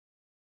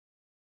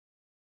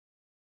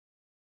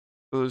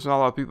So there's not a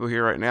lot of people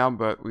here right now,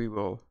 but we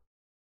will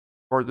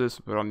record this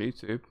and put it on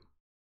YouTube.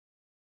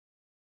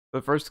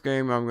 The first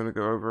game I'm going to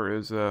go over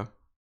is one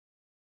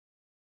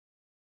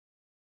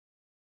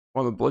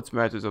of the Blitz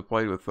matches I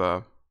played with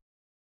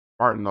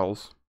Martin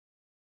Knowles.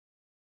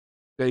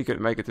 Yeah, he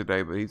couldn't make it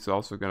today, but he's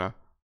also going to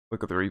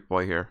look at the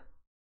replay here.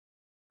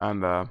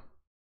 And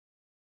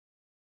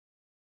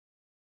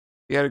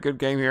he had a good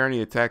game here, and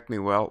he attacked me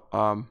well.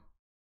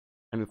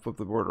 And he flipped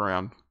the board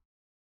around.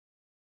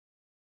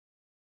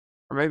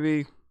 Or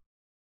maybe,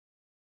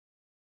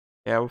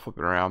 yeah, we'll flip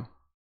it around.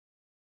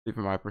 See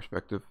from my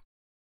perspective.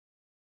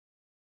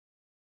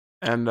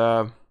 And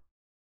a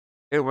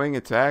wing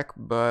attack,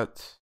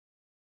 but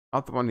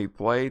not the one he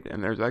played.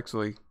 And there's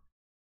actually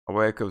a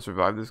way I could have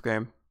survived this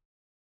game.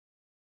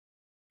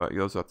 But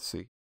you'll just have to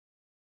see.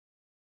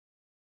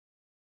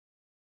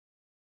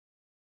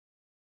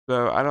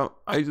 So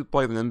I usually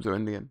play the Nimzo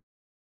Indian.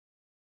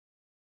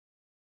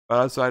 But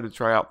I decided to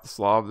try out the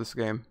Slav this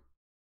game.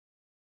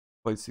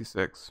 Played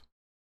c6.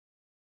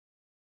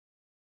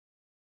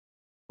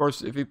 Of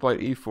course, if he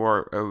played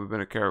e4, it would have been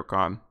a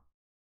Caro-Kann.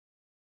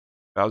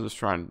 I was just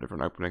trying a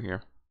different opening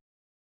here.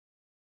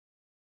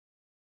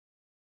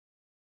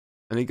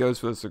 And he goes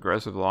for this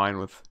aggressive line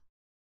with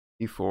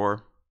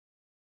e4.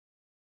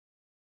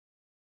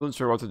 Wasn't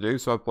sure what to do,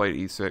 so I played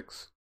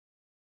e6.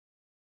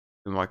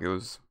 Seemed like it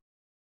was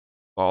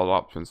all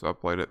options, so I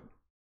played it.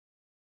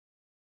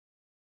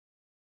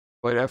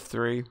 Played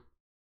f3,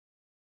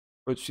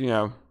 which,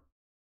 the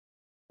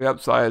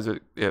upside is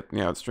it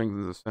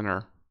strengthens the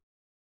center.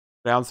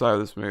 The downside of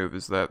this move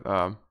is that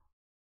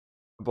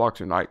it blocks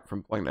your knight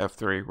from playing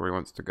f3 where he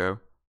wants to go.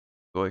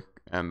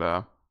 And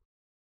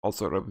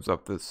also it opens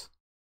up this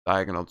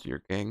diagonal to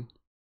your king.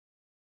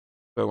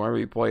 So whenever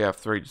you play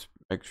f3, just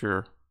make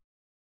sure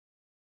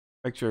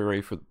you're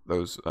ready for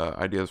those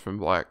ideas from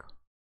black.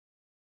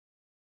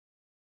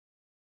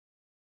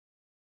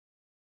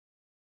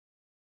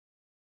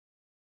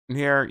 And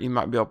here you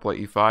might be able to play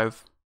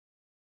e5.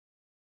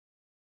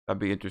 That'd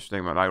be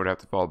interesting. My knight would have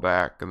to fall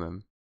back and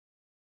then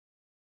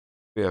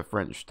be a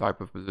French type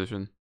of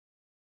position.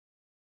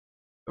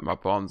 But my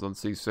pawn's on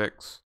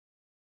c6,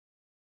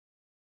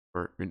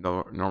 where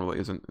normally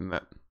isn't in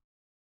that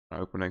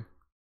opening.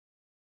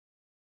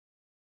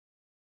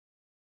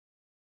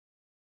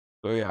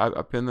 So yeah,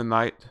 I pin the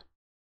knight,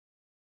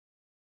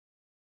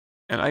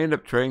 and I end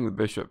up trading the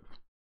bishop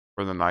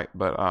for the knight.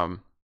 But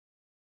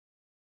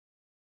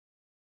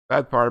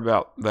bad part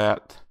about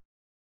that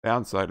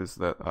downside is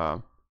that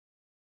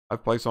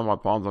I've placed all my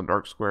pawns on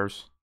dark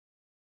squares.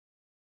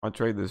 I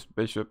trade this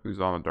bishop who's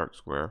on a dark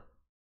square.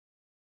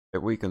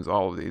 It weakens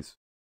all of these.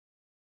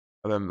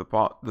 And then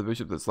the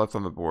bishop that's left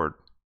on the board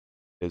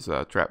is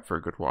trapped for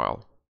a good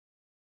while.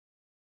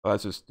 But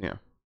that's just, the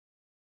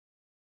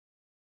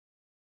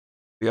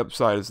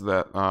upside is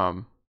that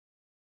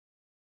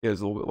he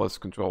has a little bit less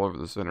control over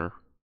the center.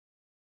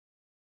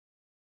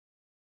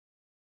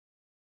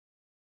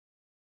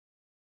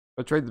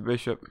 I trade the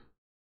bishop.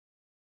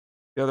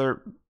 The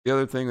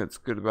other thing that's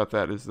good about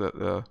that is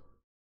that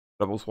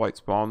doubles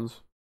white pawns.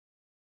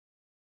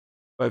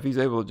 But if he's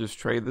able to just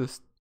trade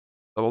this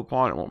double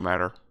pawn, it won't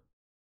matter.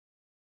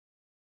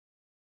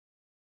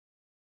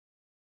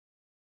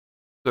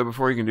 So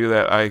before you can do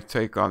that, I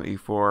take on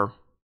e4.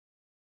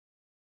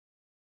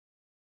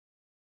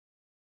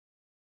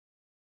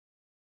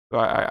 So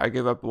I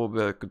give up a little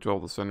bit of control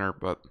of the center,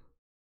 but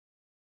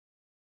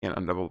can't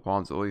undouble the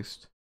pawns at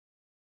least.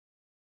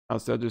 Now,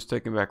 instead of just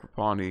taking back the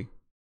pawn, he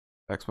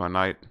attacks my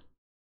knight.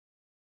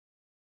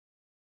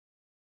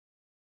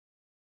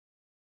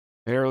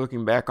 Here,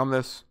 looking back on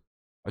this,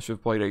 I should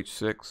have played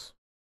h6.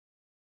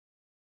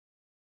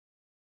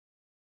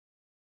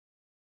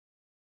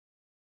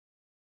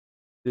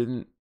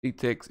 Didn't. He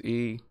takes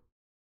e.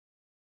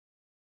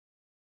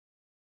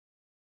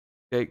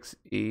 Takes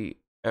e.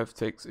 F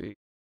takes e.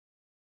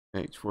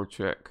 H4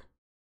 check.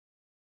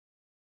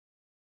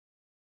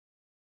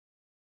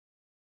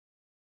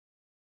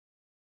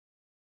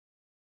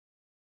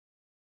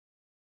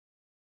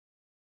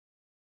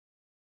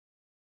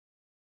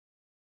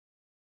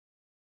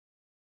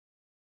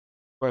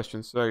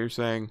 Question. So you're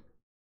saying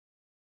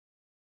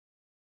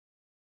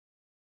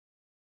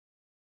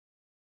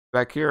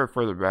back here or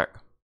further back?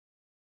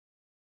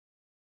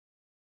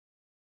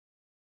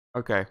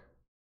 Okay.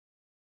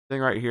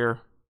 Thing right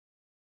here.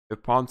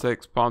 If pawn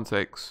takes, I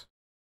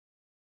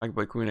can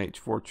play queen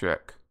h4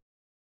 check.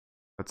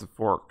 That's a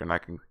fork, and I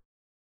can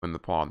win the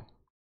pawn.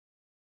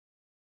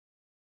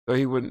 So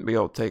he wouldn't be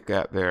able to take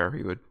that there.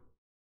 He would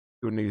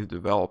need to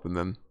develop and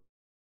then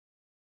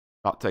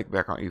not take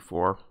back on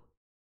e4.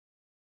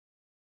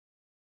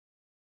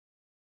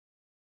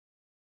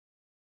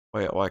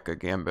 Play it like a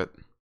gambit.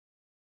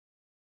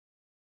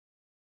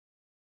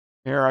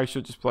 Here I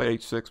should just play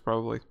h6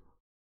 probably.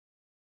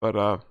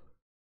 But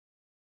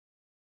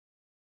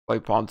play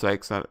pawn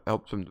takes, that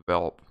helps him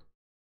develop.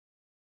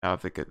 Now I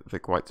think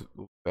white's a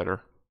little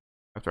better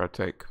after I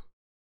take.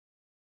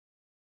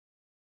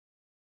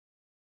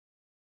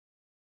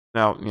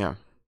 Now, yeah.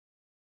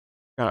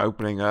 Kind of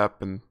opening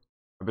up and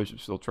my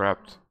bishop's still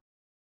trapped.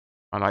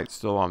 My knight's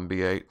still on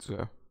b8, so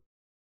I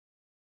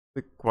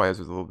think white has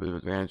a little bit of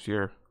advantage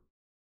here.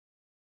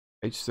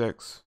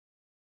 h6.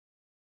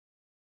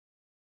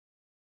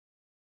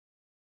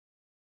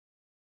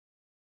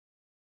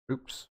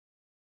 Oops.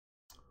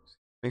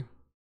 See?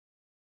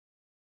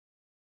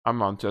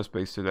 I'm on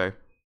ChessBase today.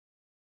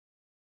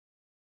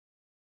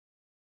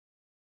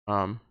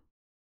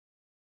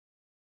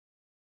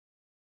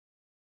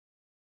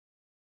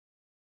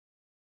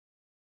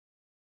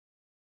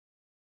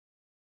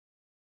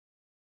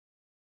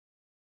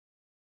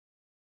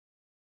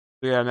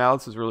 Yeah, now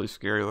this is really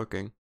scary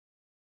looking.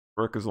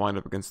 Rook is lined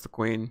up against the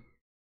queen,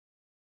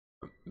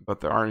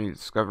 but there aren't any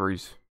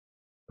discoveries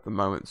at the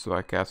moment, so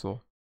I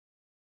castle.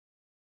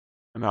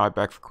 And now I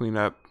back the queen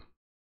up.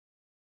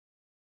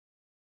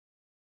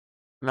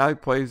 Now he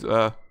plays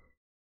knight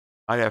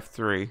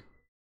f3.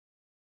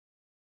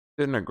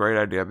 Isn't a great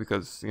idea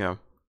because, you know,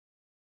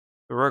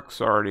 the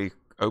rook's already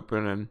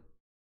open and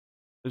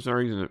there's no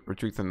reason to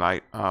retreat the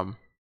knight. E2,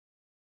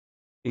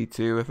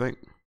 I think.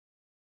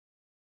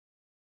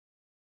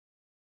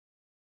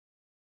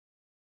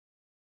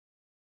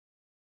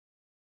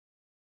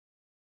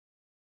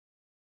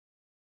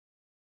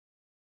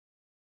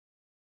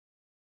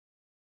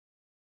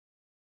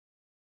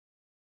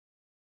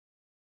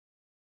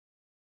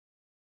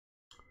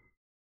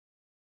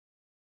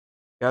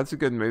 Yeah, that's a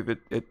good move.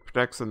 It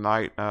protects the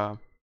knight. If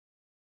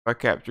I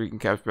capture, you can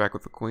capture back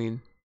with the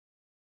queen.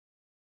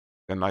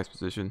 Got a nice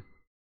position.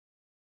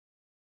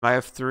 Knight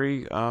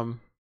f3,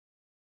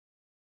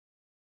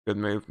 good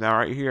move. Now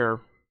right here,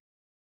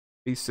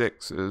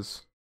 b6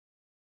 is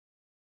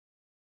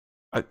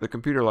the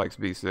computer likes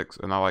b6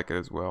 and I like it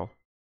as well.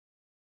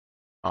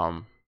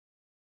 But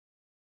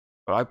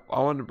I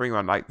wanted to bring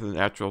my knight to the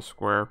natural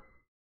square.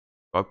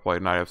 So I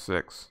played knight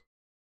f6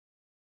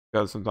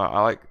 because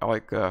sometimes I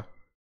like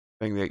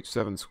playing the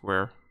h7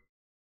 square,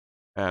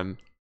 and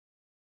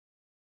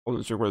I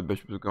wasn't sure where the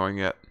bishop was going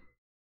yet.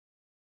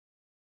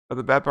 But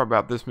the bad part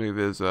about this move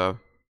is he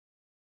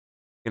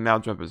can now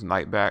jump his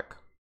knight back,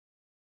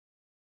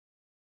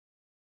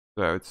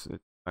 so it's not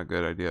a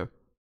good idea.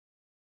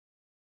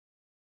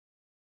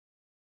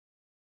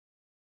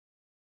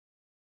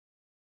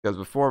 Because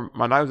before,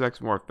 my knight was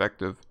actually more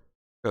effective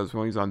because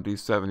when he's on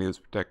d7 he was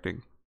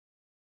protecting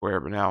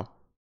square, but now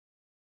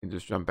he can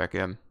just jump back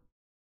in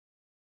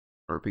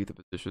or repeat the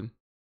position.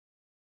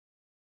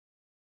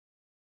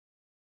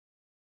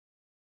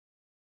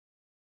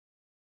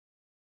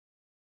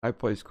 I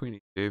plays queen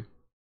e2,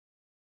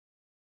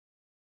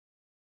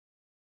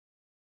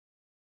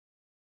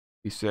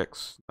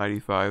 e6,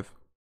 knight e5.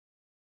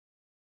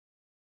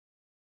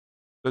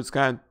 So it's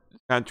kind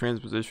of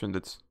transpositioned.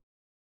 It's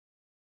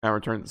kind of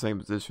returned to the same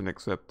position,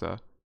 except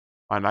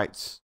my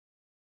knight's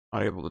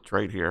not able to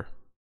trade here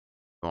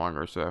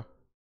longer, so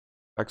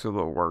actually a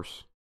little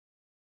worse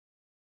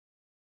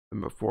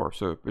than before.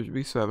 So bishop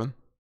b7.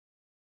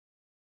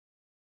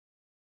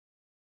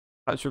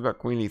 Not sure about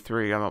queen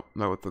e3. I don't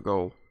know what the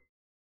goal.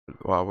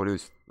 Well, what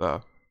is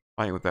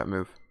playing with that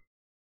move.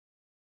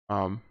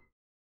 Right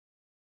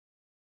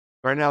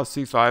now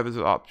c5 is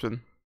an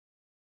option.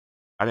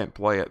 I didn't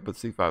play it, but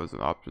c5 is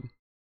an option.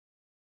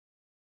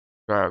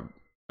 Try to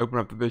open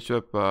up the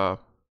bishop,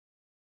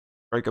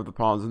 break up the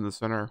pawns in the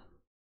center.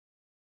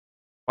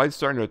 White's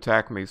starting to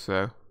attack me,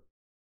 so if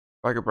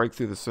I could break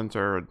through the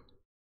center and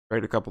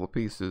trade a couple of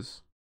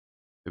pieces,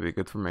 it'd be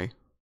good for me.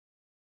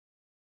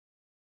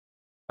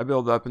 I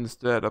build up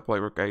instead. I play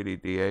rook 80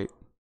 d8.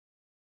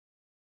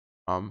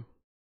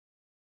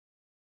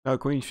 Now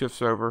queen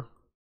shifts over,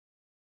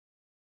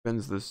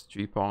 spins this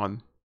g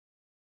pawn,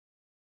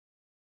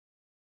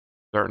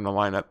 starting to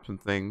line up some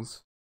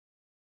things.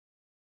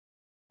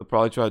 They'll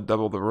probably try to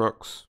double the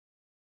rooks.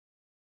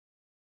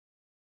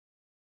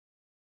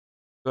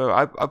 So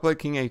I played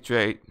king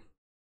h8. It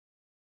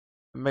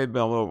may have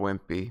been a little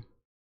wimpy.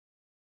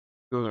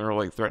 It wasn't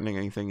really threatening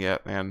anything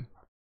yet, and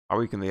I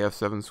weaken the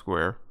f7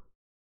 square.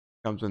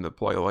 Comes into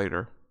play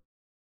later.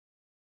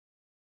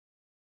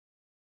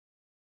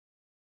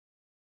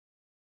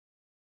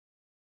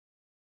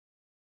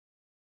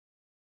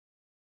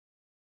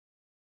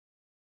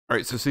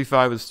 Alright, so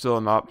c5 is still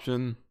an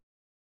option.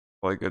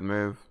 Play a good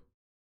move.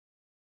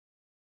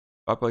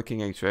 I play king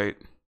h8.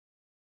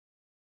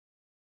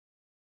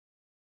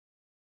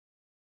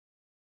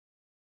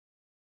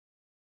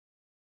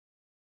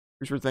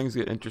 Here's where things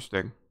get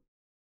interesting.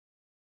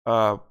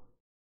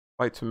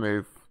 White to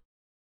move.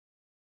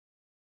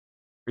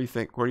 Where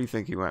do you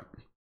think he went?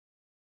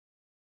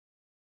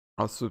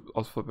 I'll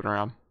flip it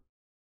around.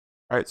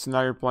 Alright, so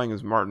now you're playing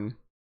as Martin.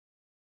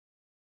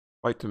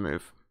 White to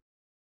move.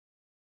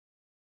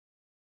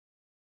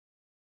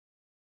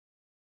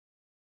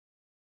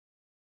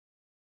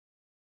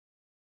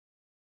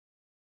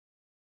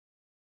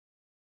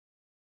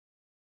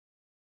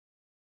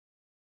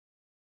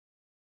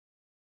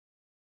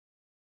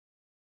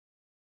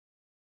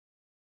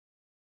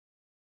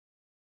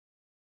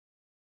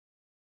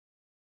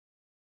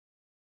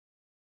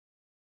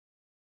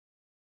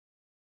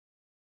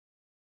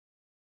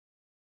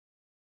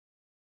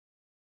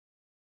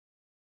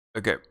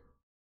 Okay.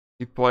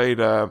 he played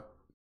that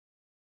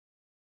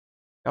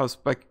was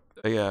like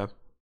a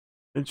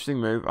interesting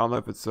move. I don't know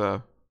if it's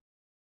sound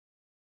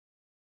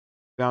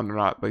or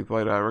not, but he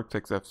played rook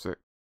takes f6,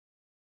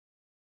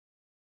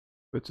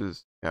 which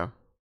is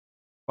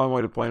fun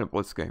way to play in a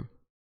blitz game.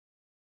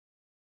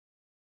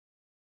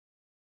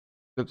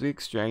 Does the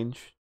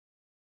exchange?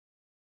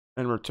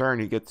 In return,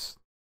 he gets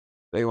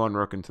a1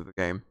 rook into the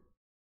game.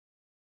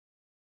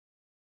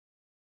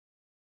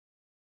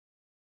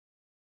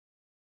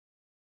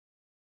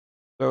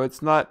 So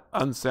it's not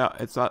unsound.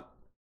 It's not.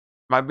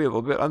 Might be a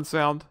little bit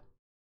unsound.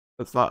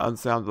 But it's not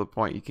unsound to the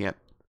point you can't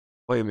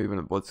play him even in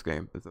a blitz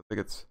game. I think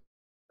it's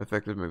an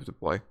effective move to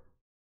play.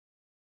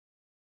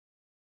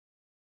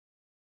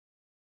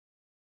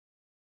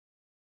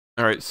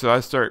 All right, so I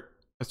start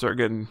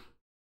getting a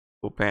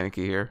little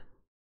panicky here.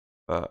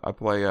 I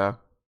play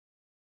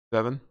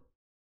 7.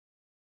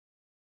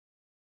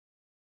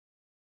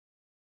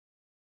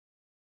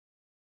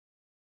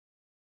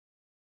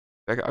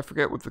 I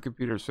forget what the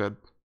computer said.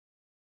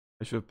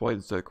 I should have played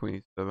instead of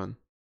queen e7.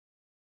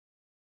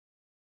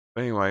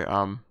 But anyway,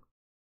 now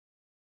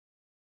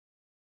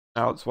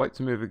it's white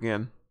to move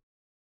again.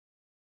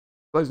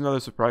 Plays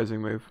another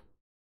surprising move.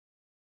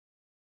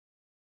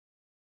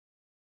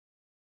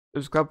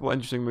 There's a couple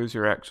interesting moves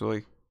here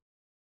actually.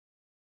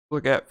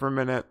 Look at for a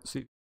minute,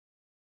 see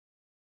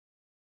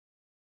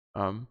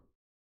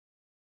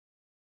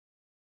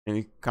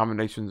any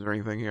combinations or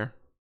anything here.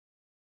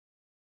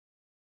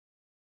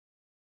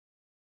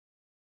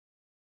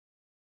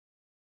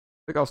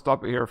 I think I'll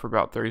stop it here for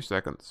about 30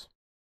 seconds.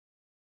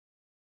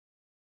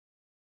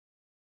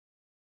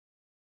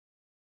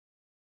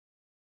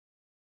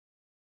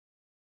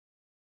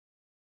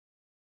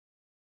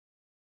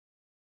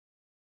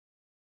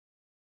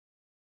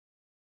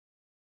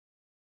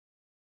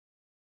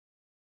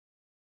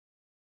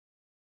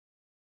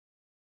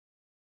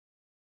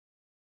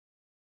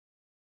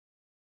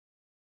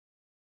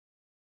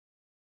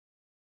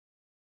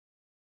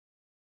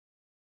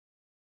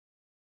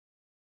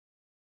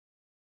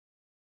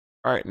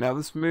 All right, now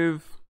this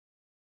move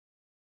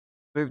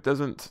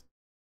doesn't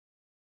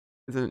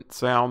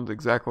sound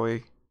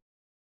exactly,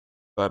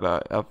 but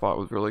I thought it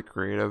was really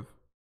creative,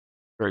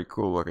 very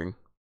cool looking.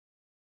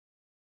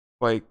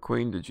 Play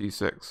queen to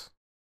g6.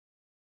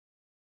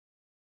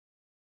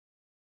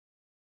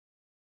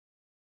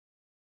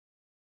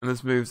 And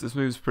this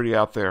move's pretty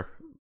out there,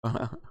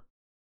 but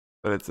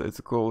it's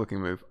a cool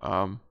looking move.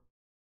 Come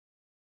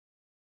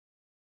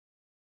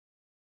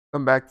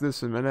back to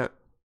this in a minute.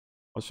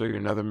 I'll show you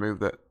another move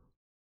that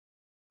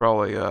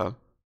probably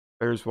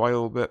favors white a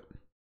little bit.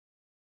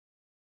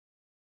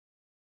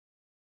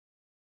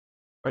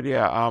 But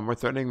yeah, we're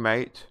threatening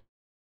mate.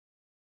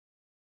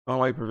 The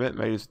only way to prevent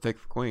mate is to take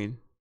the queen.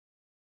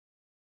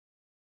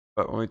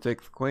 But when we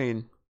take the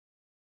queen,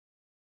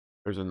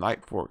 there's a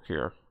knight fork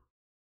here.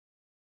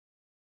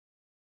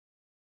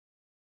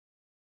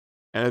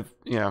 And if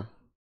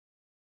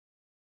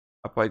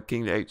I played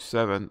king to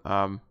h7.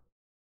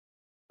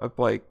 I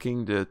play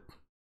king to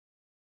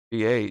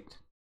g8.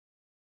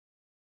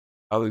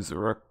 I lose the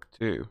rook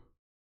too.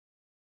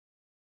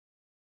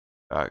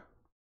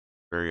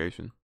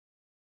 Variation.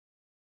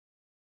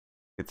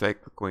 You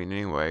take the queen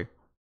anyway.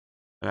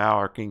 Now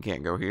our king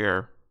can't go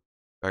here.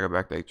 I go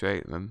back to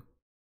h8 and then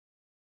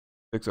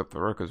picks up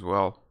the rook as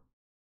well.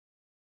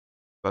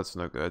 That's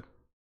no good.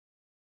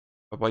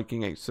 I play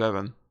king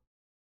h7.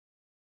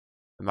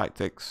 The knight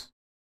takes.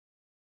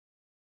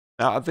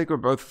 Now I think we're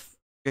both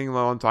getting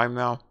low on time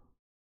now.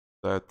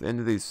 So at the end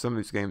of some of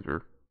these games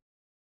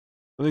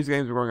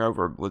are going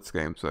over a blitz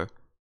game. So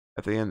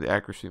at the end the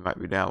accuracy might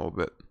be down a little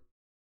bit.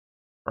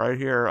 Right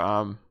here,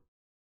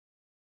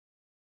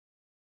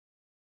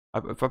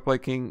 if I play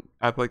king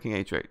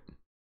h8.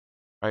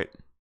 Right?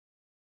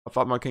 I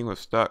thought my king was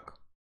stuck.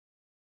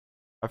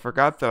 I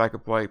forgot that I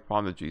could play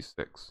pawn to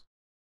g6.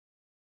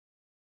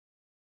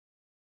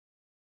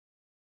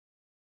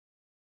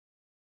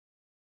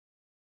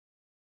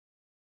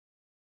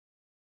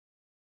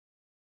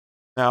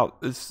 Now,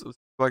 this looks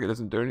like it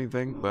doesn't do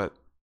anything, but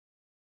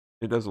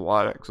it does a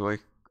lot actually.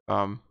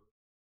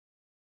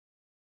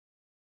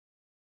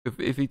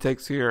 If he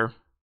takes here,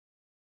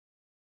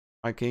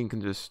 my king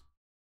can just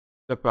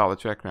step out of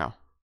the check now.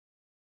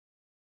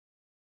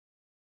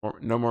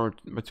 No more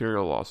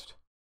material lost.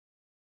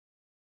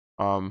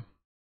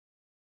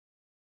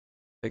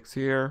 Takes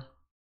here.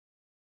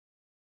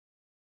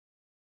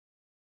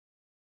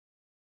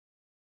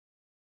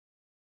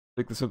 I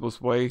think the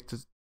simplest way to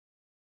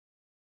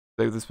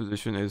save this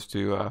position is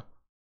to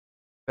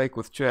take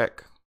with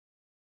check,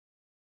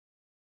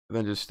 and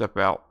then just step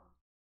out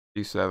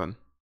g7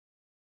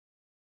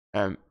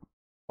 and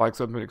like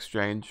something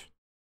exchange.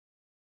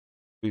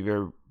 Be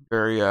very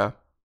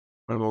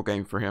winnable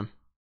game for him.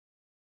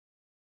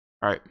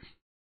 All right,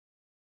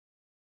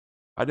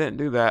 I didn't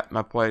do that, and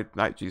I played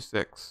knight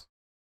g6.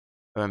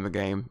 And the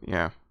game,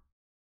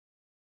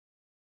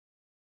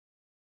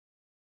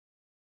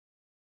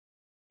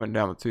 went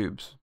down the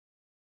tubes.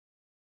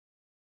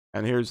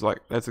 And here's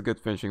that's a good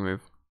finishing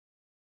move.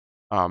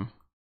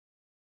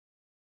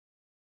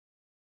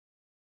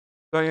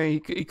 So yeah, he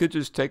could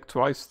just take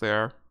twice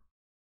there,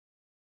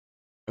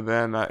 and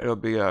then it'll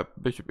be a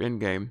bishop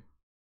endgame.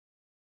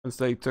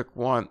 Instead, he took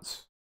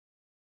once.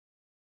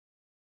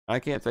 I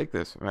can't take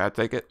this. I mean, I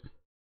take it,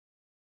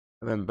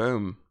 and then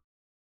boom,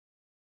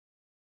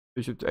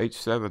 bishop to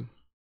h7.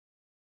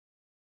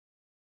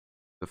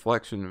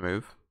 Deflection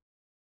move,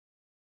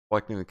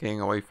 deflecting the king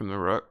away from the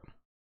rook.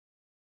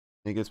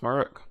 He gets my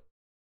rook.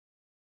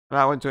 And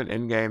I went to an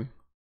endgame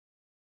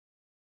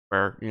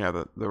where, you know,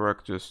 the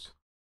rook just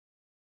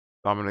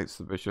dominates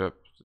the bishop.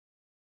 I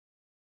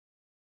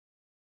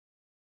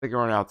think we're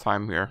running out of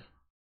time here.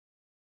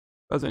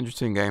 That was an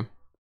interesting game.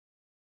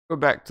 Go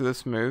back to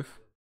this move.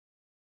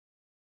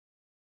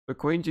 The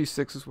queen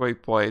g6 is what he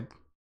played.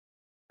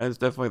 And it's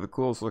definitely the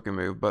coolest looking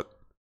move, but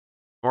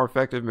the more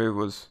effective move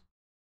was,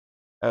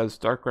 as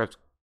StarCraft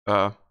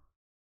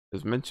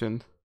is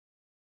mentioned,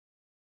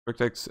 rook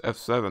takes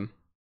f7.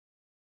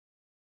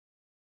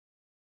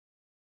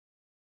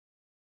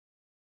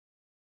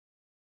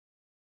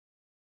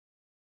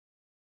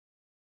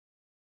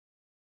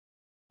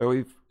 So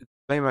we've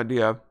same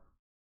idea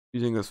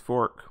using this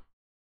fork.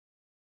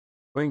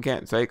 Queen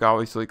can't take,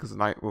 obviously, because the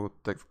knight will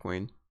take the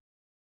queen.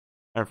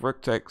 And if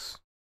rook takes,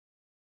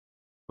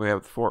 we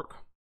have the fork.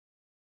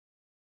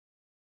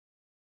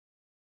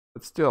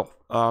 But still,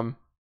 I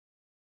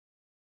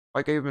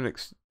gave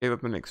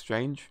up an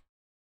exchange.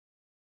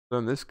 So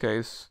in this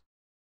case,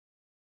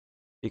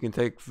 he can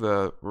take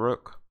the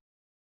rook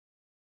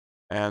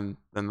and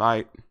the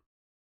knight,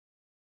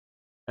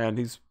 and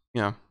he's,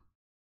 you know,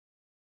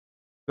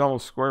 he's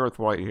almost square with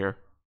white here.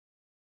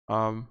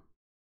 Yeah,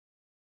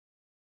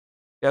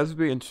 this would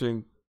be an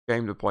interesting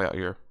game to play out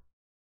here.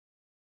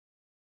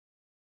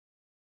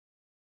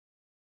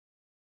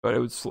 But it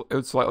would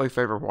slightly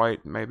favor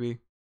white, maybe.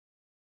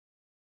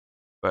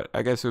 But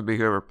I guess it would be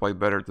whoever played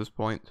better at this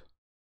point.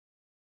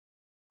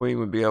 Queen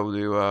would be able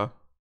to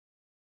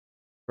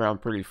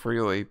ground pretty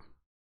freely.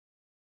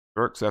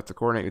 Rooks have to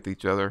coordinate with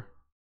each other.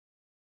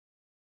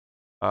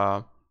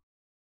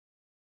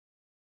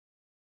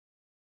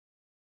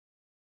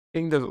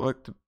 King doesn't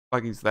look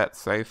like he's that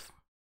safe.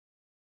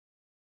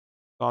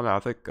 Oh no, I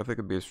think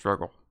it'd be a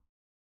struggle.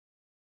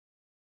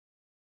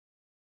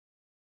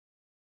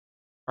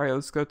 All right,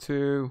 let's go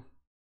to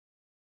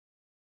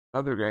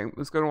another game.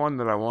 Let's go to one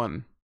that I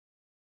won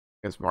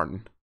against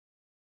Martin.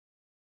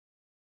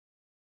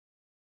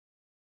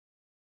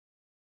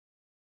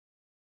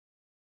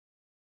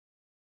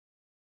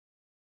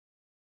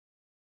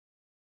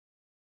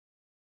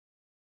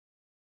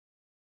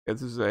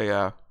 This is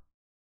a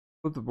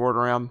flip the board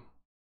around.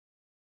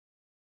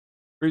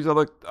 The reason I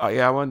looked,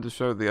 yeah, I wanted to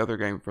show the other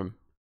game from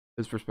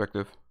his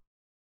perspective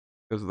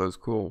because of those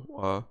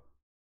cool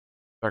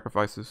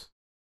sacrifices.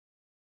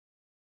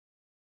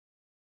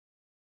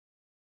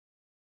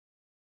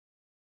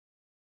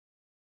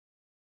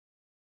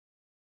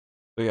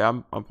 So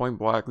yeah, I'm playing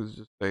black. This is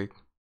just a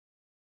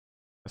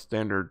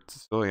standard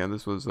Sicilian.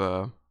 This was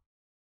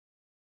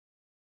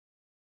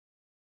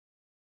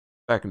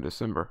back in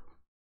December.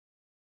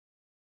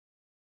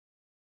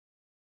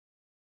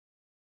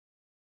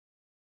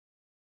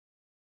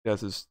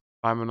 Yes, his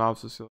Imanov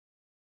Sicilian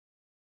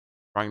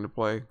trying to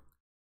play.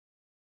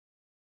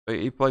 But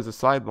he plays a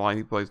sideline.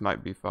 He plays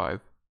knight b5.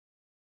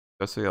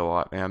 I see a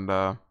lot, and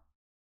that's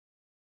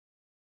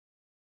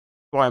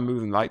why I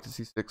moved the knight to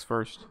c6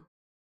 first.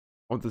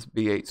 I want this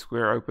b8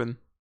 square open in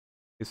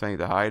case I need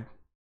to hide.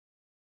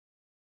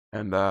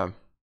 And I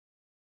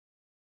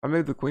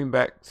moved the queen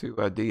back to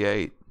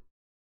d8.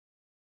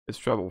 It's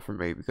trouble for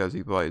me because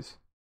he plays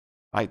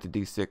knight to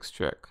d6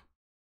 check.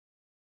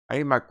 I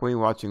need my queen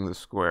watching the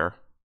square.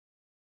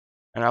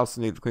 And I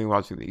also need the queen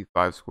watching the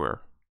e5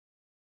 square.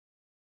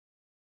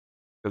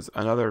 Because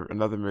another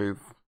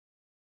move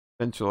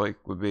potentially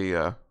would be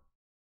if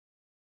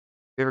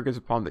he ever gets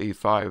a pawn to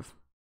e5,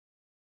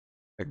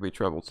 that could be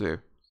trouble too.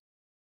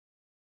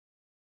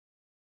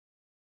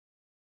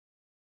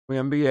 Queen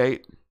on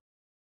b8.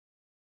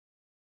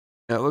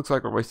 And it looks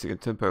like we're wasting a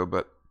tempo,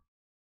 but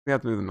we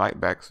have to move the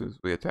knight back as soon as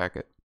we attack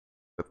it.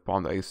 With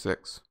pawn to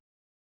a6.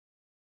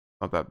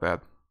 Not that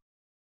bad.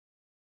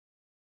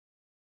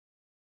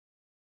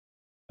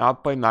 Now I'll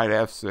play knight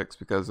f6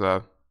 because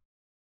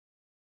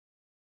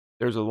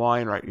there's a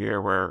line right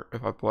here where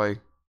if I play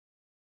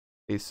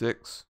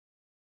a6,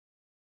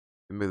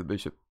 I move the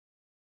bishop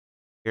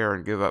here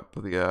and give up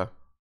the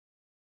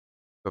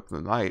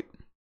knight.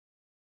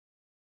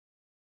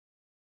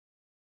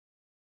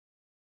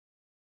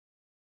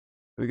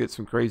 We get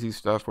some crazy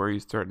stuff where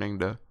he's threatening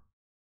to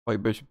play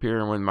bishop here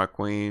and win my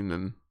queen,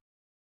 and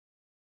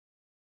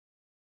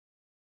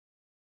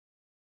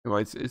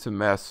anyway, it's a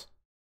mess.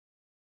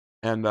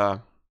 And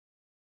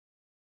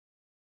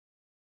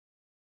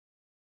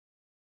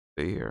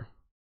see here.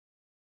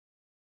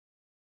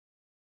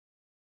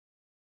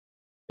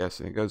 Yes,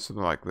 and it goes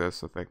something like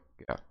this, I think.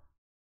 Yeah.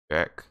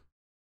 Jack.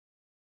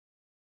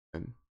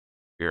 And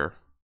here.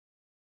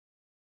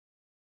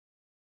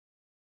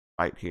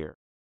 Knight here.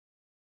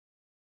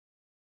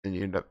 And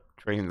you end up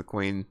trading the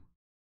queen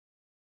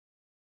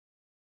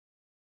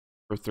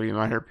for 3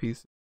 minor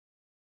pieces.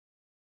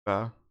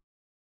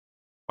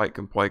 white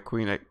can play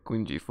queen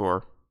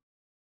g4.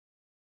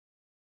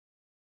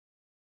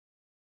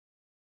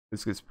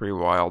 This gets pretty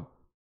wild.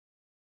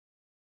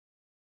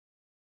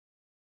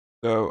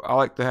 So I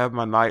like to have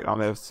my knight on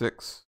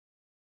f6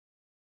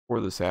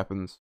 before this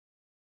happens.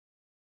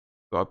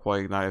 So I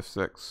play knight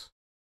f6.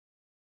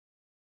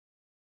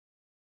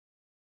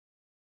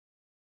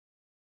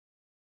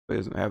 He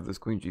doesn't have this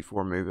queen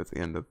g4 move at the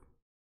end of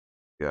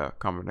the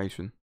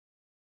combination.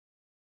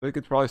 So he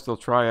could probably still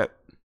try it,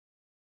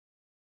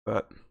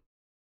 but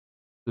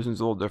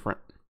position's a little different.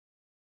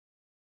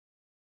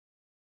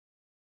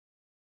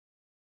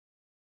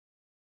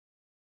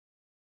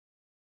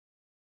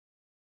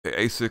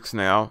 Okay, a6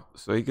 now,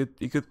 so he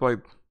could play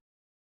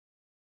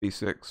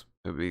b6.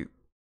 It'd be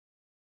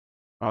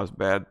not as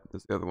bad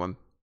as the other one.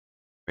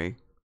 Me.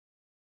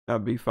 Now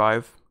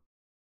b5.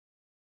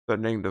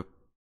 Threatening to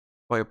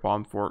play a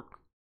pawn fork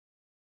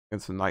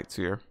against the knights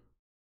here.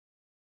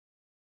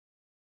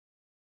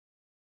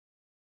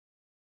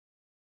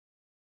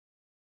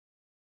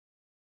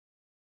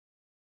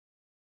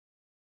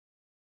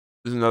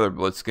 This is another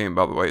blitz game,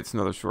 by the way. It's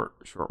another short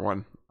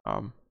one.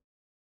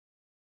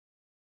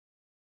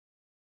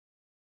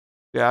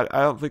 Yeah,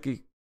 I don't think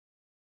he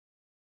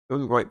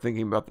wasn't quite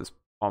thinking about this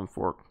pawn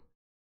fork.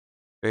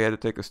 He had to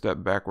take a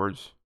step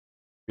backwards,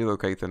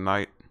 relocate the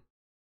knight.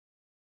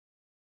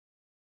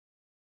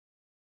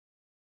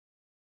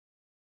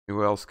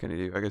 Who else can he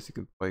do? I guess he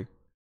can play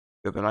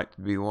the other knight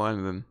to b1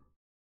 and then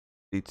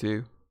d2.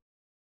 Something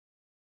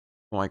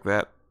like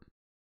that.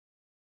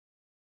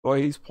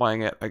 Boy, he's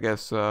playing it. I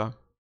guess if you want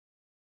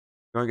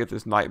to get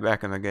this knight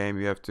back in the game,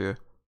 you have to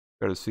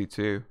go to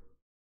c2.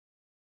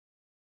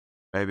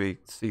 Maybe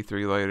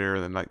c3 later,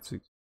 and then knight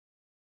c2.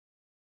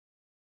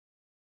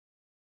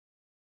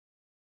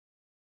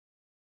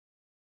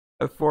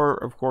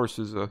 f4, of course,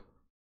 is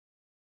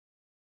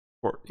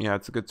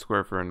it's a good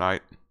square for a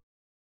knight.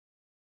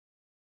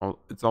 Well,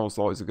 it's almost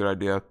always a good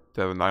idea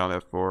to have a knight on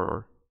f4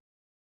 or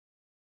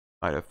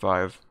knight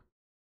f5.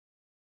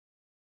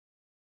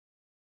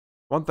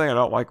 One thing I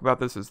don't like about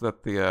this is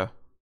that the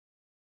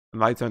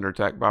knight's under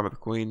attack by the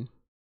queen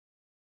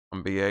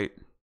on b8. At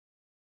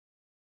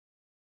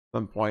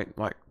some point,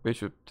 like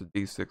bishop to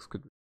d6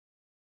 could be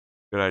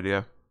a good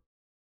idea.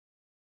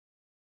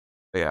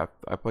 But yeah,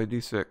 I play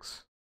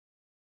d6.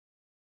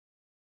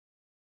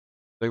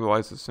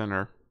 Stabilize the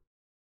center.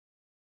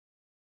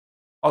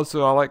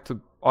 Also, I like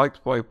to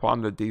play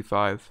pawn to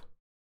d5,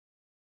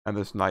 and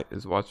this knight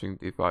is watching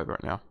d5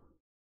 right now.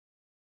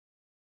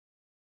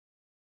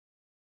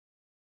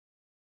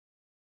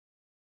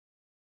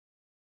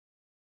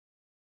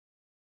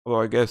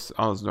 Although I guess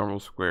on his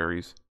normal square,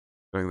 he's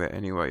doing that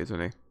anyway,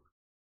 isn't he?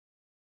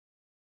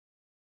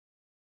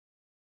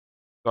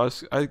 So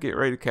I get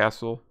ready to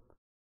castle.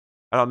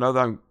 I don't know that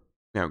I'm,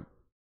 going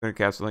to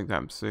castle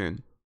anytime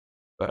soon,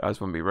 but I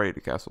just want to be ready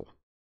to castle.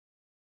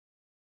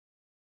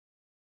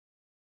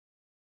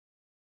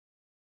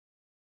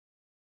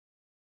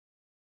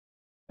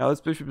 Now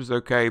this bishop is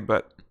okay,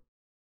 but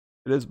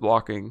it is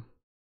blocking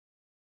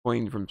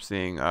queen from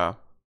seeing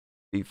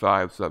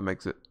d5, so that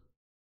makes it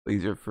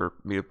easier for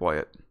me to play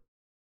it.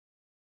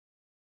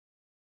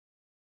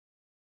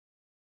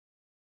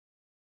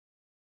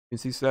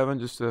 c7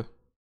 just to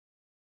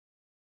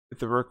get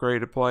the rook ready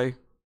to play.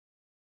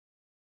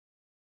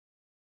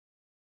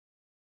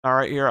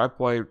 Alright, here I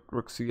play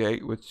rook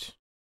c8, which is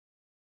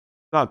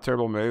not a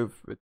terrible move.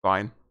 It's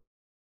fine.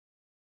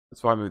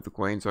 That's why I moved the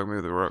queen, so I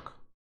moved the rook.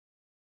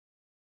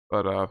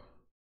 But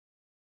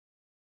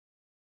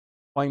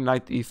playing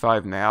knight to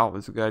e5 now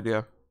is a good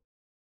idea.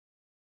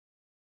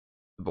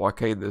 To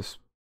blockade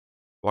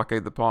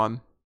the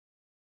pawn.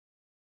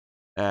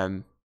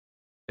 And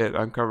it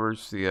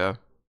uncovers the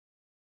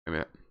wait a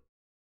minute.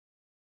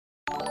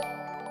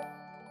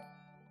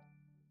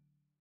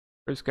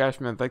 Chris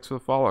Cashman, thanks for the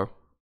follow.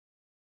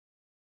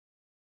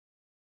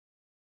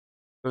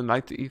 So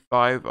knight to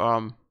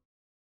e5,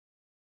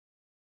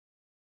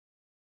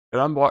 it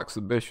unblocks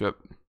the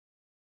bishop.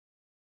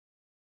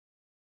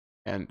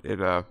 And it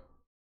the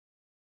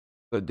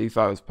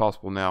d5 is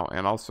possible now,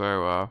 and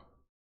also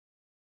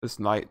this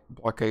knight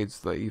blockades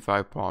the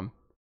e5 pawn.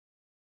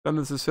 Then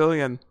the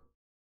Sicilian,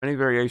 many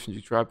variations,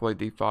 you try to play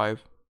d5,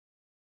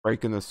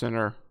 break in the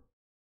center,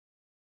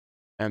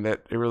 and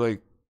it really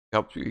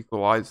helps you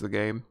equalize the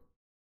game.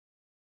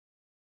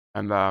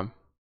 And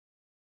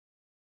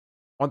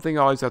one thing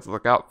you always have to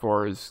look out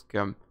for is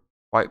can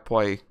white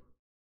play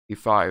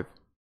e5. In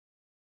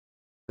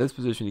this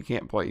position, you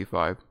can't play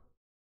e5,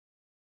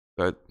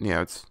 but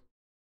it's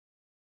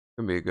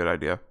gonna be a good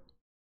idea.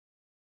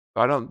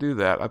 So I don't do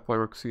that. I play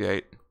rook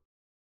c8.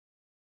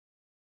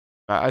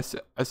 I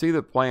see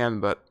the plan,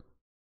 but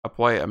I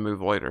play a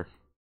move later.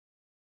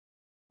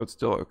 But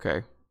still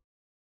okay.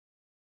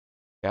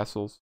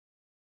 Castles.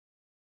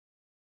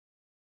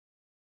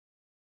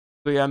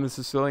 So yeah, in the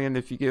Sicilian,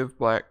 if you give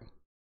black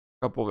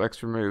a couple of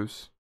extra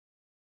moves,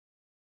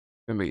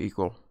 it's gonna be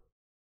equal.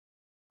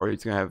 Or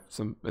he's gonna have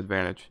some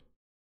advantage.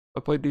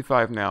 I'll play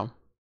d5 now.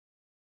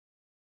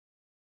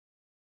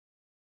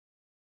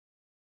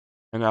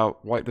 And now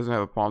white doesn't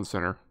have a pawn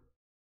center.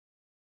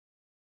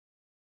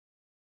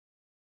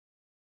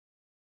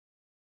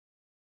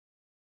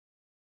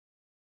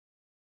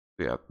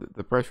 Yeah,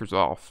 the pressure's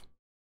off.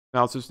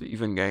 Now it's just an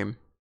even game.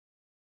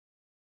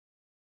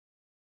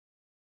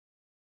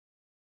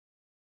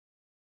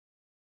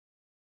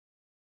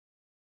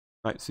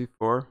 Knight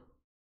c4.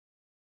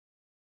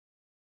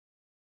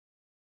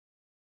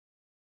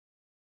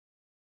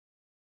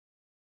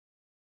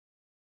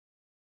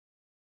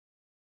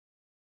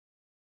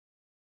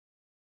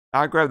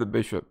 I grabbed the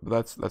bishop,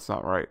 but that's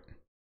not right.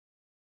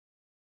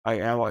 I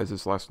analyzed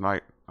this last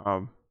night.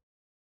 Well,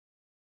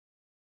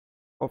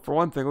 for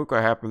one thing, look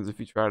what happens if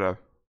you try to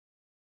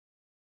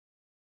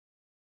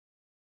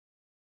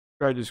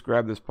just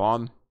grab this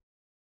pawn.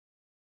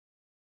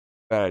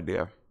 Bad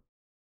idea.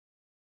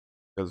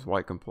 Because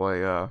white can play,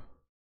 wait a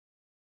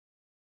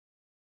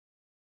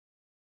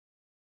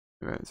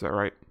minute, is that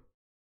right?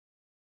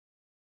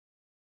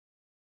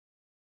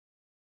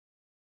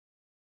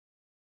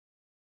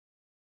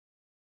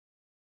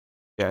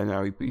 Yeah,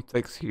 no, he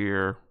takes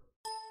here.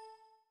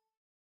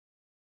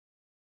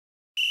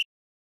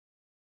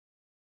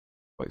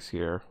 Place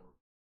here.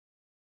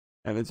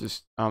 And it's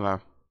just, I don't know.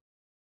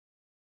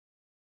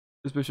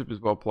 This bishop is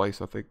well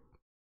placed, I think.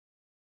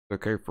 It's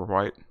okay for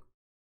white.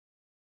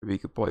 Maybe he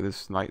could play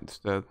this knight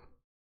instead.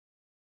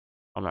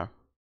 I don't know.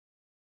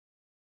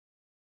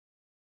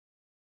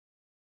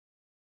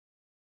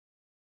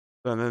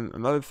 And then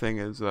another thing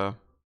is, I'm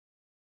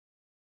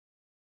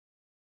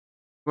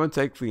going to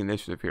take the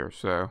initiative here,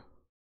 so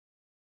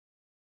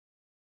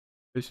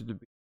bishop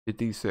to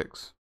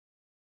d6.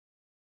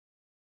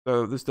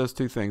 So this does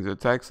two things. It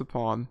attacks the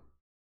pawn,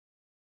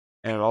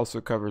 and it also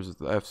covers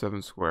the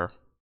f7 square.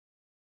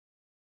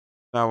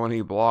 Now when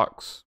he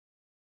blocks,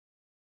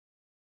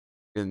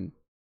 in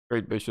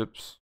trade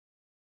bishops,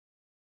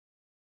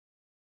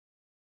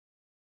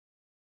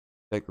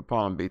 take the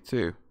pawn on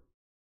b2.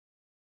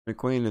 The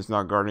queen is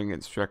not guarding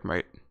against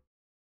checkmate.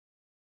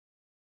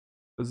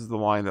 This is the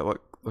line that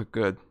look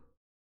good.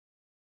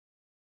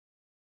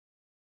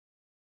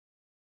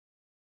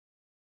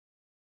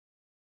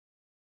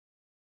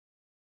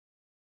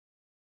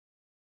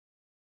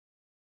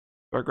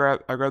 So I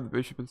grab the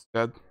bishop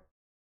instead.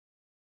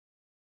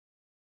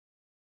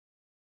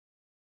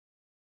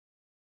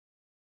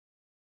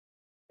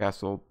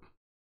 Castle.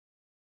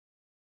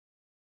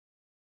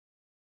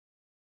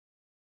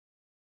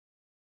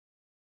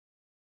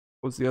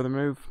 What's the other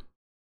move?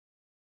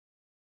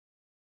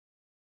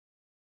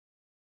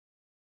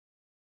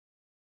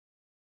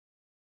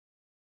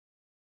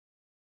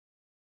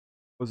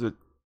 Was it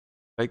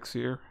takes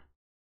here?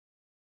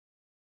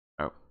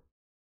 Oh.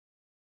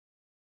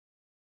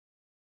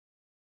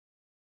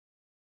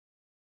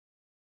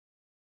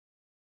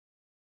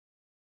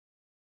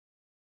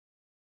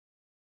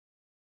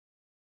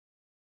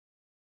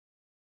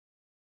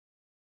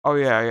 Oh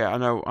yeah, I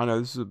know,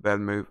 this is a bad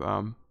move.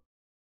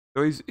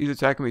 So he's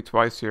attacking me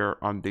twice here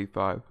on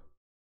d5.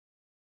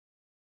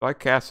 So I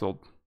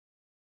castled.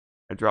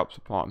 It drops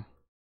a pawn.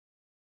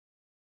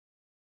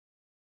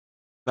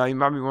 Now you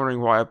might be wondering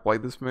why I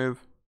played this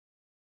move.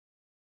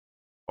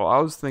 Well, I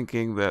was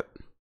thinking that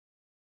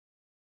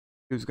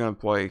he was going to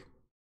play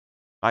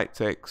knight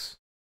takes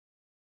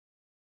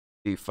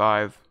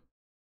d5,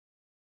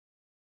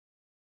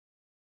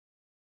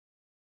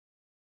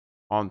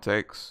 pawn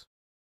takes,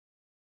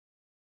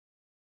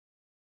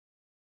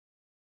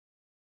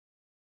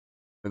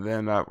 and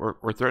then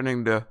we're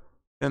threatening to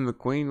pin the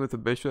queen with the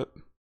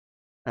bishop,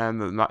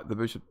 and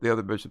the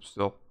other bishop's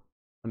still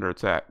under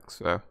attack.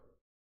 So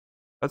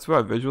that's what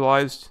I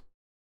visualized.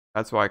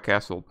 That's why I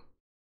castled.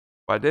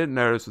 What I didn't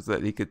notice was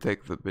that he could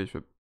take the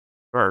bishop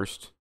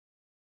first,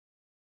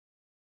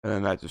 and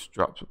then that just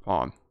drops a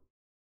pawn.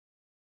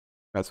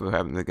 That's what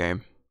happened in the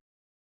game.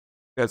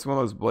 Yeah, it's one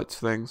of those blitz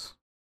things.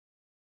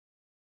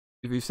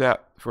 If you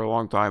sat for a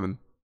long time and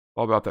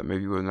all about that,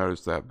 maybe you would have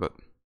noticed that. But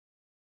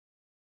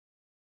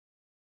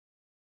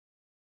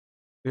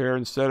here,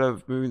 instead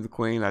of moving the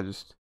queen, I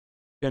just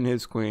pin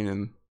his queen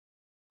and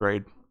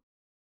trade.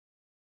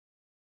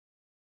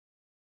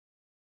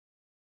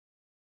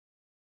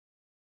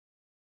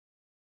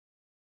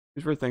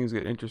 Here's where things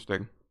get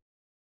interesting.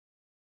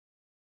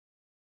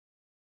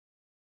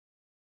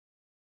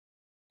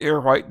 Here,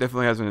 white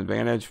definitely has an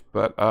advantage,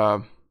 but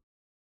I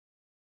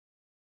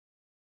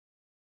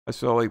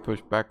slowly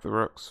push back the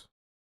rooks.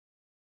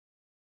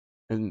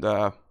 And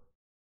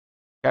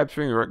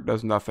capturing the rook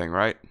does nothing,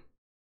 right?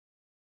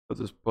 Let's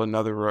just put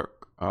another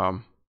rook.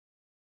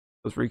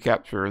 Let's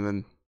recapture, and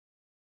then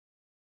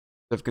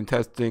instead of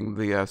contesting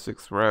the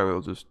 6th row,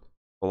 it'll just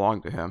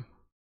belong to him.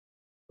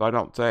 So I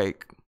don't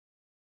take.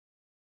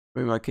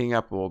 Move my king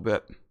up a little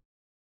bit.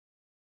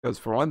 Because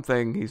for one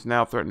thing, he's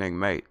now threatening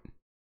mate.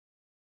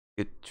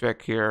 Get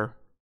check here.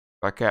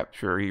 If I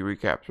capture, he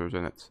recaptures,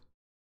 and it's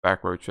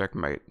back row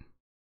checkmate.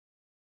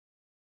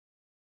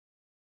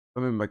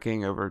 I move my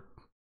king over.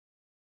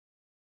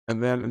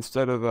 And then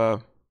instead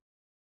of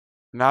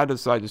now I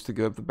decide just to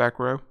go up the back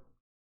row.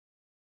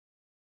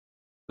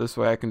 This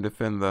way I can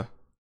defend the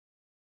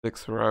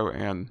 6th row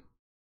and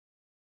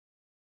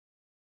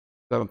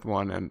 7th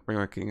one and bring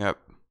my king up.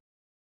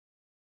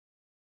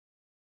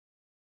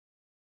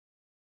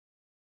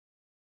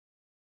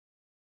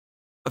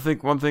 I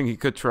think one thing he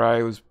could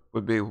try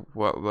would be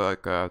what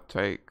like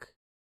take,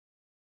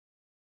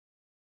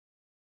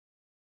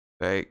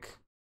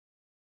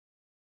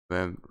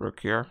 then rook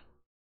here.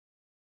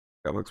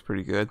 That looks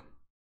pretty good.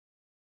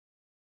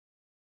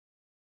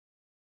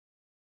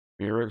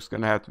 Your rook's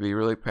gonna have to be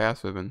really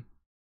passive and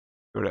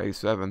go to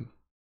a7,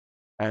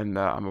 and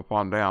I'm a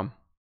pawn down.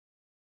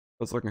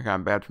 That's looking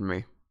kind of bad for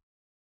me.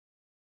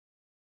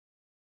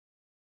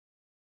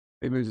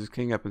 He moves his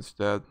king up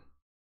instead,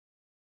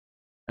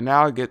 and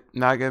now I get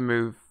to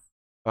move.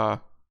 I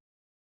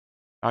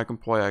can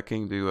play a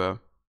king to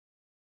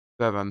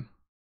 7.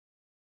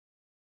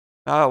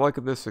 Now I look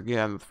at this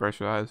again with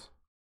fresh eyes.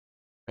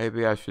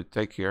 Maybe I should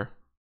take here.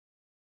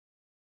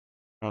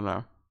 I don't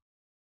know.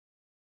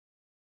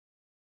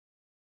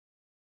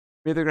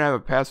 I'm either gonna have a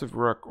passive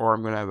rook or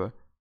I'm gonna have a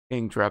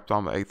king trapped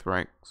on the 8th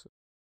rank. So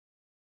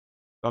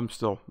I'm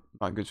still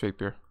not in good shape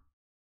here.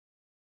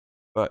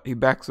 But he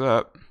backs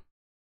up.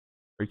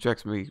 Or he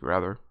checks me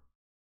rather.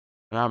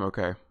 And I'm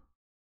okay.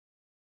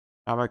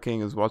 Now my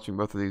king is watching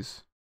both of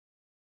these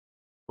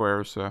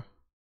squares, so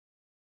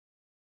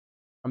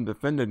I'm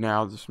defended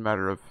now. It's just a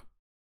matter of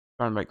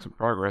trying to make some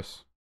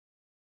progress.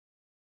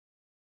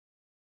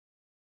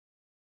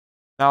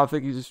 Now I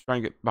think he's just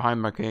trying to get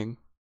behind my king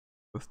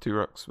with 2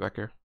 rooks back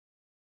here.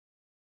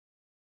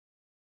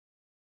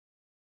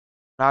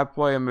 Now I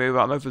play a move. I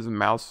don't know if it's a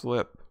mouse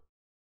slip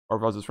or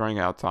if I was just running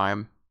out of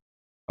time.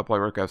 I'll play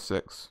rook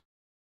f6.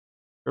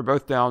 We're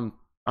both down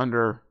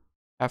under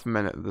half a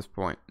minute at this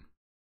point,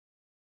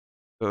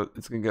 so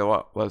it's gonna get a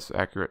lot less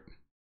accurate.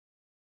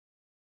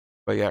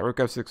 But yeah, rook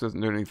f6 doesn't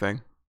do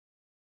anything.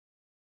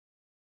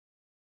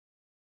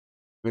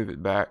 Move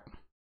it back.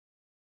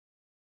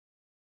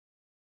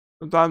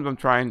 Sometimes I'm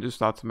trying just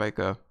not to make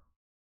a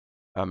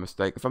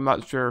mistake. If I'm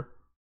not sure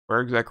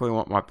where exactly I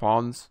want my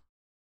pawns,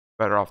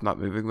 better off not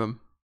moving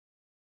them.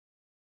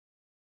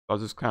 I'll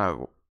just kind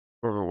of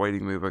sort of a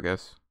waiting move, I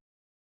guess.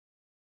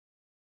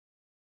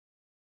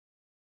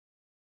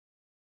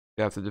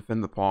 You have to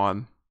defend the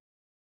pawn.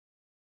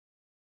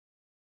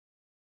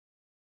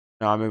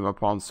 Now I move my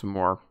pawns some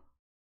more.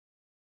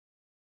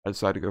 I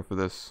decide to go for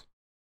this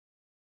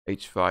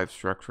h5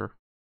 structure.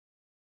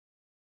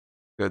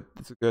 Good.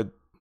 It's a good.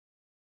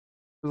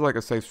 This is like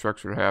a safe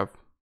structure to have.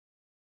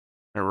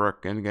 A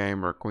rook in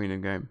game or a queen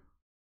in game.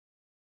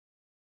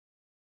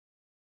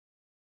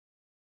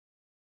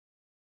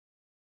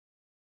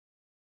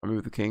 I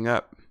move the king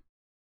up.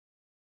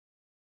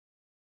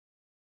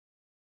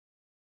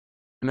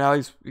 And now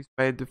he's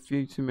made a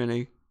few too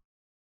many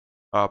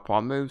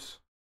pawn moves.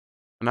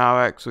 And now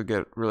I actually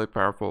get really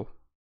powerful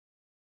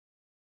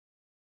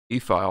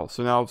e-file.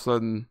 So now all of a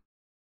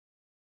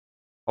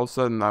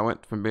sudden I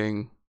went from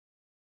being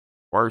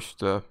worse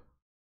to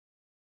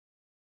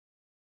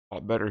a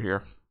lot better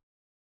here.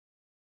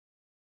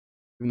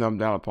 Even though I'm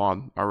down a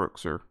pawn, my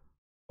rooks are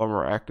a lot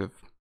more active.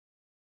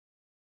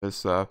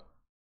 This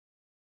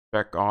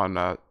check on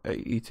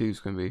e2 is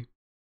going to be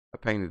a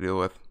pain to deal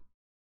with.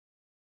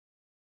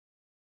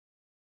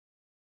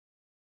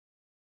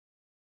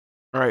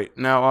 Alright,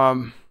 now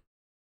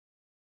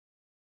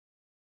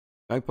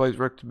I plays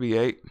rook to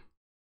b8,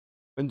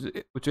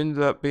 which ends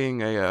up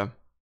being a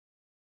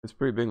it's a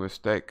pretty big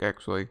mistake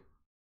actually.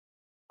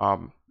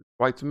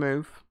 White's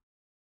move.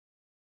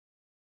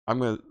 I'm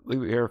gonna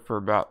leave it here for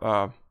about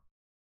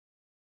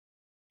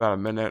a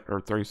minute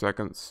or 30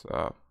 seconds.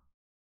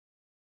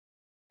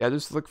 Yeah,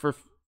 just look for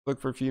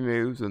a few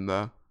moves, and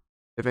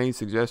if any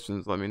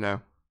suggestions, let me know.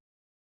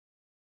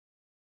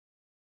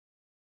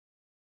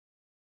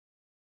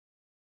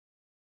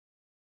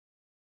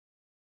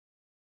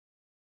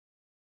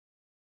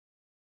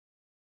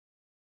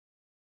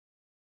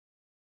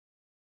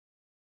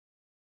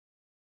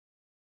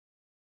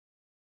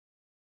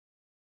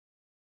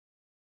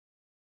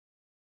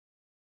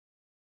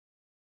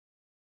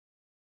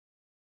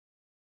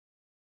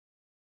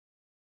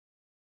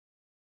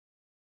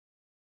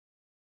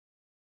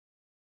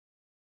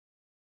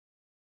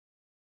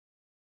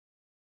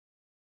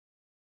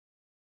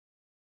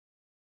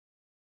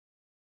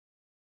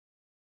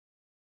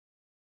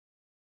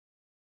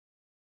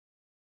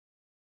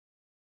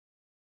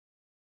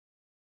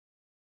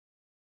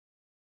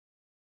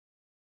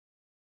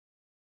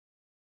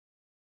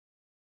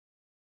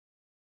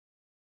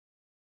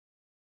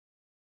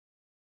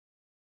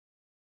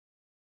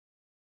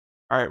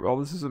 All right, well,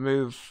 this is a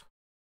move.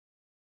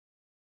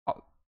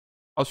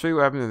 I'll show you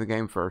what happened in the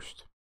game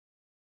first.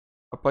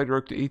 I played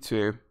rook to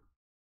e2.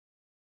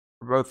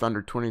 We're both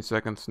under 20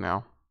 seconds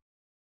now.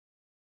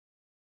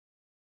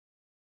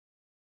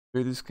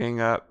 Move this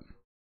king up.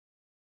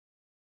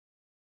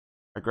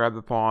 I grab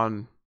the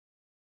pawn.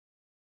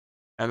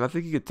 And I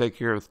think he could take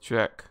here with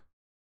check.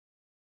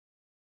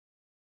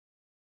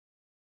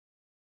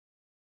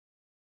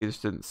 He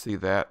just didn't see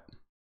that.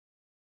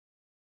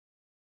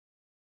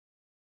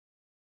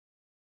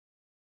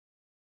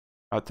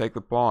 I'll take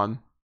the pawn.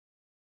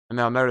 And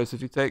now notice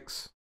if he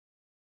takes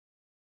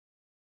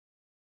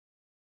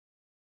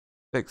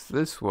takes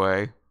this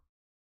way.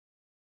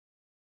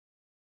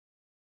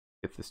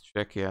 Get this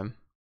check in.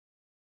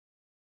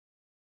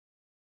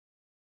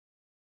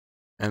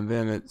 And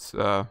then it's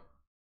tough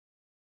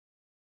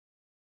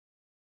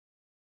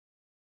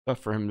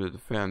for him to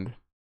defend.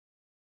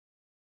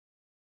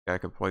 I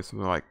could play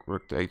something like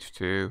rook to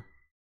h2.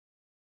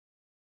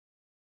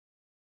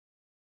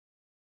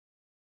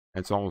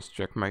 It's almost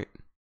checkmate.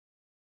 In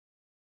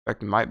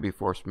fact, it might be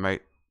forced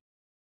mate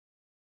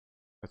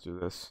after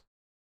this.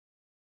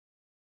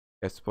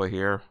 He has to play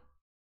here.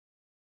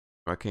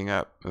 My king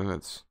up, and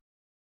it's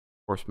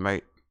forced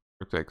mate.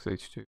 Rook takes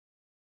h2.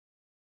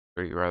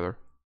 3 rather.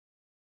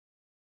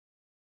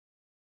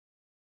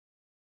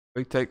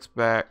 He takes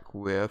back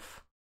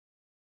with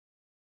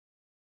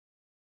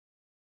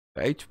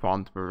the h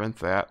pawn to prevent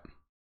that.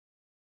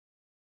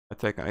 I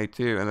take on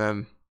a2, and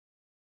then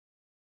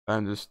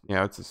I'm just,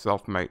 it's a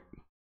self-mate.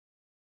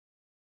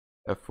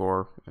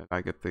 f4, and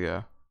I get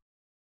the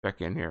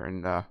check in here,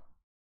 and time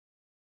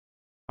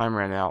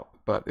ran out,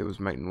 but it was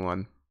mate in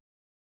 1.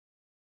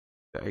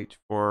 To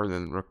h4,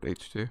 then rook to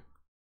h2.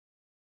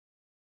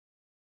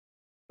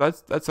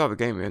 That's how the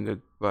game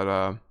ended,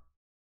 but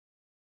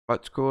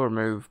much cooler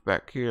move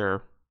back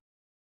here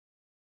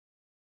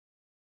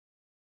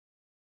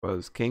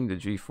was king to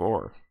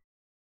g4,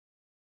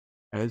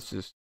 and it's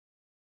just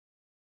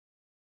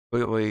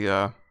completely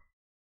said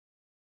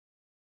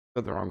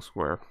the wrong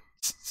square.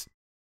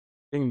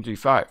 King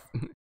g5.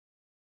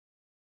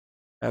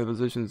 And the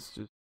position's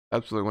just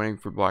absolutely winning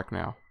for black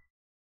now.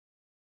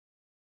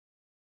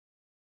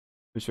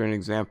 Just for an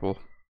example,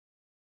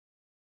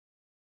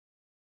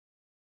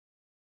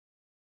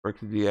 rook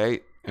to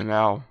d8, and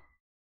now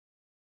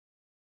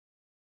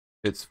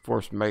it's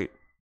forced mate.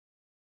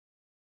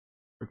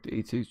 Rook to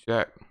e2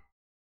 check.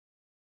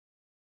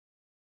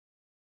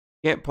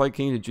 Can't play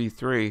king to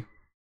g3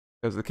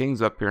 because the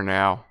king's up here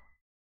now.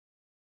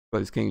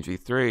 Plays king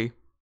g3.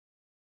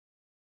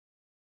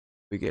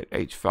 We get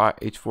h5,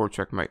 h4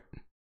 checkmate.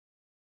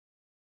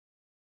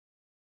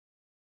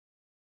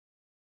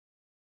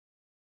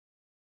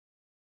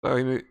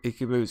 So he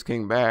could move his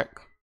king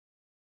back.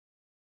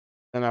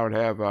 Then I would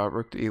have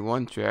rook to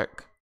e1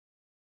 check.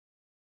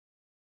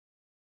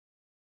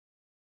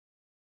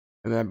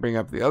 And then bring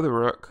up the other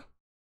rook.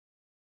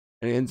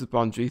 And it ends up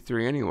on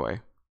g3 anyway.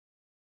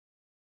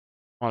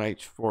 On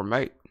h4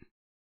 mate.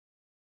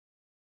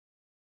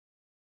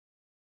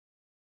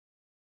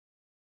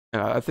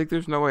 And I think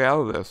there's no way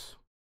out of this.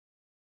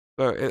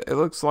 So it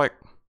looks like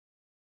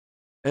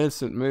an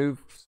innocent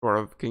move, sort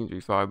of, king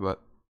g5,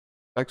 but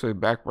actually a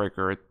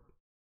backbreaker.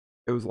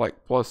 It was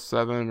like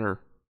 +7 or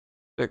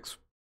 6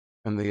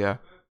 in the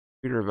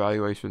computer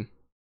evaluation.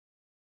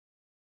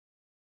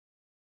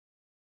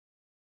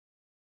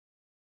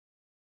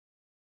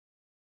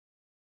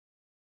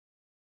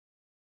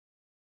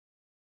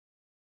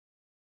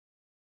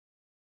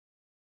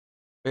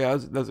 Yeah,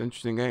 that's an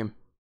interesting game.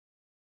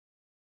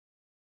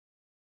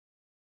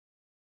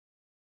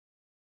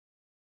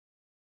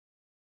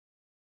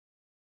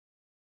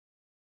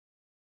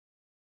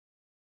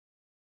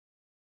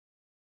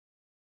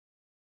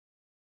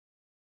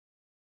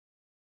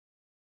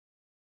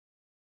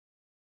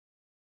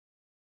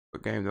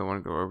 What game do I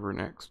want to go over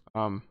next?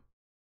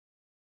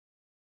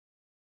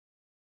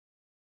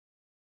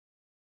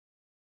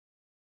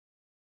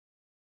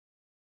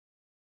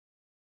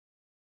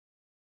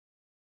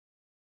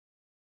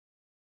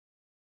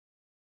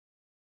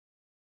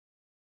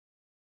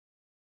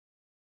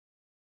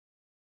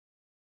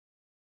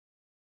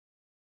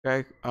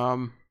 Okay,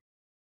 go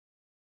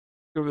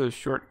over this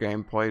short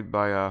game played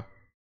by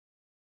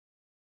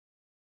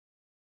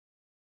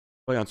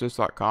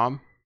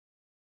playonchess.com.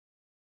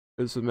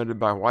 It was submitted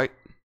by White.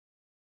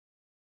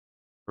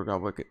 We're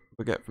gonna look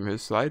at from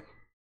his side.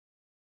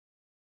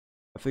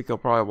 I think he'll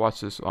probably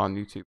watch this on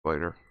YouTube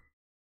later.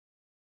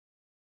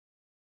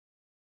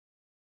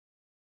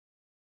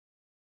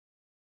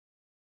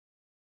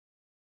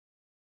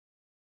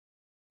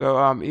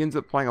 So he ends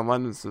up playing a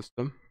London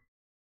system,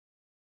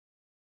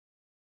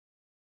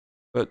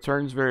 but it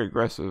turns very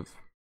aggressive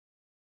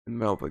in the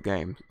middle of the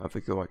game. I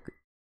think you'll like it.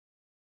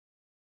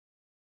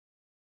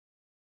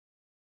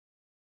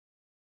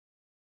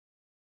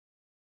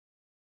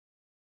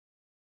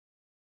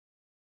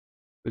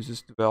 It's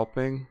just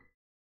developing,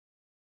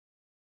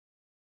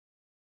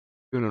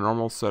 doing a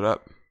normal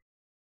setup.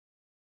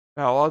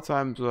 Now a lot of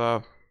times, if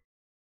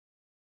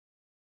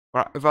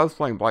I was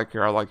playing black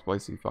here, I like to play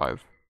c5.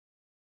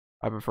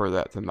 I prefer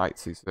that to knight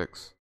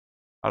c6.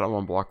 I don't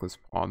want to block this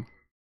pawn.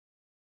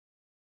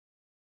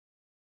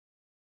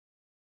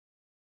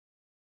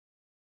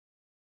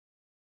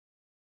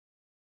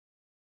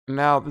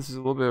 Now this is a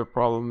little bit of a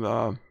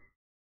problem.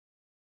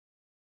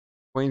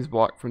 Queen's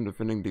blocked from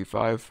defending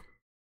d5.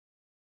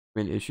 Be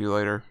an issue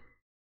later.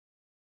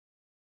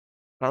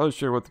 Not really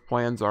sure what the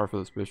plans are for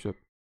this bishop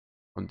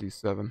on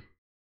d7.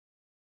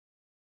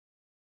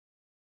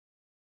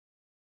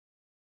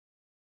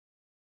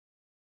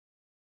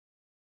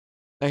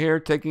 Now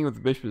here, taking with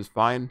the bishop is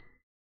fine,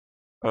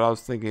 but I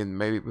was thinking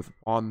maybe with the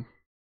pawn.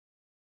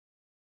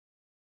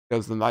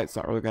 because the knight's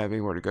not really going to have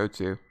anywhere to go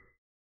to.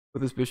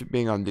 With this bishop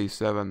being on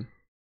d7,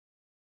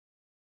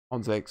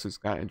 pawn takes is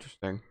kind of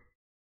interesting.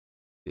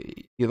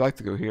 You'd like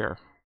to go here,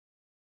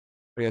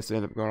 but he has to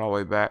end up going all the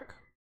way back.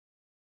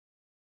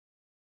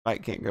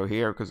 Knight can't go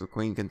here because the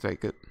queen can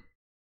take it.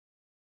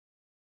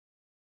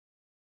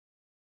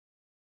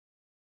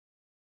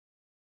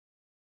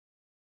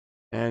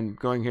 And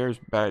going here is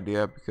a bad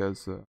idea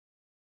because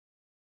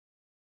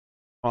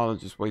pawn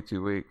is just way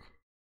too weak.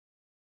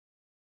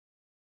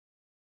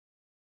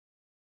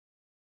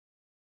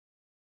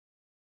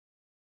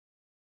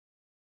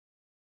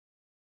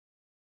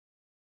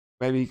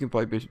 Maybe you can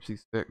play bishop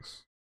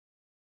c6.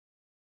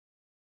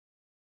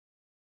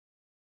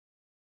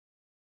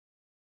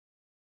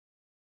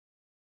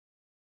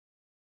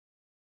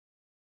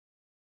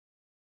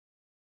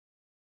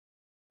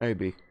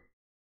 Maybe.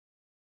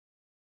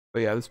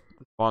 But yeah, this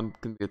pawn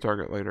can be a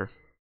target later.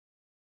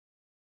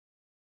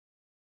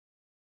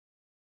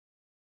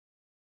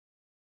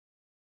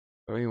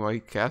 So anyway,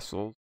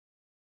 castles.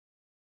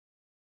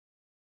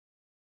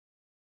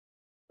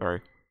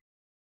 Sorry.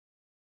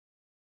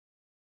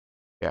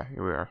 Yeah,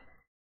 here we are.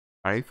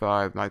 Knight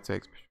e5, knight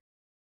takes.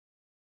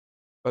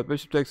 But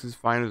bishop takes is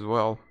fine as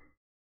well.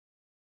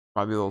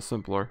 Might be a little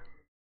simpler.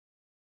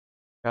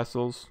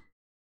 Castles.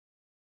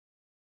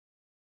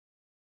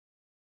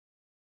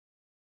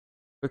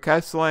 But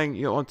castling,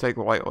 you don't want to take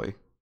lightly.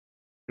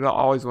 You don't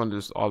always want to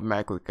just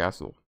automatically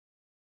castle.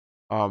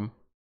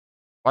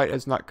 White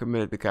is not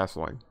committed to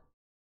castling.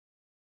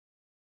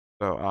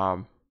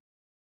 So,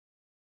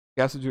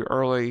 castle too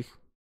early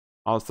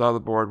on the side of the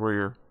board where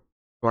you're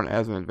going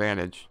as an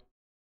advantage,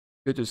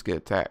 you could just get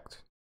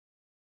attacked.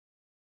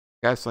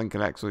 Castling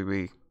can actually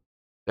be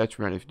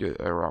detriment if you do it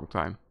at the wrong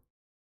time.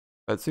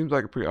 But it seems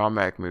like a pretty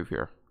automatic move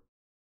here.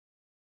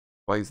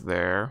 Plays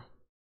there.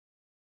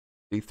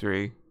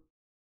 d3.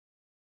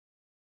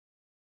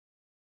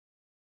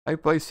 I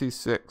play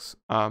c6.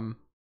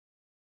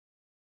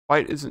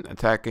 White isn't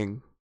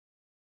attacking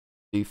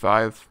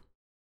d5. It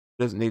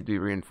doesn't need to be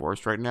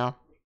reinforced right now.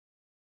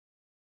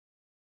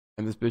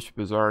 And this bishop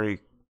has already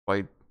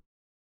played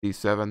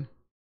d7.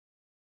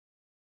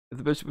 If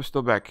the bishop was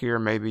still back here,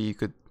 maybe you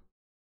could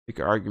make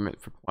an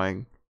argument for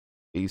playing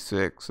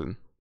e6 and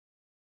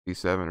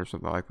d7 or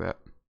something like that.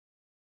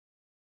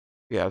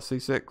 Yeah,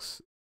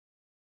 c6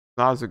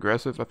 not as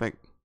aggressive, I think.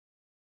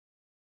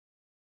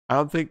 I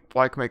don't think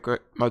Black can make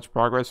much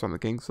progress on the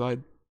king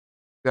side.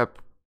 Got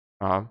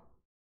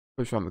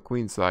push on the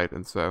queen side,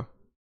 and so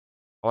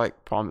I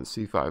like pawn to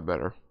c5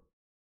 better.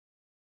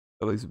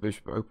 It leaves the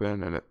bishop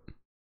open and it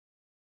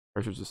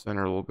pressures the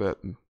center a little bit.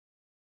 And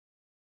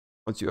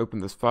once you open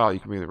this file, you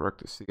can move the rook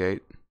to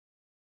c8.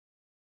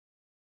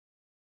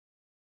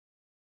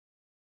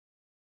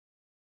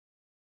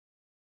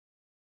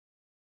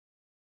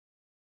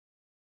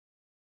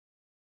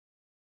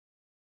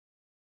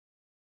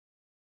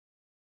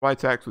 White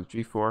attacks with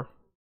g4.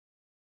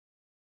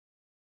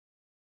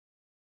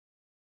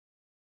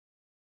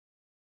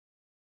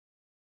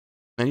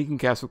 And you can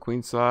castle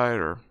queenside,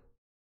 or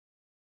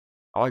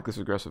I like this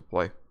aggressive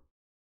play.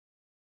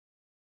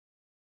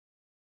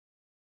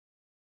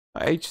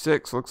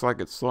 H6 looks like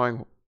it's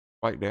slowing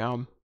White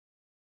down.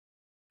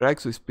 It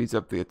actually speeds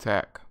up the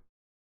attack.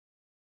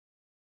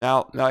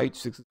 Now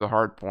H6 is a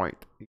hard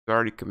point. He's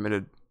already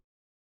committed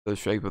to the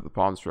shape of the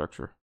pawn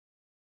structure.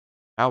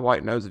 Now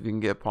White knows if you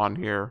can get a pawn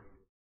here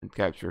and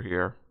capture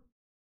here,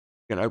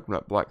 you can open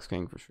up Black's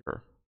king for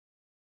sure.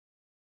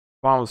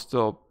 Pawn was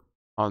still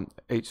on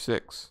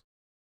H6.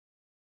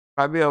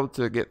 Might be able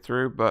to get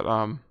through, but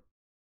it'll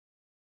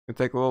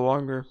take a little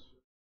longer.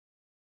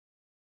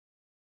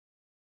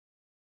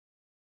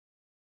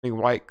 I think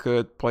White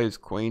could play his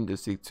queen to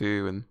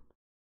c2 and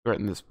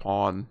threaten this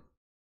pawn.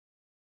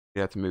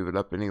 You have to move it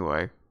up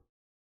anyway.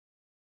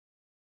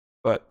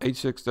 But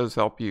h6 does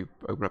help you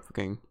open up the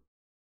king.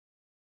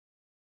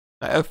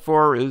 Now,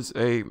 f4 is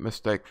a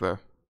mistake though,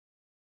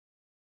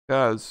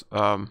 because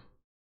all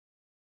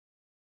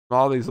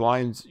these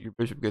lines your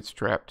bishop gets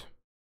trapped.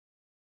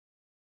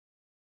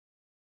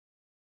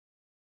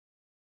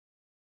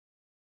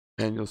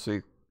 And you'll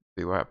see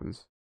what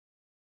happens.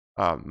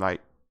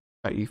 Knight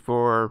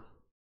e4.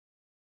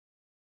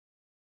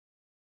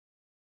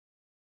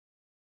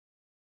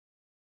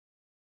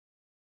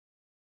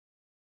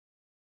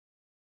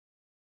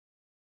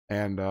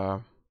 And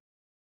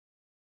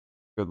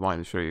good line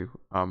to show you.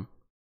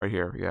 Right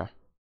here, yeah.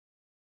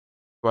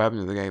 What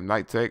happens in the game?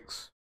 Knight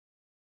takes,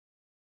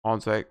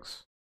 pawn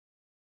takes,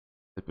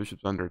 the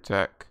bishop's under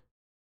attack,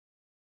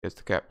 gets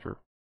to capture.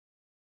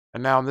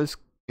 And now this,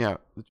 the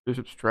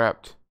bishop's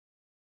trapped.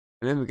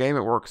 And in the game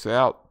it works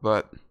out,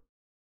 but you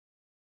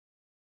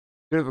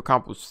could have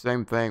accomplished the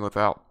same thing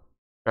without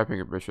trapping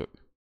your bishop.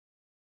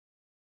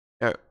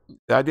 Yeah,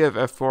 the idea of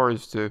f4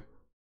 is to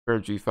pair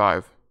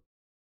g5.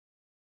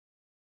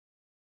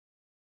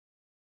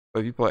 But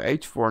if you play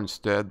h4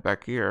 instead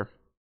back here,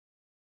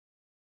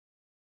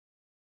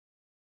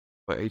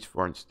 play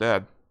h4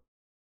 instead,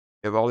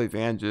 you have all the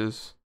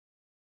advantages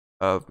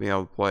of being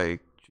able to play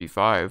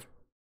g5.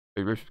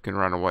 Your bishop can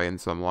run away in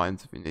some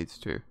lines if he needs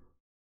to.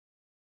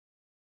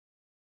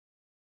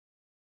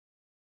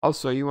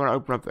 Also, you want to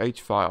open up the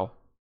H file.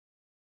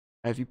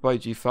 And if you play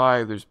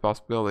G5, there's a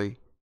possibility it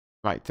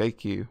might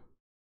take you.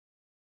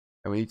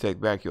 And when you take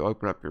back, you'll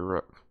open up your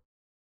rook.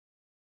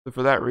 So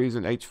for that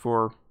reason,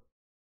 H4 is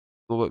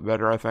a little bit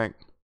better, I think.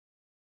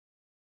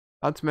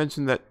 Not to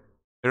mention that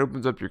it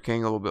opens up your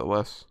king a little bit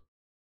less.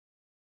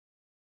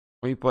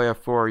 When you play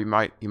F4,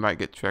 you might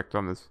get checked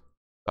on this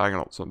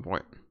diagonal at some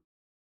point.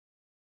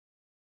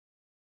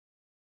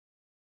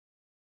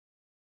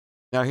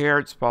 Now here,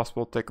 it's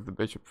possible to take with the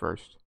bishop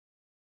first.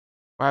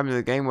 What happened in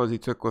the game was he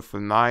took with the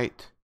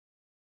knight,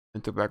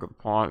 and took back with the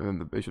pawn, and then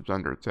the bishop's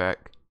under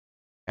attack,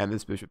 and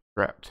this bishop's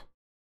trapped.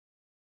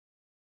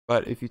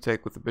 But if you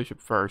take with the bishop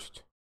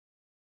first,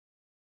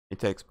 he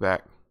takes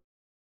back.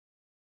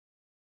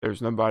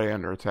 There's nobody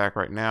under attack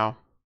right now,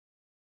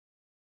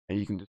 and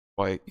you can just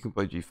play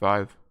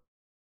G5,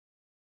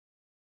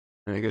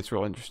 and it gets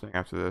real interesting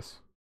after this.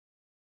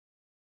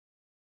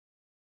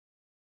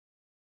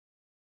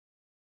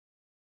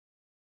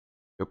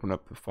 Open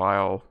up the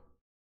file,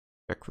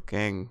 check the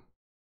king,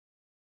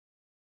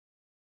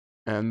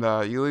 and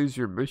you lose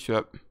your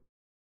bishop.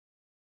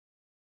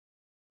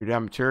 You're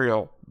down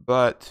material,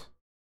 but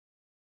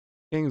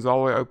king's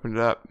all the way opened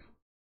up.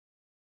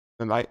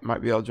 The knight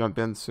might be able to jump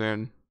in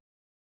soon.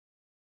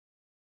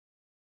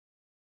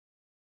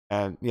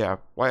 And yeah,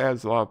 white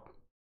has a lot of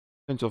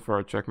potential for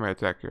a checkmate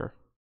attack here.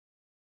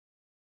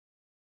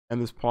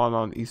 And this pawn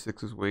on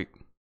e6 is weak.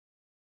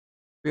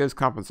 He has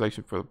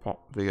compensation for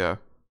the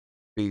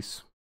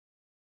piece.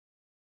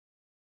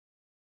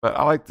 But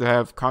I like to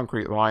have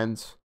concrete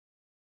lines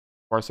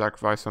before I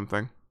sacrifice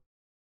something.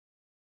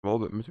 I'm a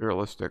little bit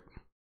materialistic.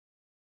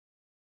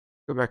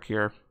 Go back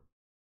here.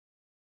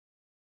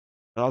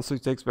 And also he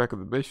takes back with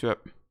the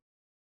bishop.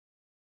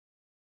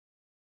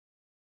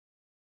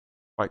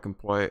 White can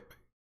play it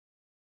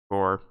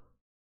for.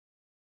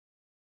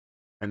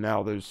 And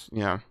now there's,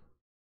 you know,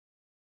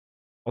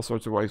 all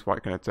sorts of ways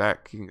white can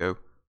attack. He can go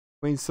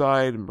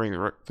queenside and bring the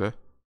rook to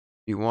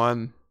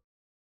e1.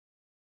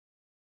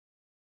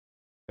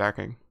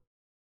 Attacking.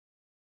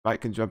 Knight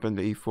can jump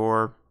into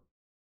e4.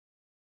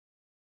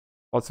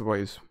 Lots of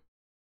ways.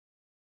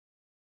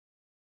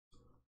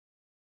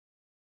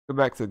 Go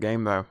back to the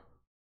game though.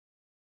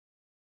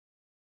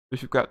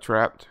 Bishop got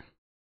trapped.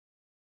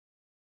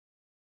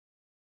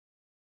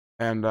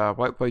 And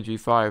white played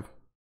g5. He's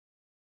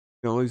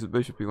gonna lose the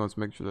bishop. He wants to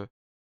make sure the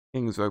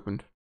king is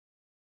opened.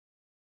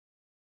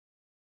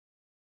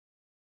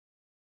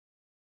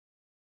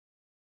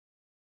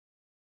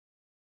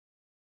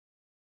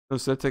 So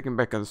instead of taking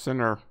back in the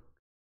center,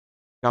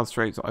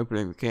 concentrates on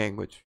opening the king,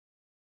 which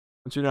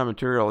once you're down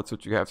material, that's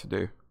what you have to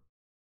do.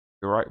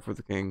 Go right for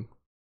the king.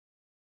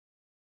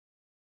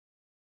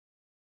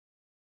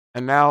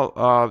 And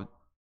now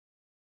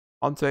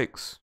pawn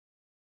takes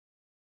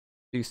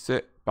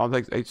d6, pawn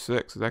takes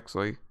h6 is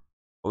actually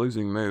a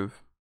losing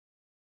move.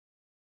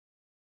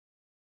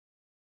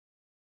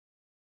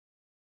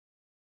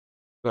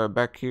 So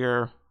back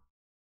here,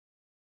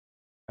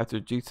 after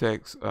g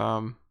takes,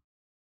 one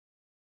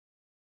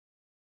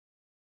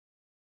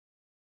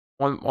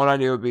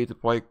idea would be to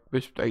play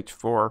bishop to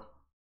h4,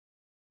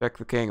 check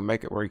the king, and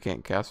make it where he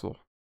can't castle.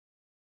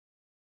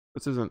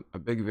 This isn't a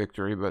big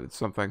victory, but it's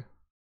something.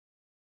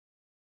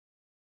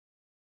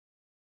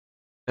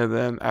 And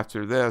then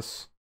after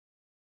this,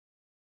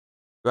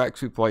 you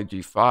actually play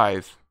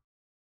g5,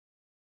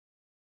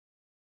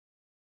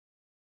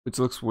 which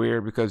looks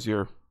weird because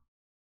you're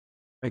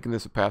making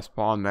this a passed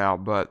pawn now,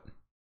 but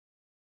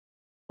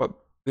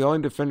the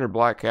only defender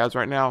black has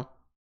right now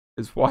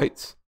is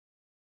white's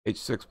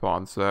h6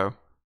 pawn, so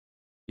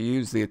you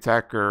use the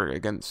attacker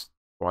against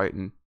white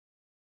and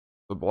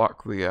to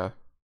block the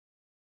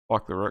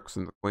rooks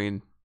and the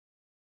queen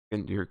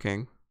into your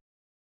king.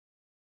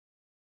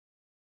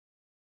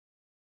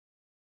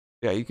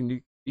 Yeah, you can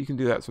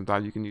do that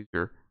sometimes. You can use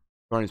your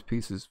opponent's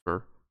pieces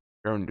for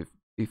your own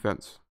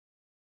defense.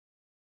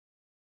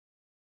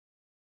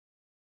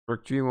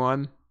 Rook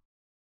g1.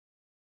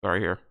 Sorry,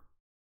 here.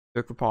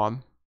 Took the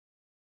pawn.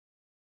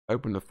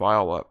 Open the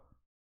file up.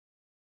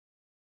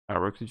 Now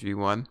rook to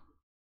g1.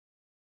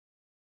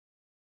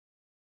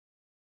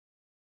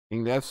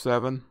 King to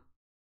f7.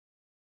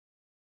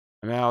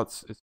 And now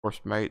it's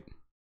forced mate.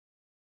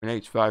 An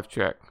h5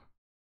 check.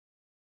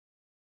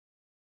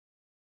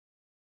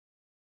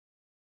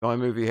 The only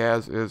move he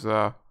has is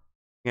king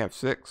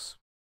f6.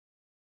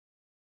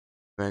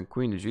 Then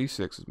queen to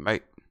g6 is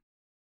mate.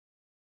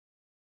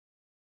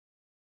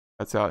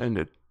 That's how it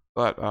ended.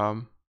 But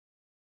what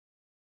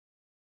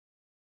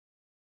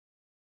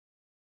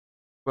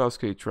else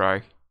could he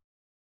try?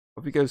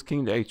 If he goes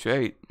king to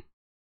h8,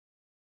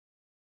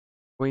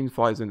 queen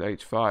flies into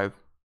h5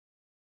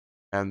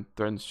 and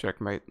threatens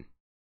checkmate.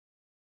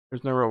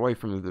 There's no real way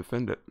for him to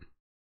defend it.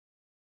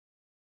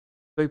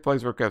 So he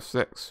plays rook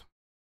f6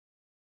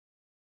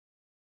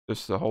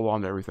 just to hold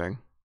on to everything.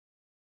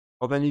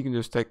 Well, then you can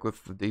just take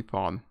with the d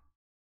pawn,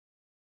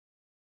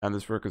 and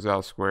this rook is out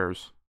of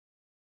squares.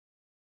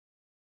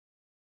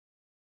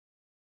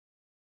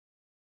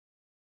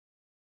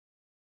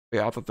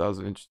 Yeah, I thought that was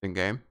an interesting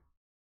game.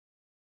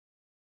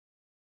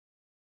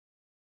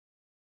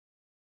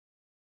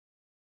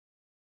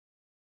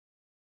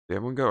 Yeah,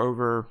 I'm gonna go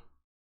over a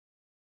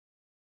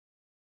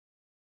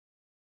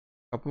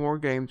couple more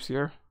games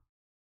here.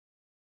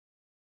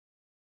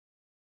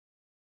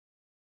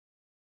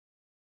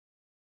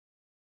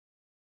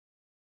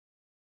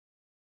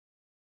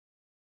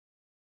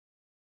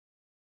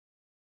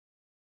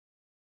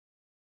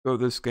 Go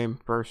this game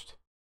first.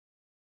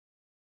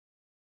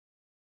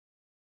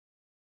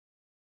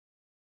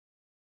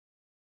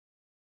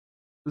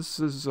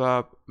 This is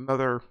another.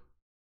 I'm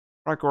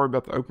not gonna worry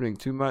about the opening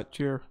too much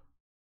here,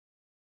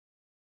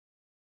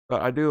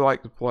 but I do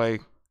like to play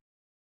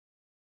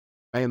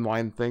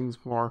mainline things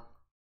more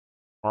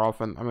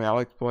often. I mean, I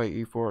like to play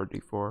E4 or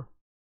D4.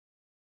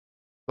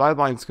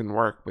 Sidelines can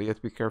work, but you have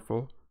to be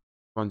careful which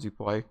ones you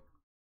play.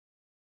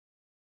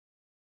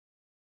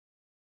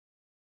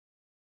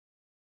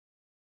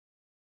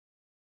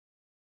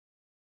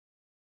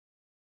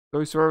 So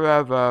we sort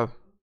of have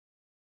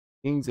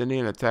King's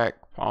Indian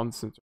attack pawn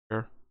center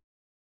here.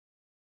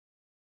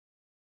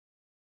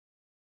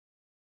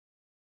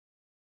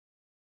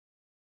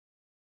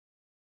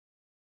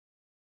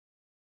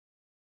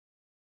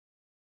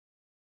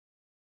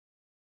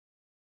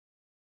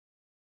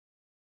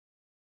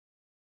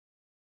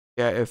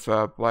 Yeah, if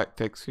black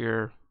takes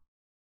here,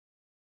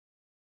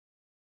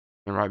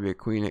 there might be a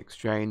queen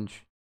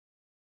exchange.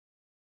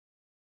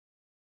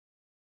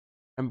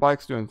 And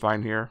black's doing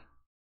fine here.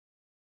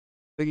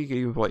 I think he could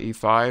even play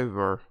E5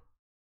 or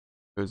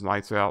his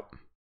knights out.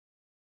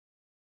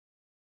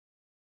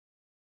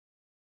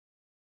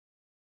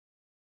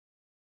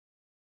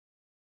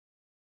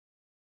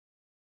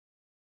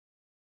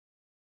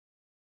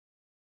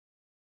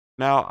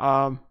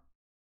 Now,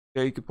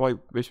 yeah, you could play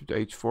bishop to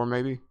H4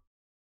 maybe.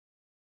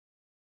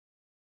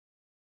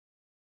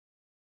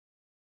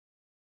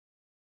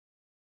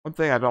 One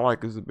thing I don't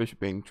like is the bishop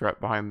being trapped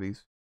behind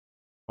these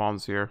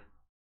pawns here.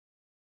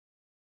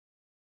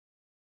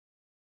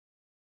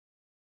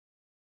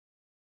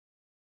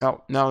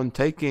 Now in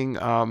taking,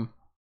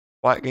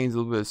 black gains a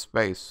little bit of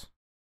space.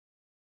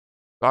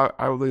 So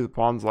I would leave the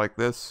pawns like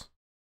this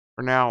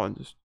for now and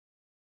just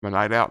my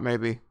knight out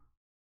maybe.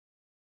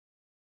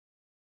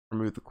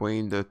 Remove the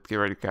queen to get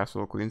ready to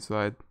castle the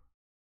queenside.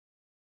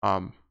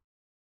 When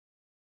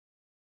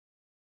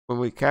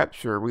we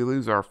capture, we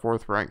lose our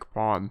 4th rank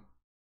pawn,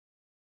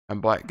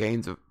 and black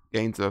gains a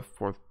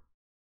 4th.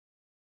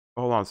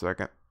 Hold on a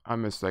second,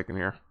 I'm mistaken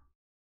here.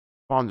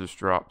 Pawn just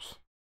drops,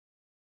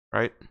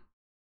 right?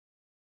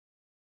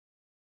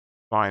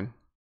 Fine.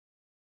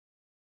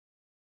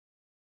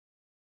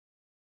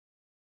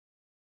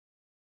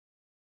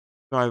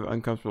 So I have an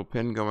uncomfortable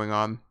pin going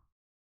on.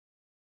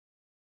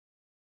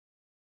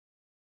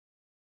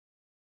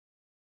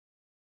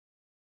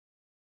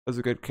 That's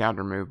a good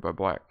counter move by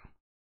black.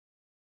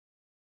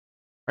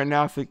 Right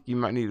now, I think you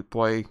might need to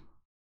play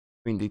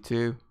queen d2.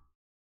 The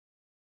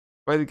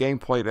way the game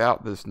played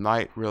out, this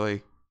knight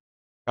really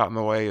got in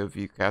the way of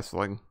you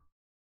castling.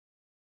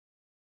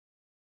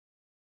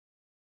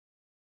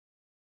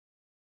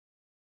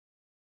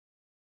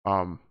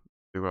 What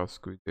else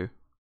could we do?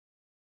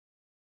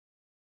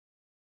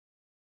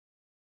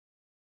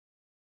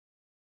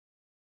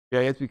 Yeah,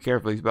 you have to be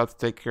careful. He's about to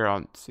take care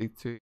on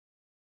c2,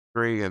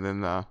 3, and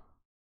then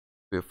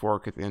be a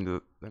fork at the end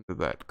of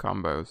that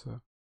combo.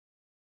 So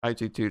knight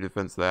g2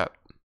 defends that.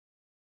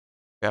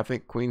 Yeah, I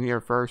think queen here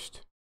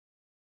first,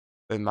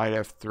 then knight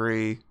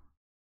f3,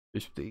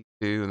 bishop to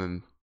e2, and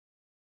then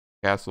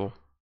castle.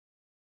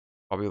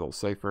 Probably a little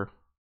safer.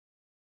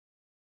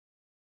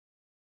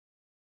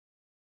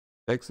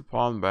 Takes the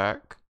pawn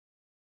back,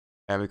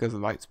 and because the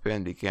knight's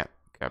pinned, he can't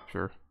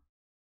capture.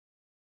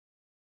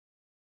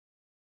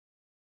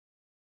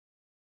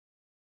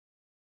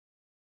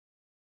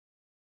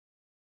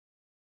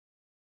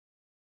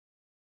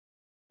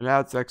 And now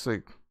it's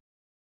actually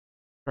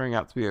turning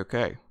out to be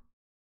okay.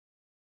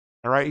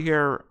 And right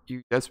here,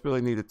 you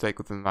desperately need to take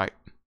with the knight.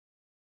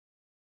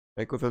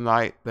 Take with the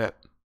knight, that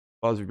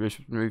allows your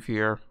bishop to move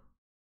here,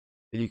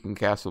 and you can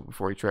castle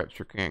before he traps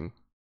your king.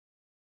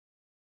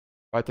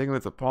 By taking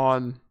with the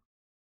pawn,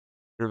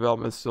 your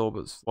development is still a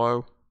bit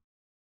slow,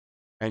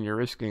 and you're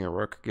risking a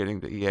rook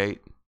getting to e8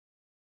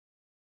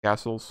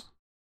 castles.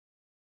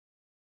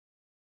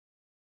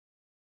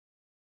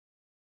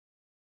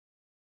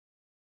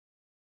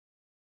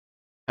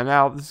 And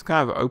now this is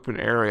kind of an open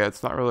area.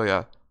 It's not really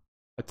a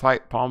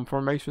tight pawn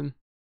formation.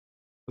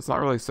 It's not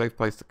really a safe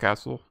place to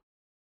castle.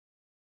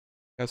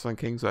 Castling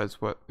kingside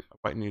is what I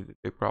might need to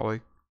do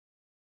probably.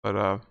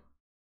 But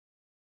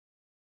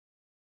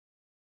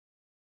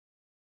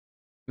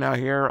now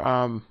here,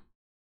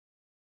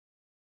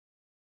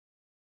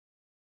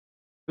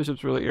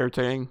 bishop's really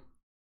irritating. I'm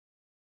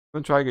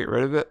gonna try to get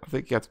rid of it. I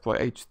think you have to play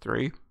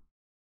h3.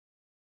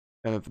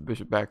 And if the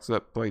bishop backs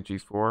up, play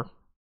g4.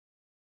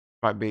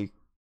 Might be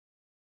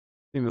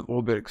seem a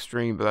little bit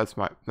extreme, but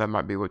that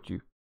might be what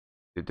you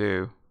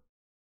do.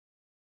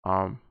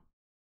 But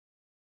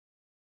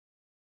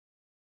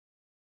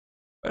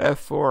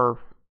f4,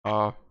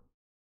 it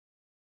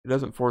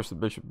doesn't force the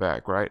bishop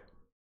back, right?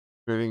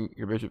 Moving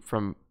your bishop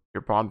from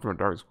your pawn from a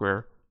dark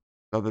square,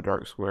 another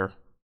dark square.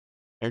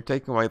 You're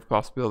taking away the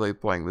possibility of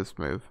playing this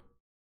move.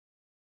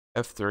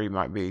 F3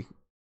 might be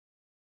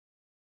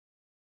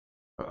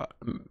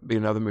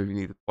another move you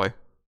need to play.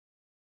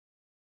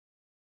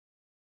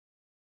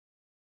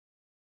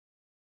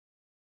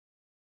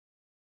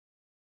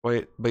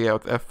 Wait, but yeah,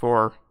 with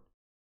F4,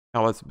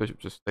 now lets the bishop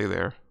just stay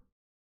there.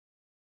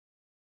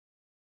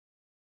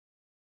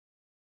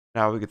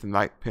 Now we get the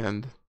knight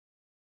pinned.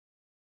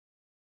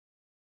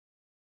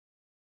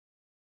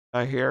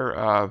 Now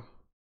here,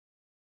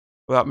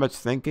 without much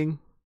thinking,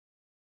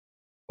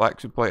 black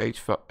should play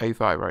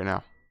A5 right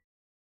now.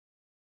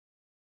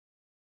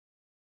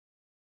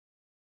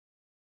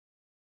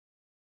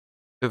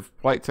 If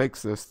white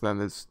takes this, then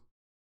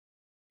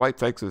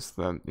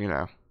you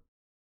know,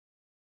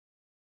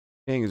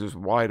 king is just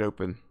wide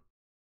open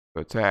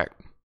to attack.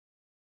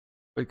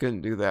 We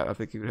couldn't do that. I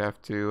think he would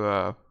have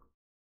to,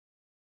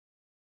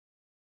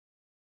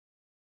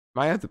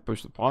 might have to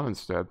push the pawn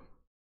instead.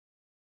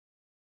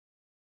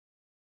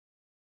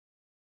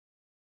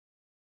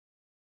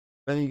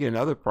 Then you get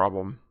another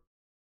problem.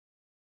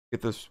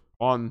 Get this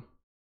pawn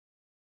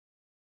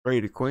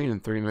ready to queen in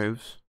 3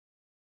 moves.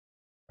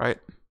 Right?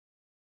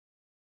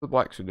 The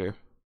black should do,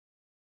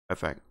 I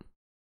think.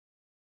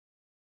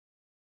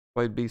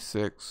 Played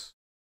b6.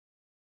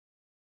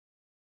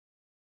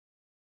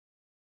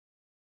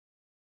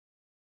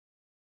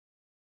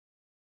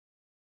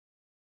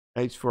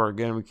 H4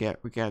 again. We can't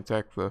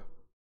attack the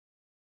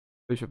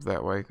bishop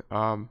that way.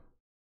 Not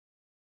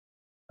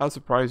a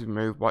surprising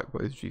move. Black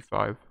plays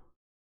g5.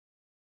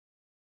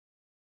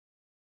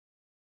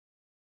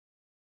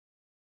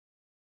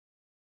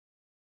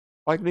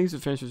 Black needs to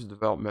finish his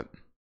development.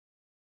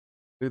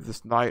 Do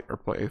this knight or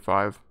play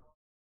a5.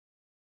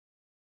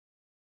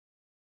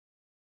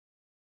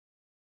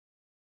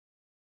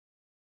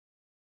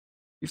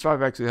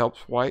 e5 actually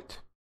helps white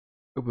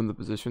open the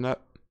position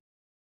up,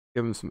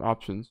 give him some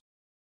options.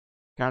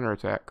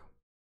 Counterattack.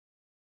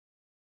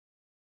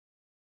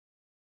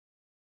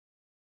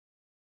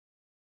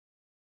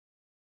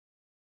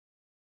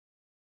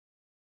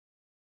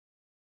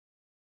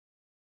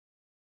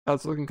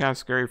 That's looking kind of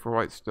scary for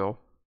white still.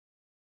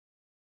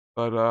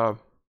 But I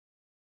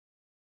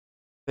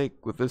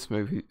think with this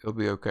move he'll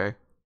be okay.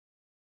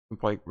 Can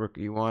play rook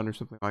e1 or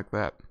something like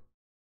that.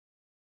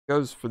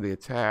 Goes for the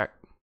attack.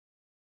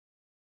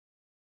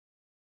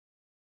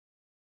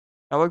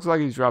 That looks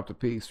like he's dropped a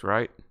piece,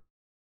 right?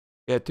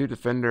 He had 2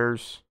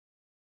 defenders,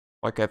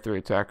 like had 3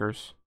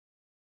 attackers.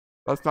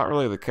 That's not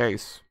really the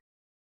case.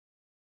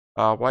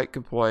 White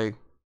can play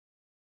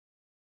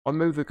one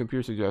move the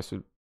computer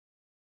suggested.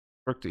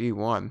 Rook to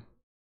e1.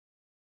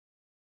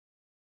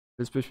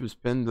 This bishop is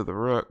pinned to the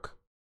rook,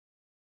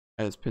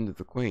 and it's pinned to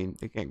the queen.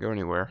 It can't go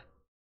anywhere.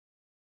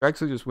 You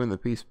actually just win the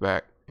piece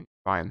back.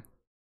 Fine.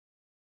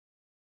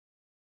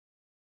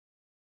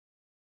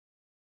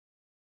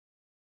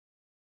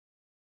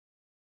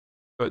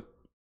 But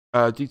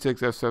g6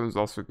 f7 is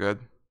also good.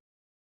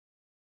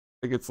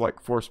 I think it's like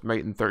forced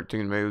mate in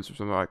 13 moves or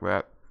something like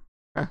that.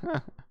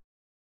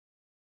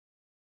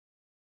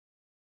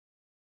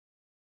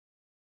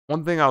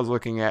 One thing I was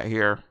looking at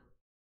here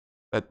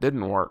that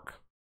didn't work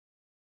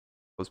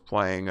was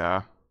playing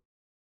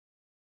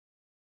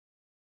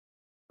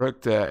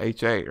rook to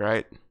h8,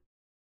 right?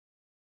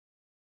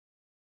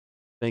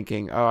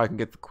 Thinking, oh, I can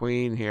get the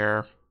queen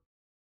here.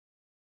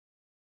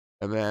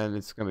 And then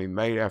it's going to be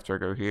mate after I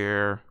go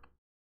here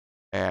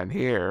and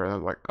here. And I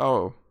was like,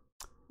 oh,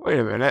 wait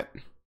a minute.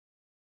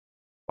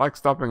 I like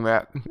stopping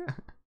that.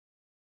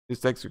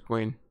 Just takes your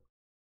queen.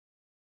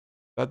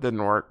 That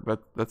didn't work,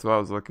 but that's what I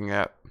was looking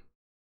at.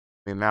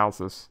 The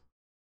analysis.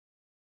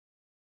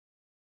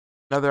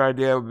 Another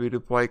idea would be to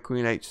play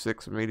queen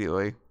h6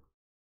 immediately.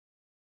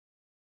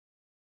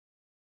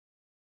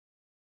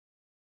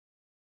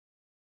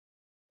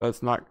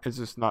 But it's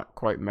just not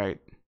quite mate.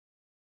 You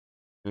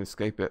can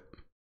escape it.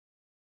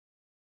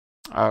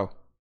 Oh.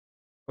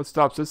 What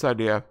stops this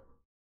idea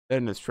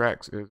dead in its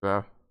tracks is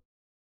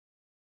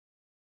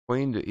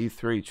queen to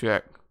e3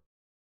 check,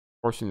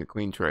 forcing the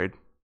queen trade.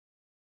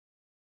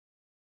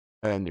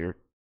 And you're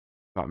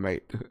not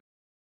mate.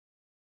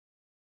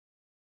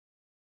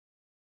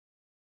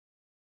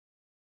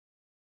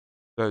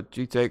 So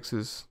g takes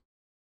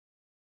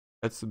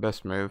that's the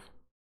best move.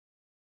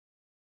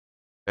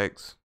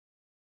 Takes.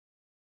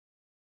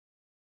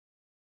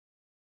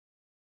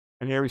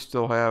 And here we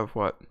still have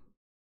what?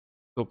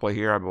 Still play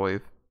here, I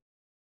believe.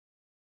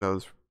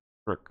 Those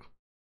rook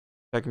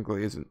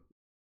technically isn't.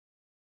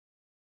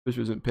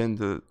 Bishop isn't pinned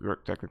to the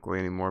rook technically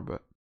anymore,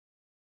 but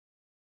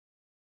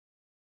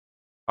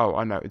oh,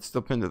 I know, it's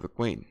still pinned to the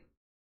queen.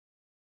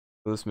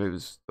 So this move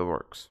still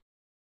works.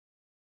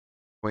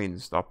 Queen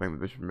is stopping the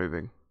bishop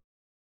moving.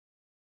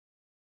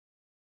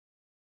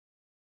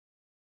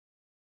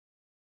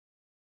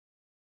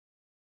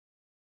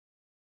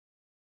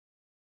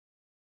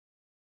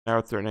 Now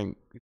it's threatening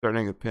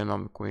a pin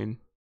on the queen.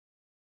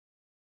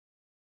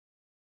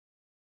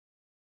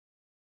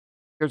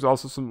 There's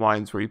also some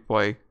lines where you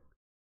play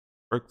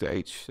rook to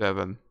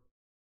h7.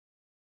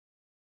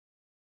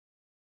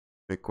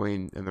 The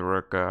queen and the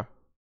rook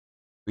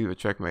leave a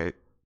checkmate.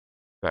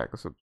 attack.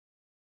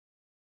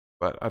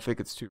 But I think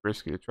it's too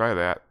risky to try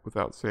that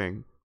without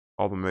seeing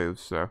all the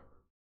moves, so I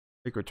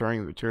think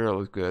returning the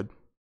material is good.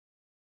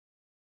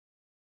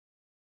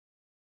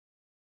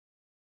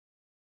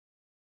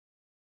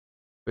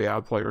 But yeah,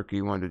 I'd play Rook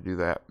E1 to do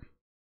that.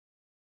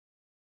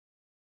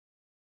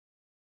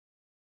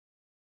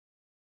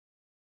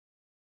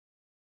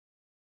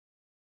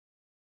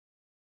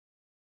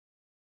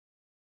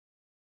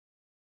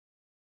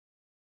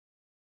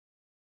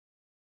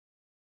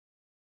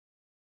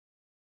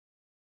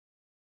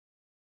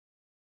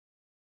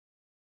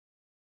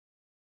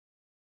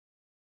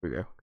 Here we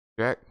go.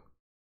 Check.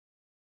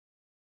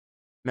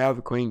 Now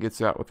the queen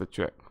gets out with a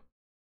check.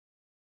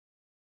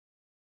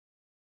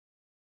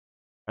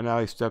 And now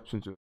he steps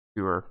into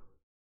viewer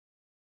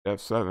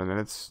F7, and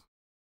it's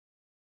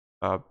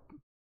pretty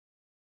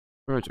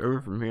much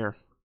over from here.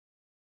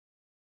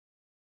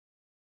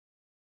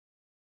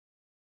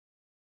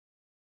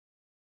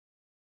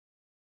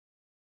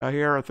 Now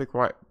here, I think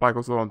Black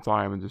was low on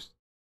time and just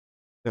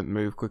didn't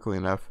move quickly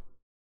enough.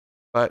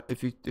 But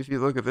if you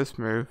look at this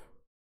move,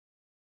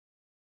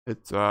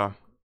 it's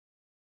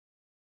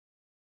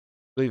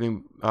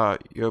leaving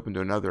you open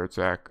to another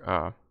attack.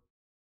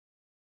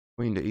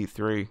 Queen to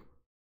E3,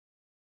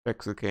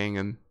 checks the king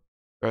and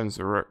threatens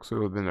the rook, so it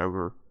would have been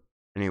over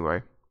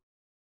anyway.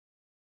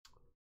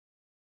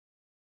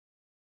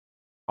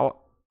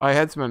 I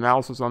had some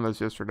analysis on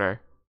this yesterday.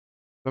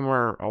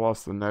 Somewhere I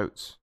lost the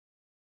notes.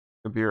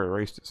 Computer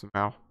erased it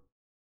somehow.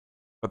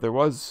 But there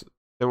was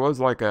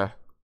like a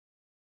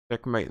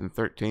checkmate in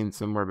 13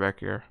 somewhere back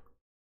here.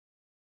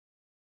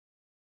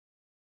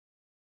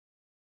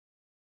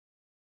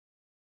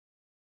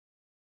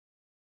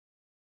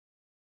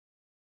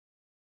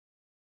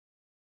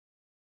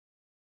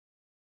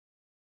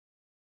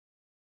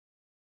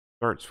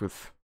 Starts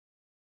with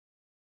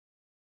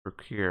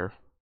rook here.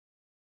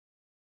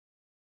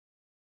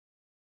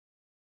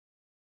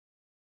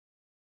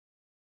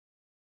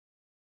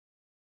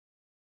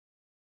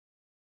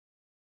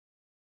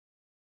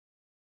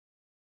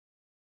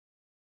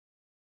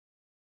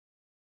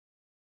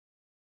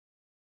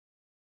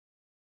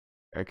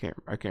 I can't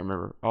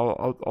remember.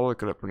 I'll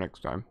look it up for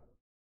next time.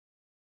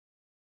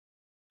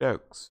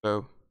 Jokes.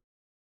 So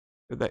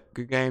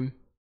good game.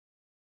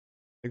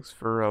 Thanks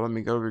for letting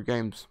me go over your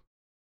games.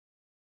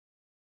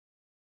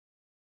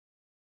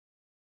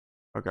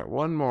 I got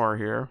one more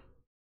here.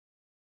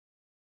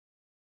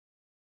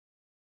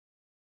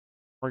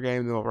 More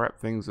game, then we'll wrap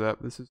things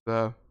up. This is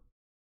the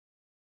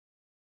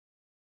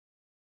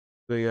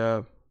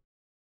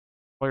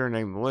player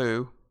named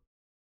Lou,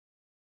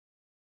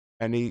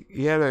 and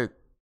he had a.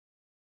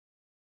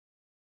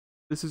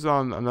 This is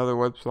on another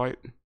website.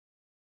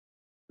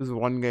 This is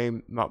one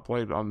game not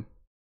played on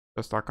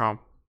chess.com.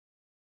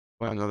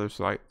 Play on another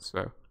site,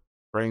 so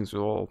ratings are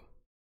a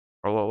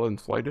little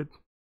inflated.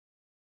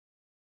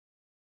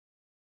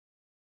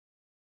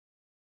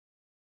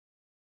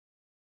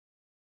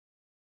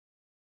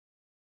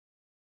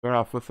 Start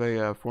off with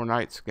a 4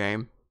 knights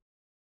game.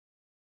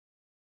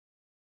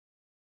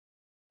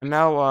 And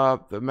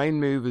now the main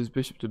move is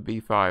bishop to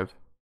b5.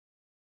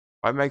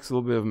 White makes a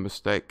little bit of a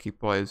mistake. He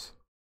plays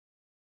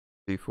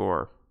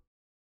d4.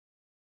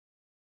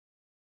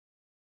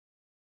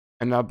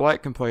 And now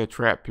black can play a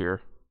trap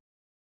here.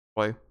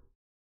 Play.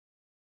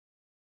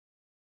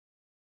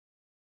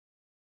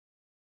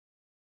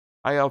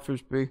 Hi,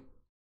 Elfersby.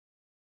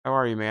 How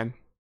are you, man?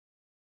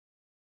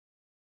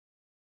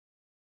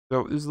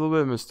 So this is a little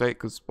bit of a mistake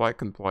because black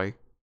can play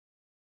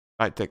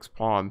knight takes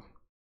pawn.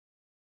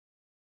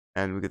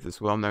 And we get this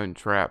well-known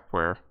trap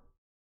where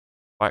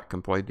black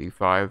can play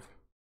d5.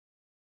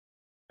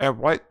 And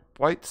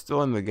white's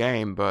still in the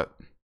game, but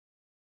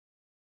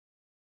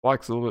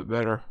black's a little bit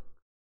better.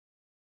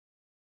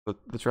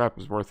 The trap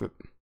is worth it.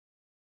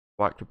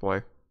 Black to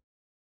play.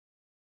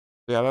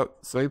 Yeah,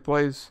 so he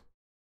plays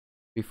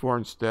d4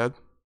 instead.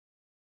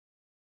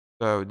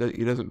 So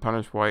he doesn't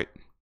punish white.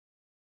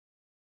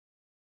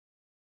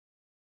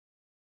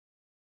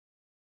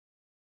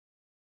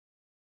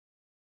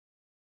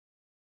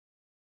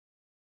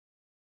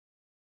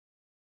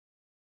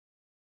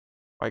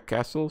 White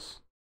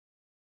castles.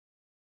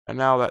 And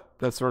now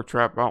that sort of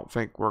trap I don't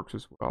think works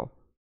as well.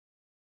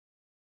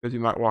 Because you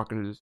might walk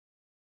into his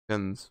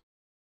pins.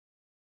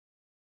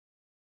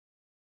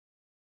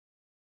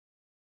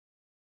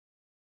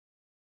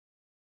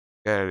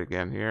 Get it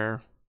again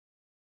here.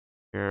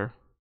 Here.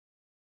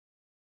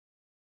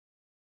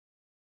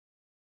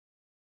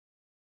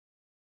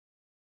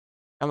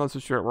 I'm not so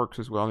sure it works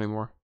as well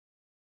anymore.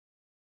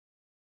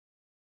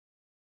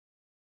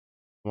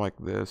 Like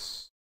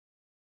this.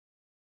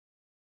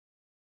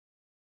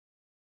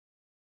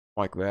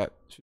 Like that.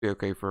 Should be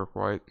okay for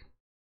white.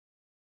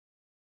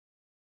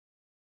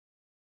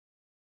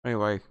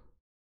 Anyway,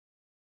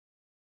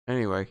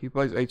 he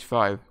plays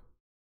h5.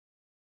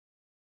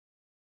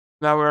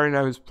 Now we already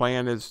know his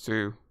plan is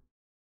to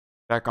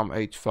attack on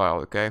h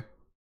file, okay?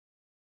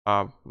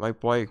 They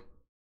play.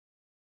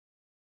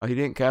 He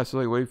didn't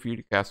castle, he waited for you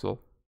to castle.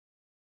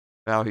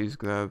 Now he's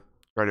gonna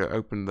try to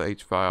open the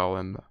h file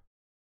and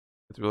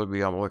Let's really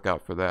be on the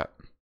lookout for that.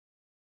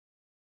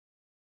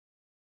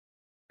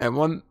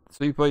 And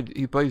so he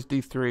plays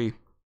d3.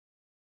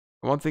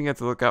 One thing you have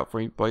to look out for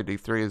when you play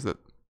d3 is that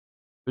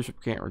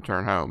bishop can't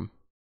return home.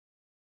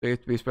 So you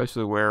have to be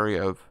especially wary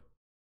of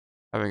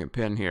having a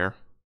pin here.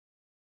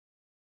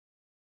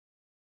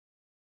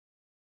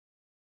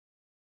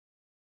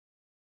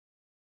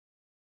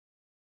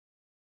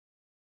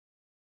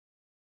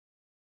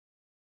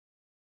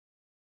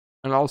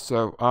 And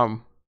also,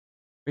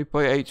 we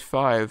play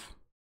h5,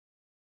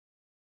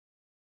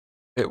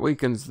 it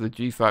weakens the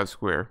g5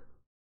 square.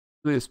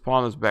 This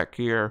pawn is back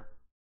here,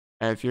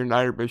 and if your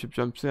knight or bishop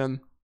jumps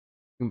in,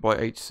 you can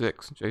play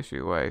h6 and chase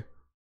you away.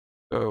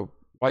 So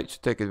white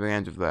should take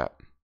advantage of that.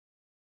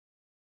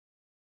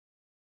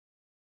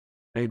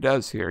 And he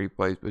does here. He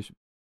plays bishop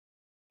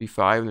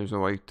b5, and there's no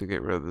way to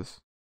get rid of this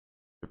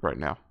bishop right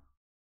now.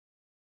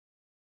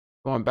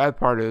 Well, the bad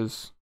part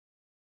is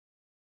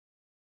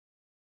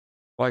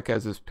black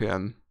has this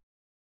pin.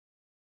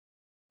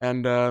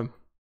 And on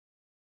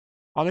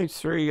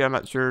h3, I'm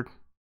not sure if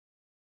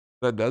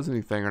that does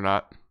anything or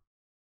not.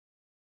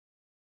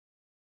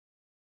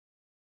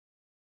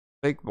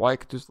 I think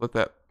black could just let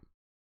that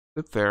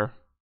sit there.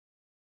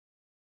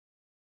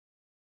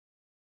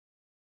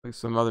 Like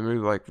some other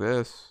move like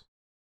this.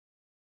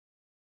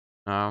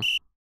 No,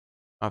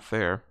 not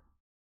there.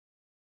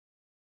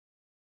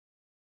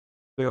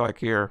 Say like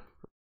here,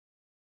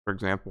 for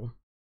example.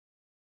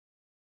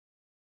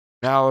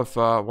 Now if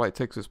white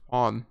takes his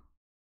pawn.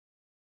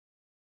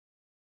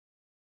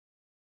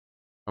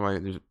 Oh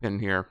wait, there's a pin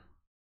here.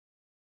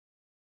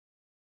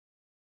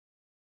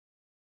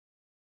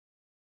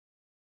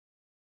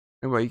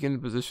 Anyway, you get in a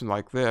position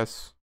like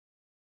this.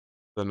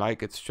 The knight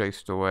gets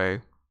chased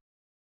away.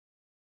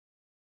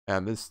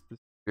 And this is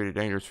pretty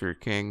dangerous for your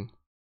king.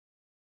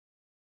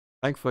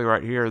 Thankfully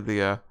right here,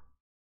 the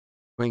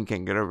queen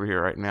can't get over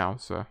here right now,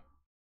 so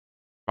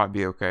might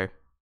be okay.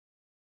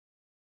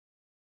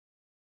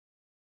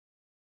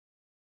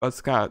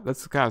 That's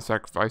the kind of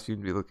sacrifice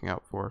you'd be looking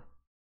out for.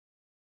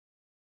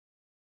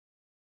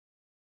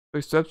 So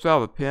he steps out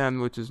of the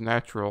pin, which is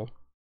natural.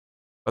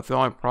 But the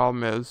only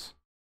problem is,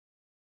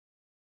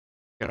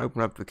 you can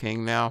open up the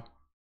king now.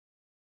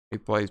 He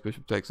plays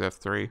bishop takes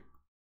f3.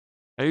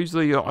 Now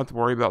usually you don't have to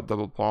worry about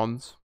double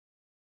pawns.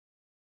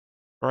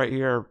 Right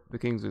here, the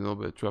king's in a little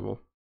bit of trouble.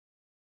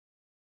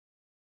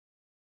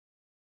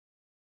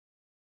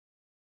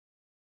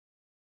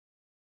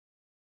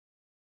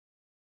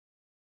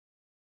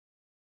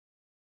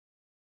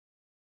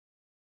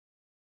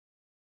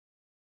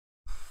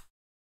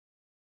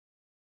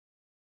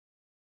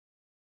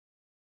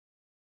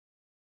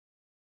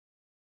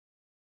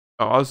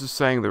 Oh, I was just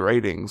saying the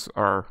ratings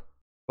are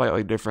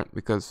slightly different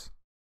because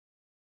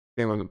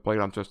the game wasn't played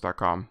on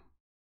chess.com.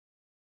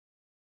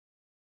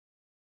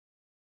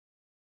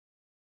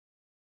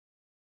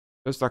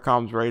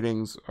 Chess.com's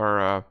ratings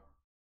are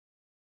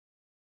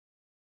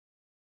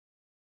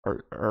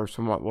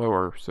somewhat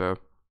lower, so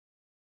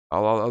a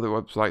lot of other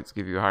websites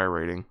give you a higher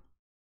rating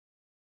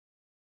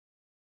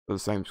for the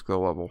same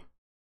skill level.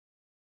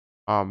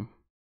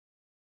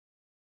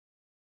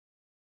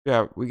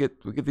 Yeah, we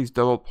get these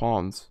double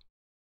pawns.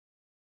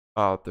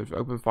 There's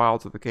open file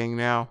to the king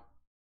now.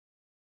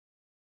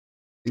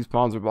 These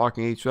pawns are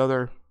blocking each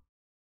other,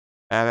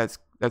 and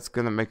that's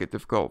gonna make it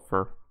difficult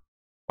for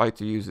white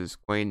to use his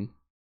queen.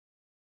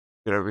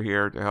 Get over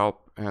here to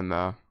help, and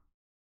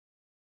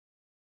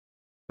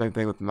same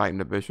thing with the knight and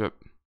the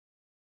bishop.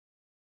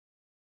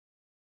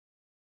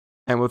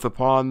 And with the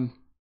pawn,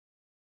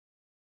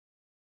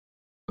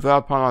 without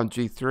a pawn on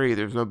g3,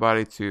 there's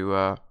nobody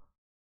to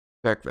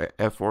protect the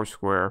f4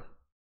 square.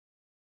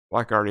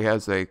 Black already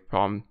has a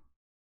pawn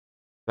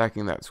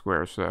attacking that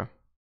square, so it'd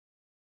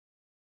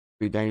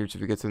be dangerous if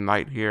he gets a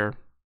knight here.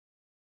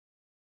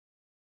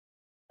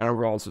 And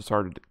overall, it's just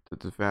hard to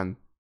defend.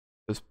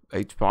 This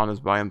H pawn is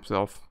by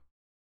himself,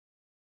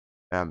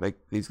 and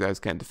these guys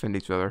can't defend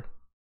each other.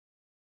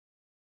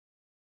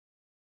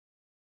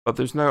 But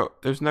there's no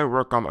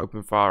rook on the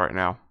open file right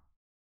now.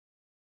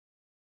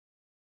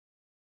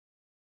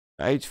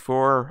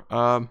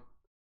 H4.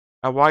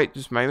 Now white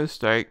just made a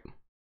mistake.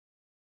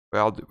 We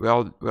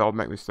all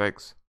make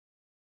mistakes.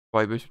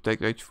 Play bishop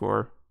takes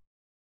h4.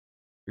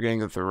 Forgetting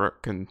that the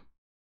rook can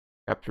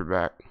capture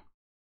back.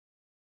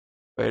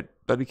 But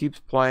he keeps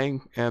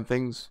playing, and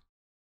things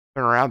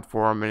turn around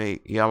for him, and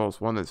he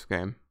almost won this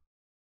game.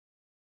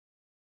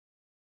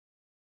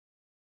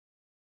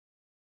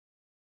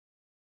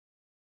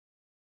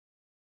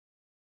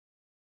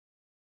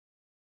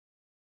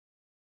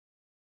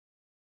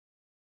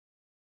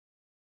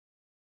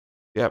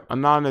 Yep,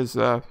 Anon is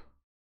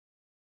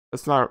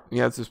that's not,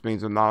 yeah, it just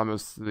means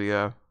anonymous.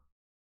 The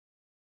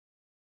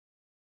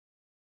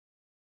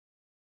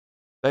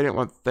they didn't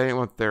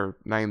want their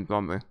names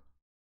on the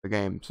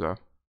game, so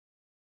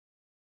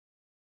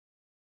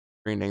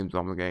three names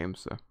on the game,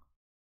 so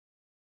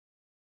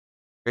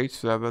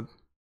h7.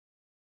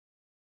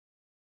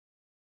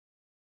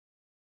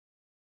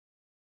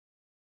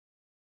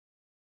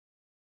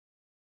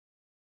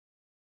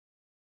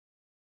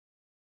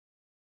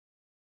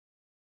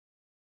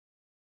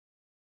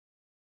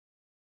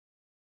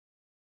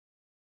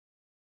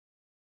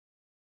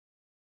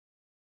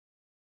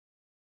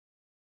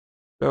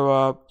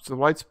 So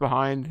white's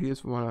behind. He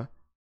doesn't want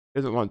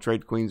to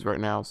trade queens right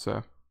now,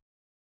 so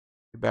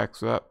he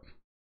backs up.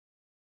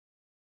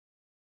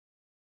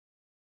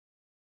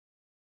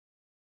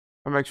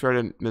 I'll make sure I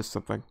didn't miss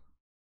something.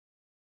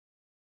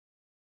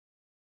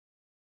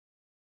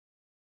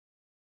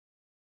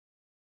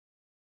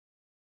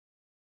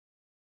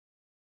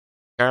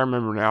 I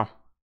remember now. I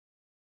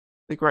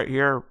think right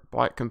here,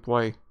 black can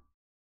play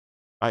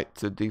knight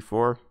to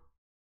d4.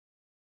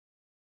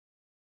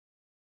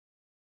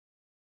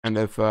 And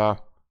if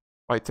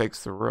white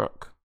takes the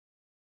rook,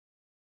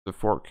 the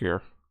fork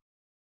here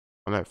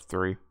on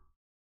f3.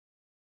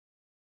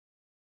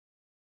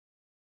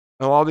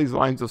 A lot of these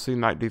lines you'll see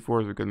knight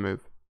d4 is a good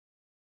move.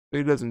 But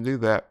he doesn't do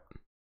that.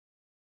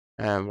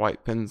 And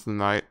white pins the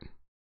knight.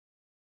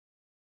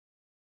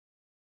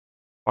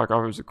 Black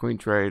offers a queen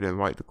trade and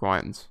white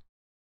declines.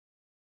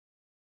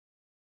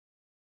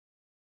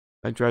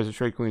 Then tries to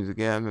trade queens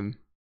again and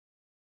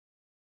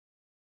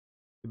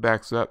he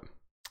backs up.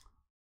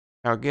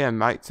 Now again,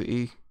 knight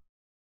to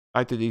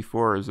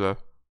d4 is a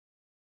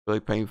really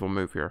painful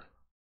move here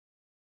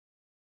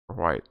for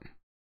white.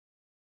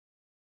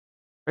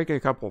 Making a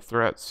couple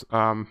threats.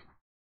 One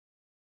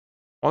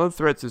of the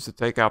threats is to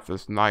take out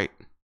this knight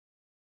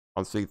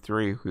on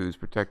c3 who's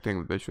protecting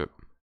the bishop.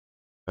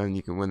 And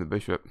you can win the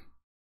bishop.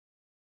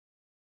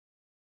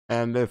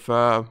 And if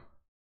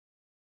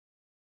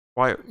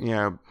white,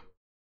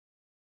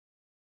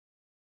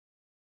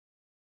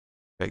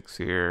 takes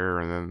here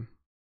and then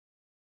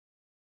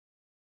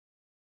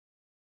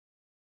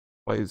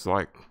plays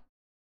a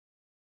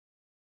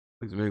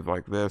move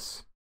like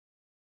this,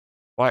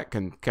 black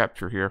can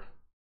capture here.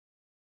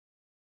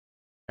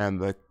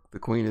 And the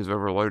queen is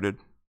overloaded.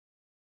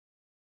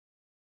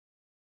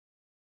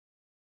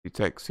 He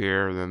takes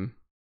here, then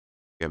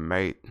get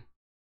mate. In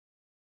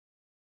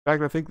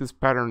fact, I think this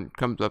pattern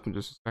comes up in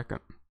just a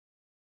second.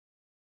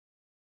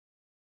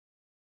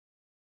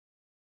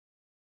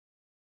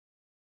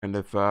 And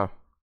if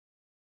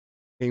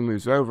king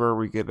moves over,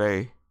 we get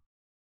a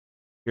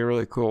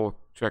really cool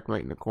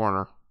checkmate in the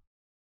corner.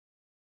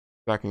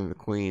 Attacking the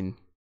queen,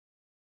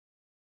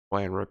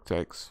 playing rook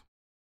takes.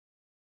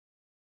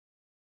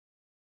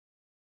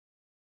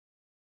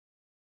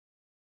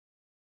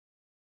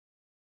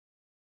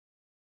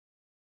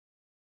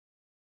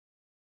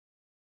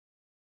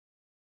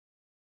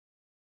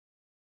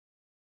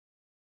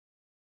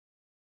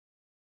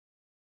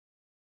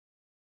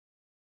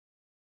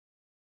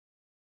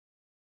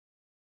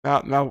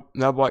 Now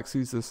black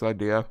sees this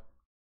idea.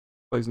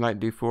 Plays knight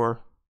d4.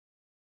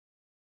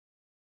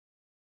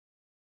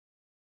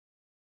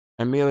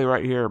 And immediately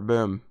right here,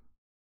 boom.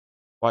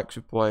 Black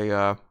should play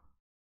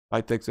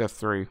knight takes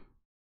f3.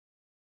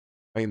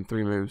 Mate in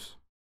 3 moves.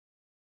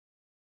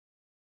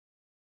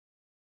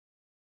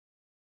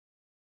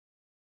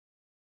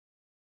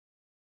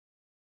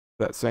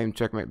 That same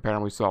checkmate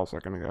pattern we saw a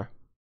second ago.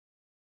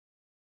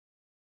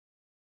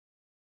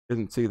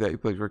 Didn't see that he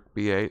plays rook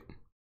b8.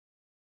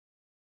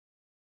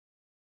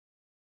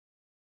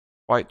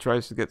 White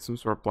tries to get some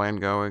sort of plan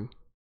going.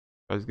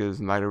 Tries to get his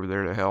knight over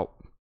there to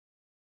help.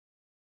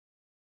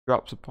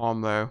 Drops a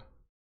pawn though.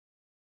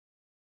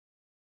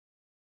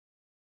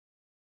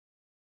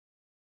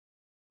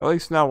 At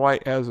least now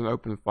white has an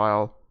open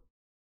file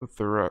with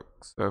the rook,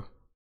 so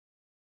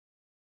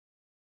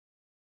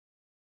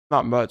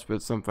not much,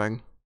 but something.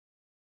 Of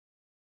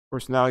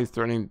course, now he's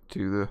threatening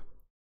to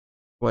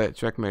play at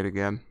checkmate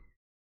again.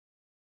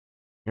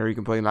 Here you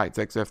can play knight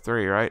takes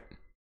f3, right?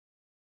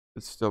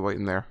 It's still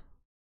waiting there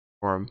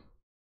for him.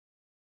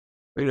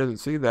 But he doesn't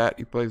see that.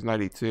 He plays knight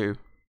e2.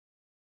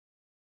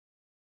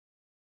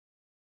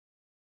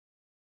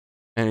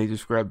 And he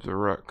just grabs the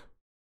rook.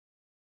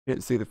 He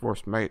didn't see the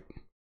forced mate.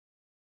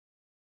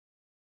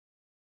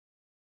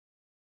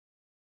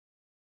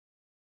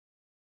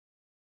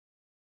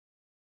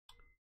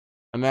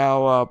 And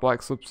now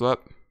black slips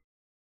up.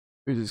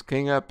 Moves his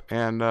king up,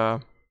 and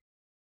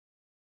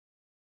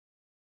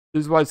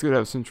this is why it's good to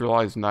have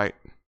centralized knight.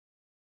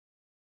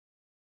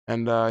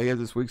 And he has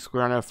this weak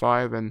square on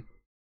f5 and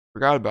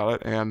forgot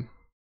about it, and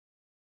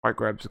white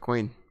grabs the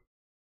queen.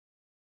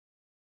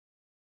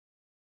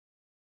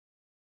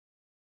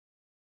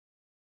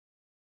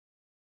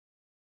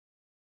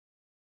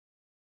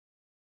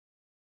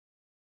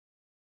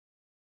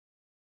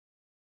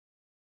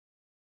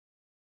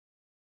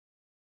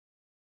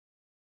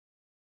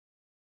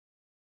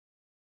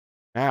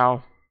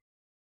 Now,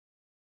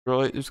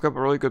 there's a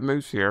couple really good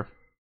moves here.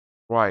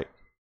 White.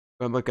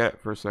 Go look at it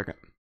for a second.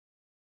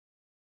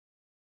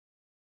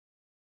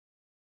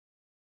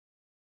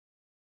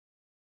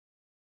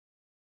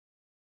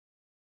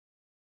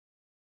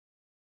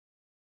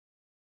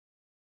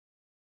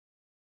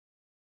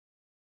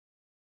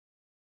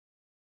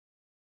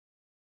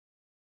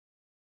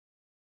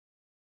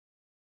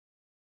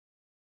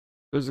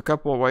 There's a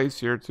couple of ways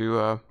here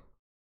to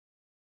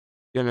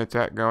get an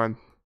attack going.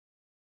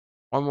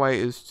 One way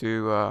is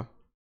to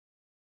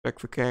check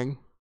the king.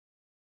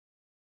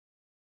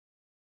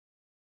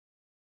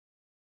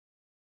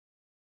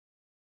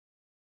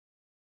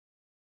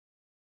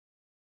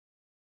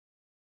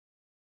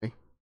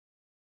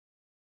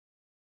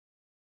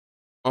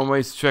 One way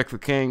is to check the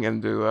king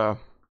and to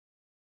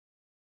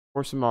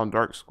force him on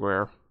dark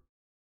square,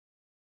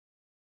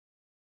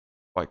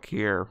 like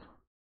here.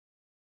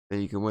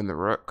 Then you can win the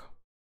rook.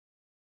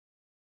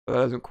 But that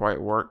doesn't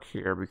quite work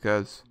here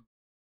because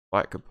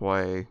black could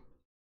play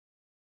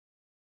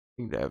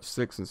king to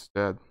f6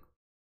 instead.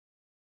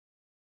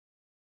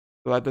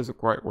 So that doesn't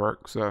quite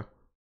work. So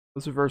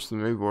let's reverse the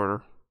move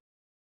order.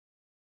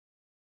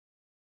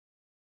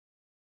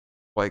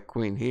 Play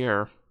queen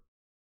here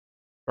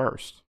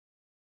first.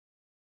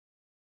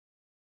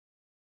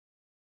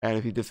 And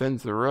if he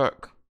defends the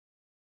rook,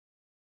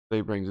 so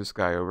he brings this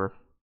guy over.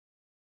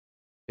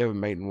 You have a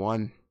mate in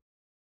 1.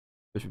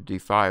 Bishop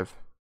d5.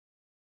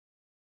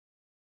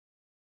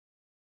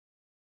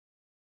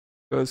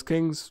 So his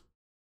king's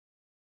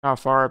not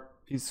far up.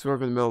 He's sort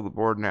of in the middle of the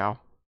board now.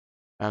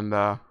 And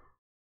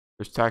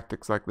there's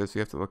tactics like this you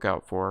have to look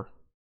out for.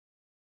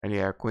 And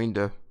yeah, queen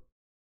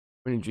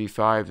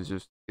g5 is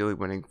just really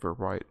winning for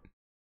white.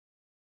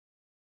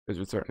 Because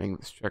we're threatening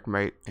this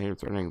checkmate and you're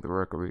threatening the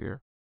rook over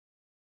here.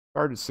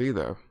 Hard to see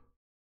though.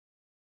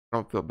 I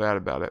don't feel bad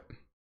about it.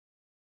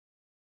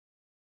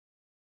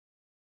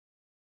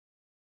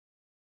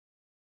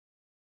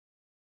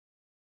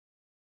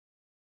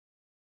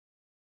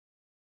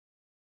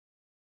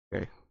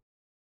 Okay.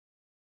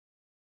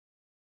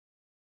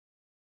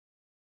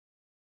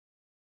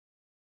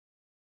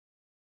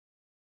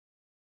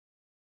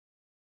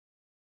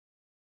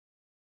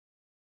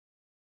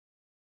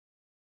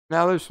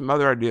 Now there's some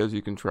other ideas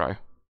you can try.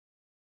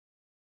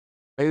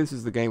 Maybe this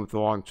is the game with the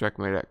long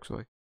checkmate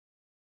actually.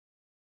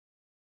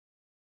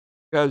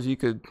 Because you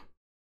could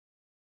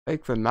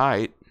take the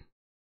knight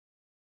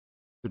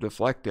to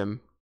deflect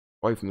him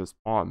away from this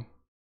pawn.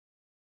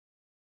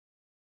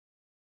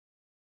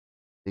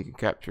 You can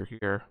capture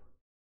here.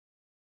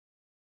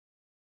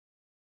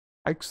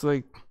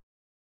 Actually,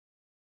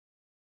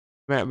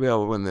 might be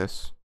able to win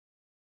this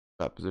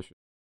that position.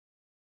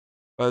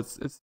 But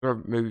it's sort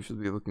of maybe you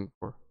should be looking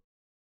for.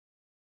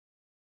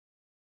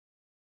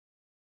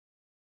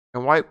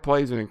 And white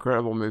plays an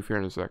incredible move here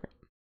in a second.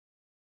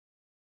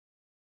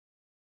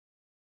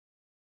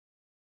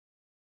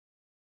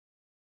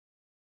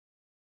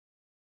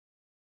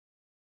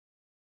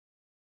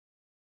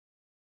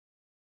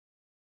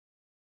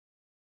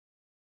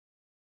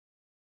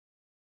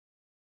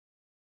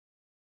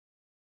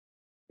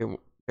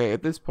 Okay,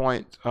 at this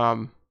point,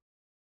 what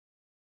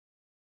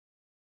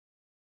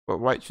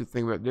white should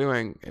think about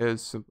doing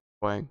is simply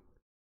playing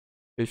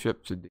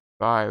bishop to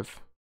d5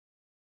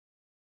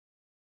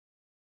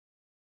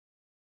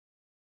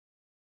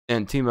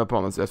 and team up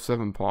on this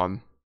f7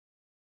 pawn.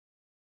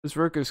 This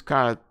rook is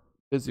kind of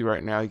busy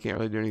right now. He can't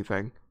really do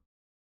anything.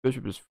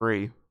 Bishop is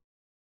free.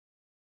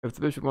 If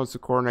the bishop wants to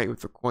coordinate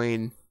with the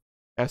queen,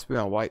 it has to be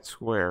on a white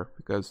square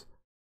because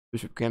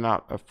bishop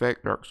cannot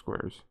affect dark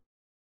squares.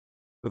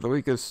 So the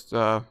weakest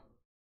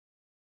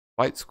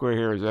white square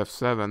here is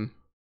f7.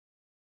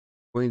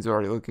 Queen's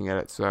already looking at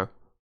it, so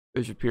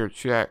bishop here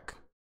check,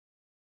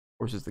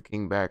 forces the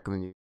king back, and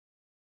then you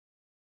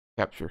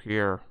capture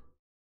here.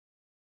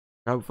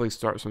 Hopefully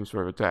start some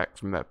sort of attack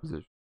from that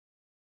position.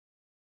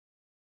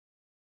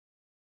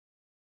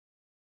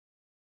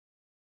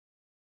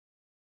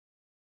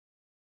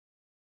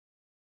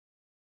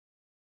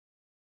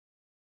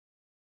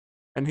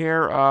 And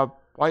here,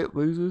 white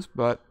loses,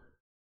 but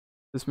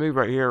this move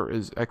right here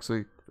is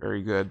actually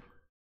very good.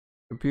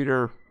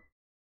 Computer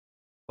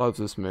loves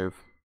this move.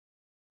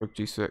 Rook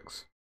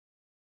g6.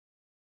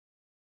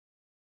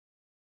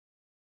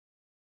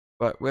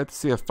 But we have to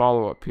see a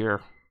follow-up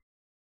here.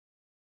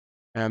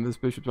 And this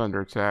bishop's under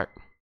attack.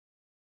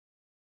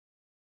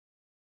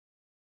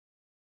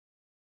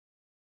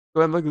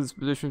 Go ahead and look at this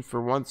position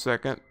for 1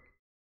 second.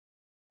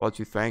 I'll let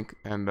you think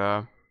and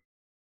show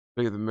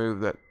you the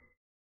move that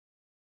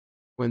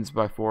wins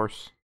by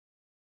force.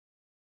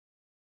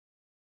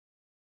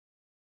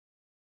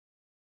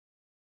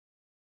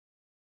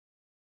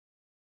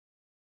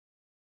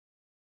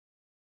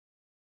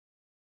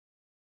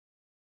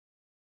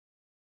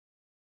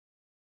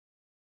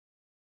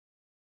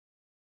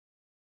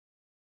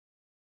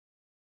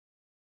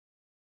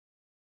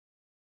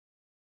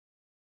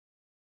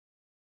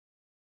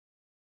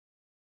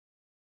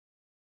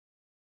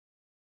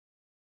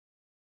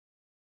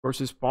 Of course,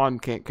 this pawn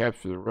can't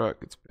capture the rook.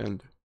 It's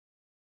pinned.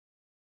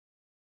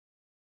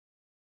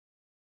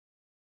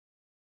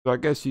 So I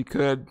guess you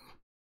could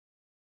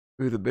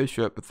move the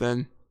bishop, but then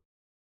you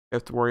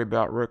have to worry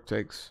about rook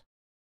takes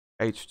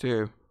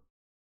h2.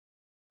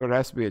 So it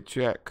has to be a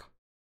check.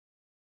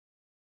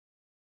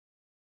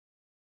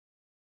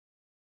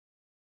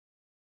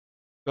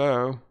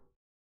 So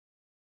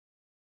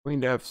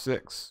queen to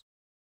f6.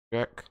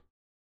 Check.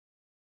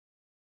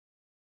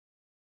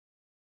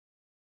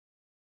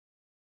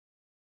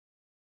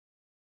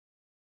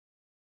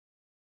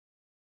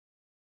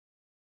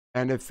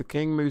 And if the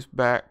king moves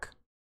back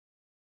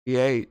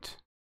e8,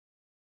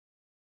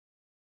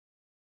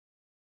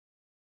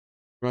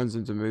 runs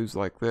into moves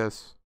like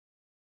this.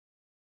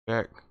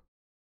 Check.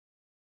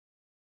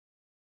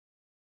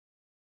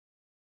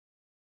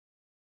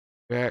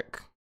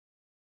 Check.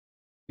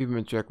 Keep him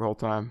in check the whole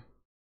time.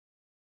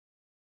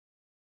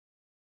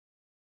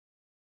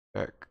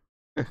 Check.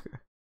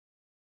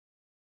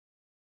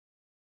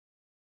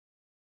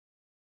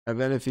 And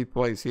then if he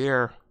plays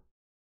here,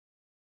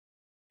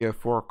 you have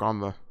fork on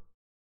the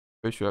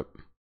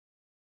bishop.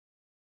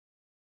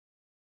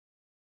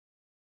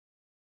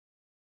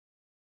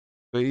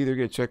 So you either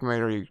get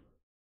checkmate or you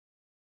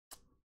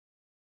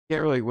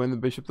can't really win the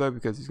bishop though,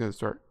 because he's going to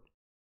start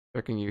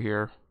checking you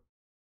here.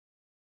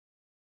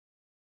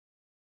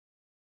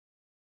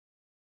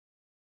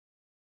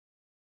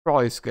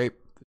 Probably escape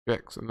the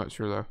checks. I'm not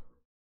sure though.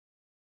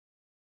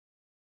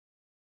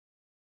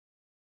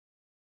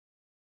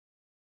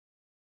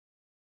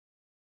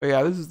 But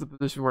yeah, this is the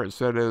position where it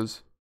said it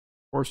was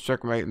force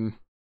checkmate, and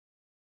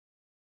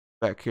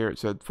back here it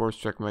said force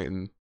checkmate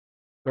in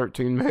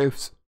 13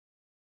 moves.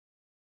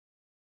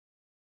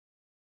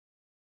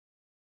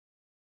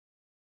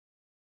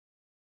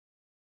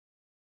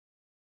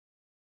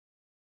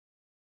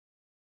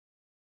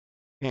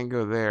 Can't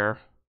go there.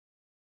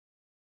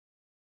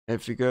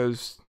 If he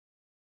goes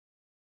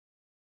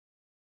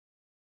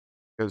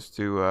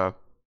to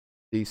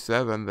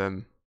d7,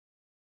 then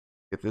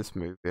get this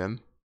move in.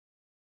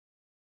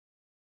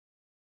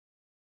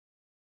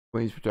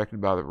 Queen's protected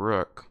by the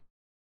rook.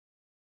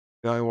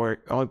 The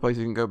only place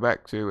you can go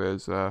back to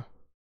is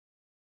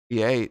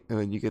e8, and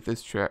then you get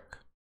this check.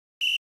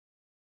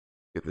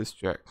 Get this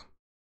check.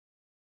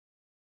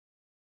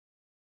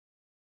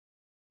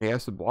 He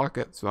has to block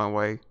it, so that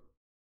way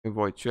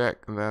avoid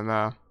check, and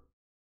then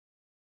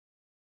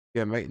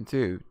yeah, mate in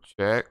 2,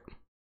 check.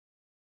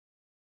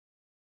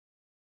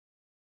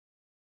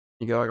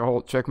 You get like a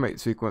whole checkmate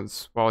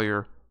sequence while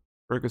your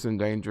rook is in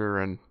danger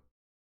and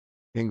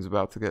king's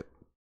about to get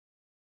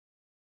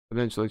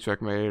potentially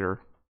checkmated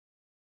or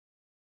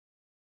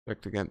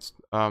checked against.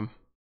 Yeah,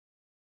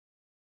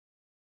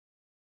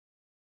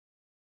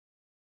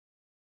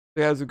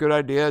 it's a good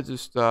idea.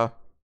 Just it's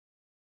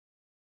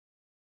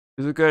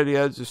a good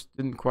idea. Just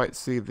didn't quite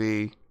see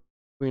the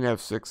queen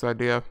f6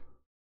 idea,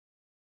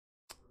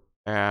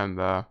 and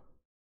brought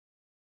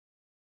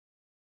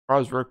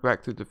his rook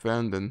back to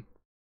defend and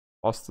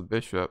lost the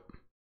bishop.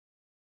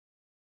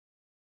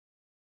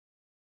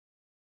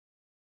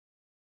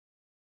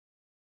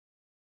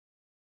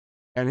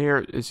 And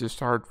here it's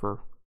just hard for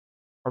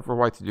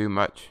white to do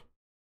much.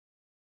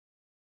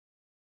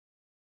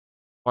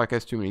 Black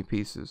has too many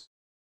pieces.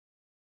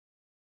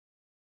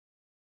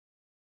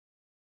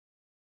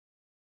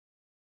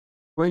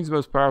 Queen's the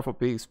most powerful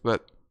piece,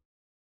 but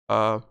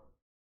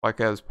black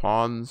has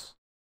pawns.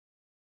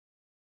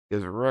 He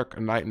has a rook, a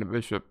knight, and a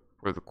bishop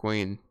for the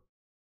queen.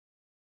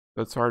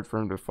 So it's hard for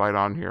him to fight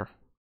on here.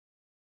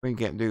 Queen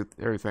can't do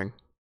everything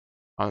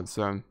on its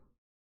own.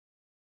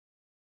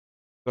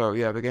 So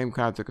yeah, the game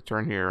kind of took a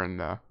turn here,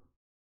 and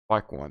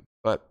black won.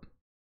 But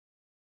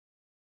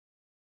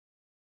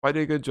I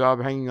did a good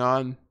job hanging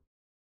on.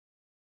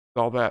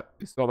 Saw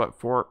that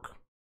fork.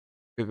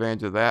 Took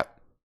advantage of that.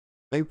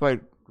 They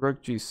played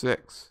rook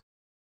g6.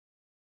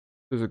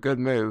 It was a good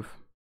move.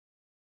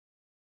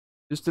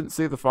 Just didn't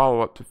see the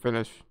follow up to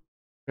finish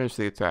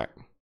the attack.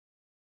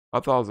 I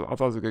thought it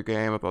was a good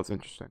game. I thought it was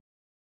interesting.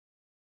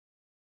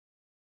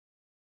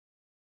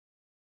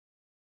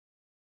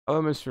 Hello,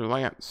 Mr.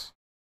 Lance.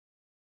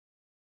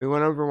 We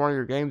went over one of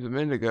your games a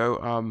minute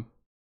ago.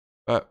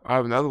 But I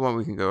have another one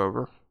we can go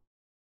over.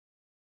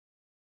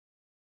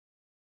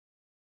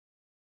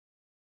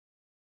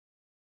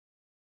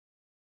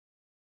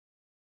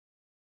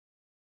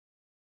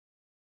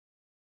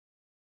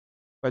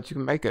 But you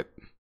can make it.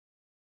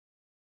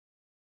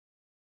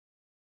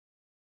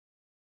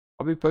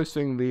 I'll be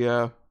posting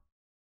the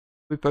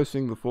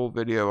full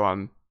video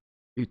on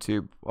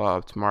YouTube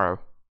tomorrow.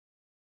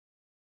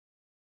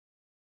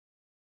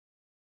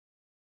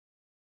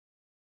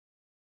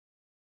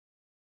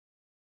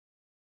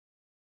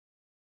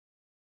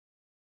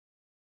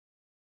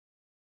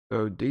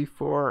 So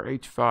d4,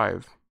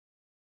 h5.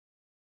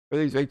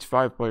 Where are these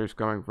h5 players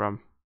coming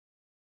from?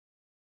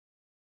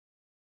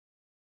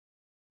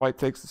 White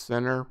takes the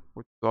center,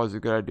 which is always a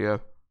good idea.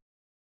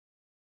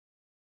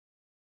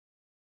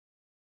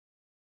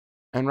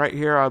 And right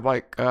here, I'd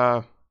like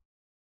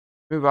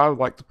move I would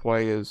like to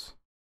play is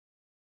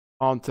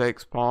pawn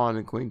takes pawn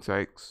and queen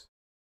takes.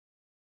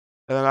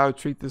 And then I would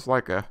treat this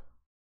like a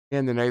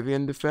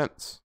Scandinavian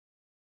defense.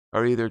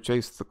 Or either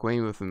chase the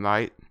queen with the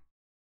knight,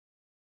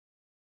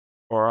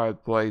 or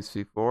I'd play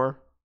c4.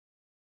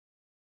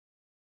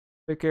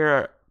 Take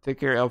care,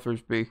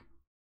 Elfersby. See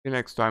you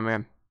next time,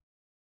 man.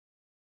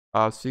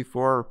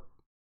 C4,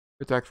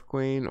 protect the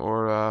queen,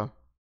 or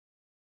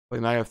play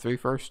knight f3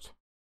 first.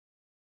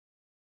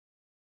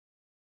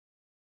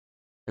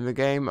 In the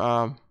game,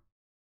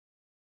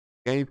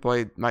 he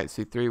played knight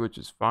c3, which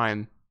is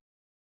fine,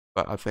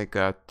 but I think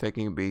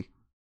taking would be a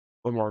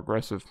little more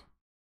aggressive.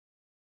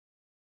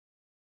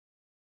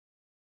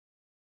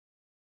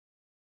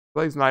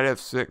 Plays knight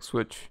f6,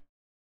 which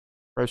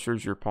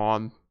pressures your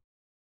pawn.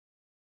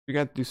 You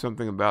got to do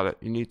something about it.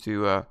 You need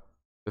to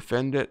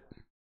defend it,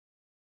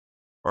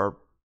 or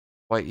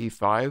play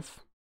e5.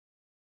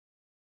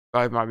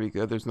 E5 might be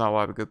good. There's not a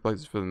lot of good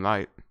places for the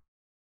knight.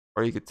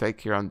 Or you could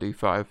take here on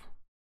D5.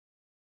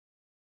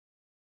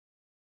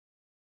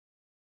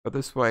 But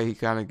this way he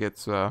kind of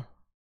gets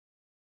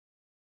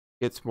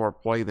more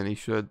play than he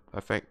should,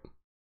 I think.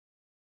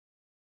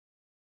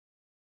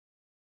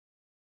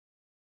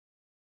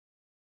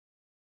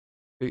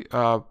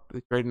 The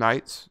trade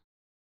knights.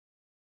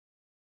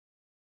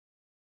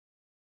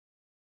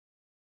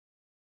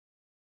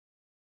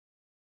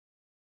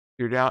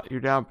 You're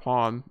down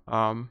pawn.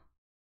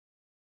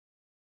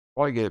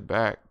 Probably get it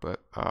back,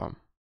 but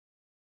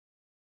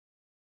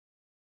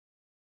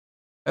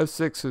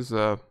F6 is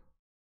I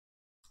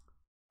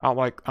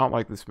don't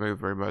like this move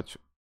very much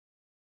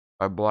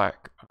by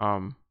black.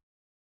 The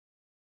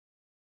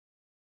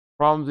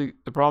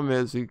problem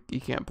is he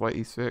can't play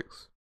E6.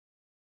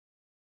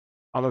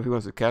 I don't know if he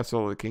wants to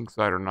castle the king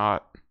side or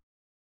not.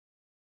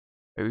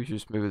 Maybe he should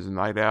just move his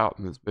knight out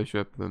and his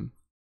bishop, then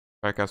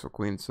try castle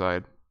queen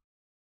side.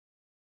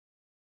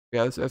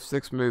 Yeah, this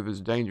F6 move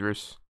is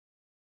dangerous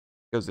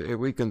because it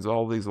weakens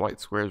all these light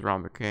squares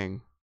around the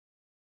king.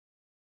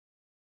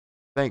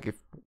 I think if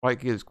white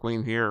gets his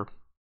queen here,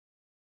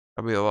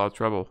 that'll be a lot of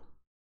trouble.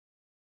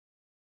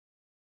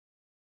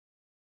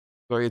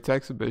 So he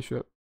attacks the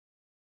bishop.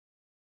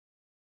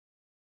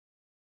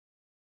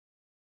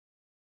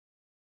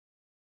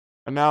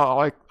 And now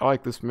I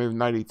like this move,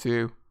 knight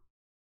e2.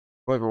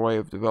 Clever way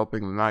of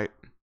developing the knight.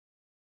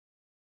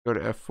 Go to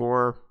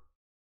f4,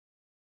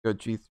 go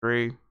to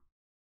g3,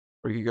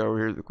 or you can go over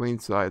here to the queen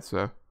side.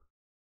 So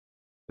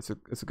it's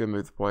a good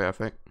move to play, I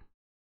think.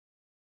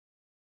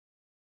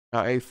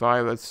 Now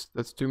a5,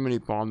 that's too many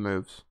pawn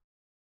moves.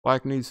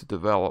 Black needs to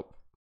develop.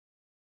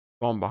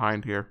 Pawn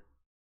behind here.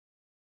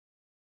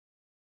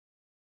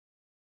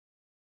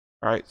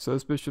 Alright, so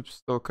this bishop's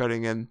still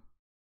cutting in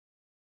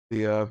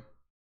the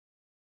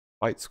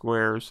light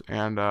squares,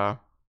 and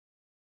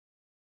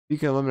you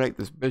can eliminate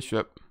this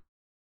bishop.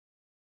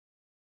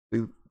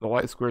 The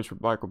light squares for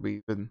black will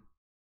be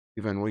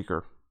even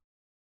weaker.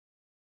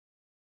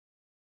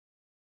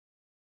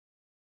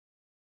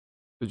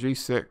 So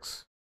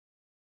g6.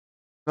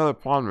 Another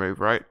pawn move,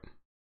 right?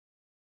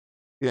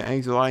 Yeah, and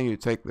he's allowing you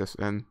to take this,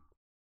 and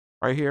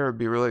right here would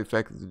be really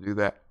effective to do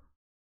that.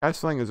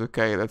 Castling is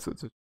okay, that's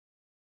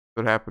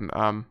what happened.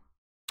 Now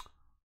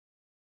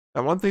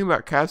one thing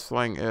about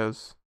castling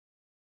is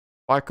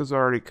black has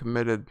already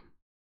committed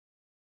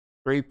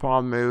 3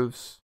 pawn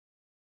moves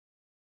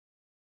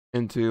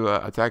into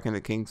attacking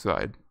the king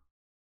side.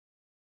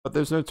 But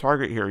there's no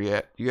target here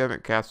yet. You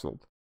haven't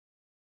castled.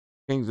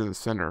 King's in the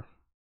center.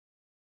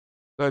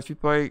 So if you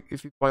play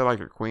like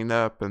a queen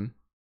up, and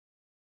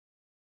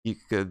you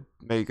could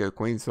maybe go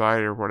queen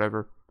side or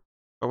whatever.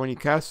 But when you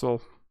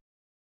castle,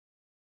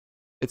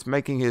 it's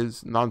making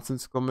his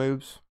nonsensical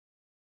moves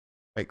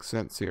make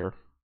sense here.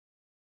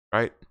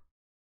 Right?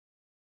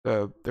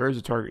 So there is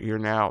a target here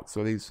now.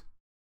 So these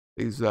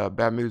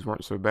bad moves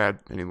weren't so bad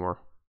anymore.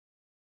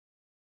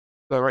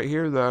 So right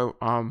here though,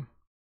 what you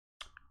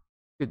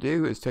could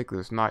do is take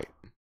this knight.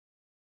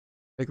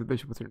 Take the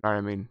bishop with your knight,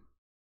 I mean.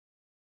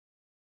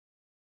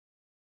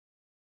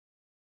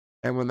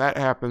 And when that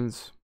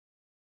happens,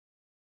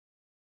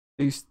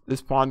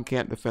 this pawn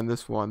can't defend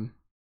this one.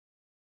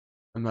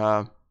 And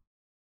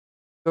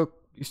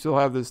you still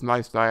have this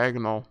nice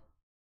diagonal,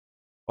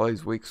 all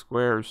these weak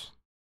squares.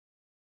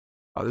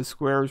 This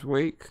square is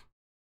weak,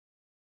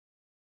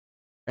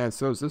 and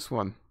so is this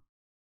one.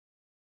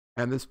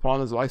 And this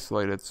pawn is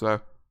isolated,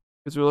 so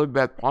it's a really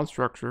bad pawn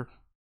structure.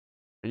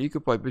 And you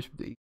could play bishop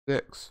to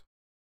e6.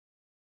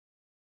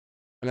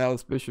 And now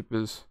this bishop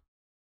it's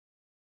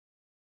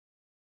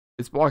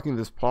blocking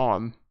this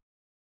pawn.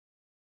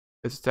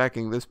 It's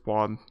attacking this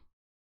pawn.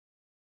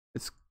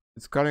 It's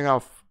cutting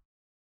off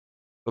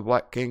the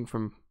black king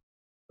from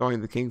going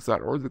to the king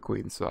side or the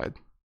queen side.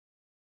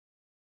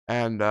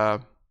 And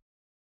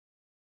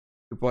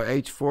you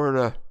play h4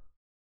 to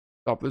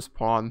stop this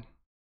pawn,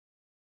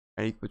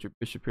 and you can put your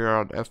bishop here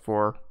on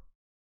f4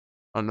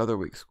 on another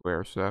weak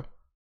square. So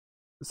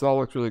this all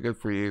looks really good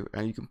for you,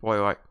 and you can play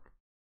like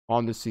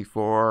pawn to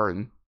c4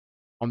 and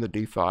on the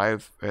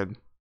d5, and it'll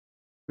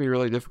be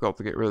really difficult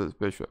to get rid of this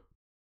bishop.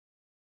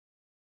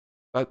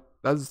 But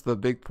that's the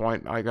big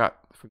point I got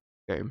from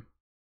the game.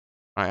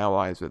 I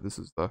analyzed it. This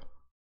is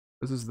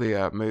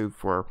the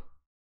move where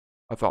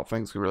I thought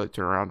things could really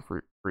turn around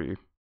for you.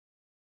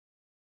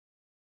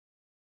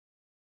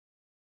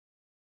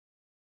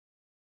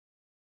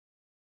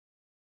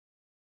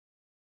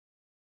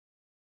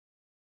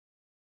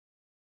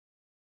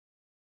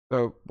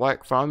 So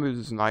black finally moves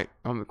his knight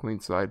on the queen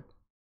side.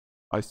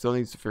 I still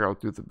need to figure out what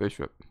to do with the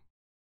bishop.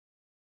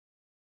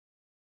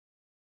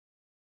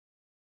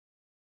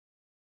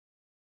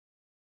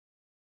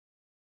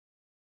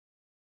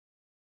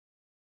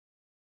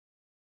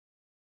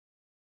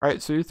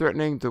 Alright, so you're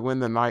threatening to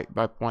win the knight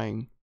by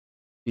playing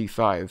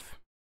d5.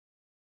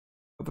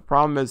 But the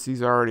problem is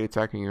he's already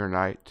attacking your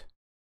knight.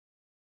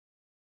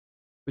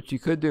 What you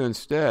could do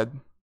instead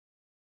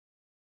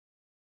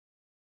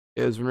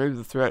is remove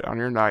the threat on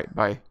your knight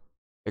by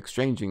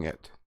exchanging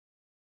it.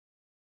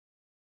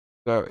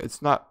 So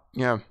it's not,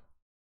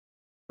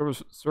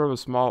 sort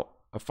of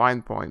a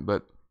fine point,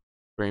 but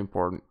very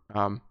important.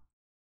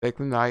 Take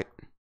the knight,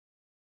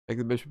 take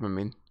the bishop. I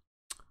mean,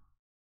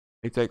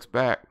 he takes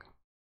back.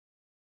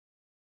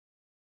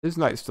 His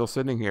knight's still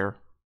sitting here.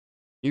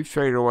 You've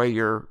traded away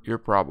your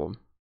problem.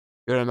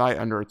 You had a knight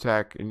under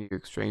attack, and you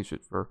exchanged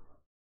it for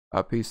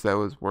a piece that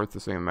was worth the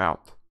same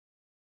amount.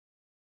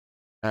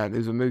 And it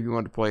was a move you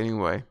wanted to play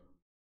anyway.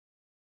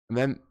 And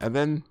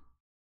then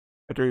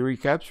after he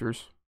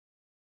recaptures,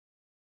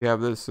 you have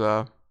this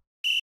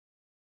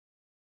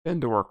pin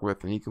to work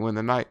with, and you can win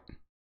the knight.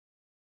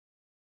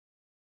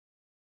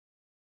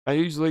 Now,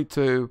 usually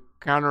to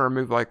counter a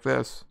move like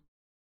this,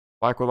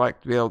 Black would like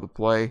to be able to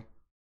play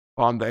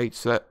pawn to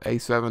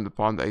a7 to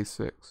pawn to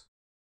a6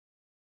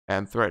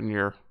 and threaten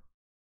your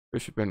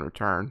bishop in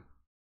return.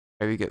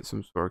 Maybe get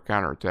some sort of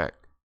counterattack.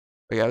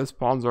 But yeah, this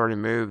pawn's already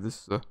moved.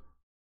 This is a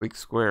weak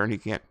square, and he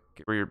can't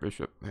get rid of your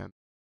bishop. And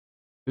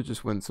you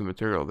just win some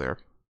material there.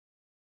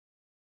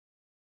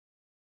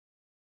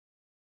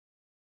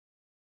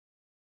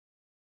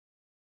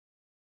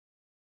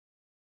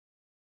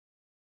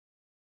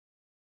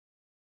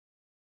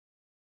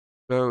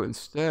 So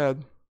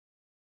instead,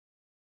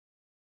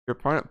 your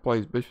opponent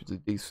plays bishop to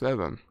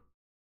d7.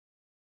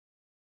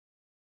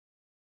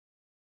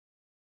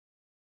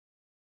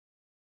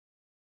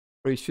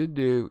 What he should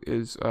do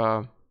is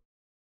I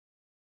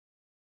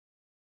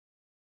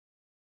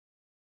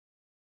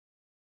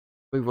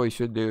believe what he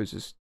should do is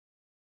just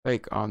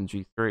take on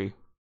g3.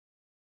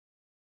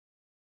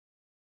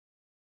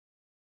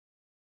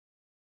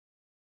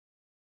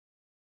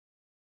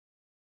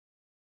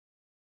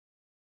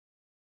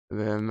 And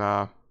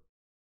then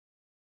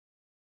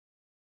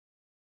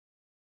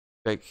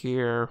take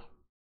here.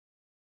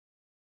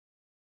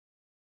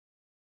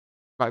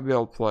 Might be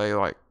able to play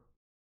like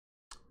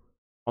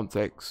pawn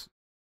takes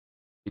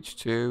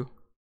h2.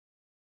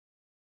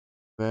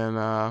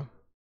 Then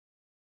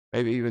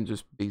maybe even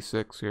just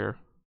b6 here.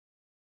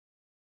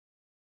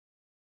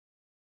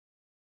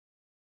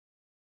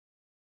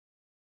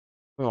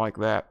 Something like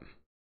that.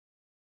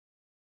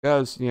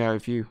 Because, you know,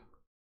 if you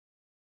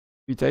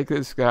take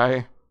this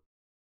guy,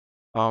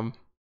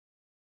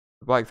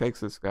 Black takes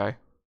this guy,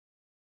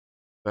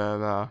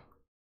 then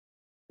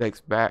takes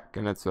back,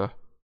 and it's a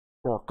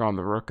fork on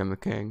the rook and the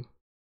king.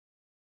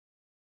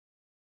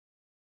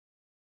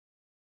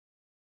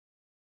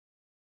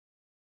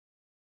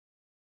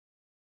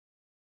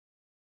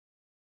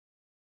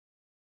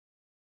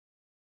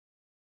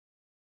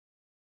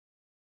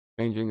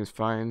 Changing is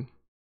fine.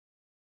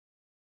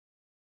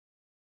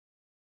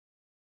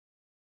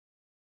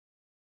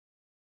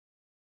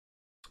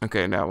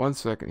 Okay, now 1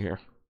 second here.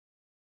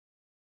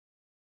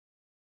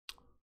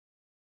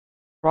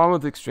 Problem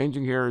with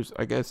exchanging here is,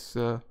 I guess,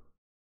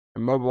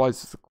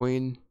 immobilizes the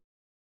queen.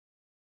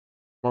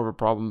 More of a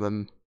problem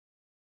than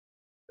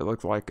it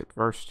looked like at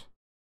first.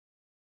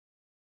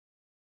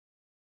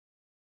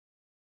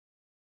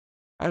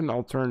 I had an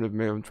alternative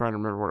move. I'm trying to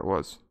remember what it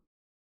was.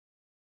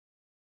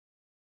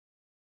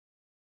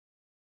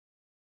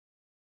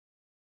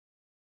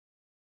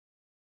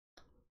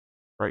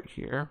 Right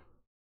here.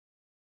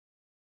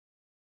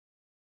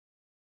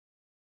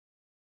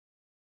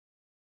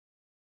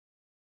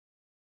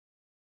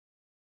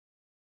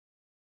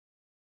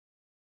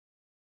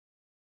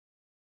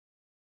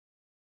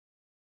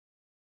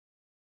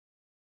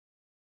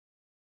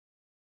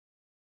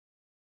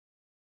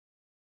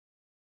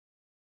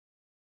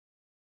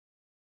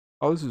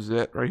 Oh, this is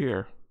it right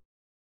here.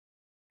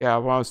 Yeah,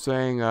 what I was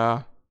saying,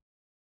 now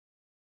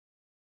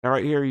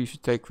right here you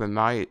should take the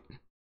knight.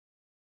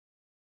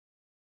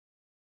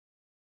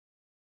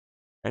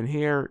 And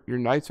here, your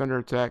knight's under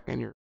attack and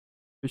your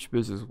bishop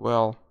is as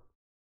well.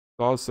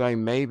 So I was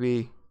saying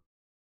maybe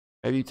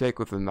you take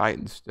with the knight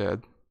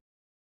instead.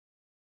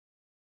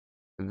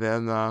 And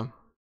then after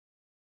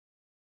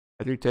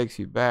he takes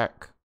you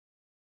back,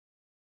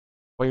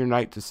 play your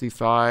knight to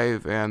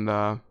c5 and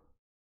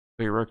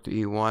play your rook to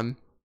e1.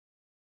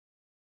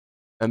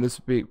 And this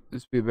would be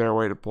a better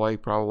way to play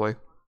probably.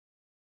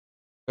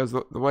 Because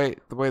the way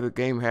the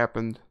game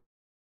happened,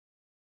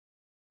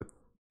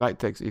 knight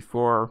takes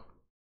e4,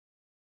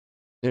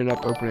 ended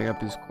up opening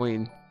up his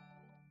queen.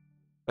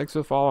 Thanks for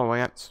the follow,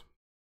 Lance.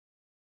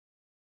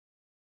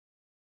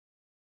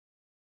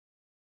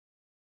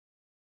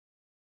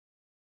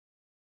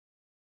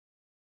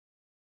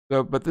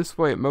 So, but this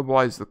way it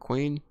mobilized the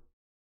queen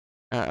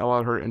and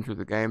allowed her to enter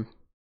the game,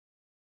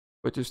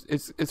 which is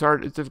it's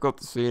hard, it's difficult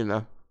to see in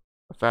a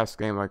fast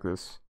game like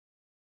this.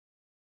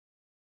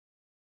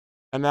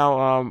 And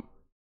now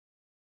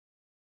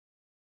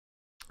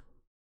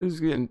this is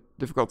getting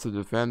difficult to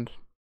defend.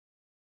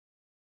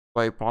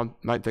 Play pawn,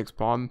 knight takes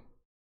pawn,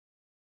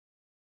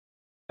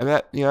 and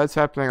that, you know, that's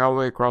happening all the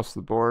way across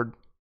the board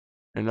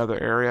in another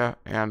area,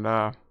 and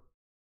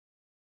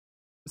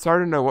it's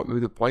hard to know what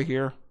move to play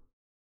here.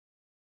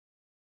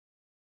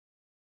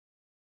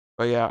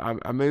 But yeah,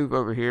 I move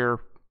over here.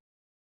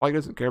 Black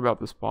doesn't care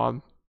about this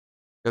pawn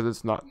because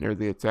it's not near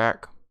the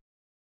attack.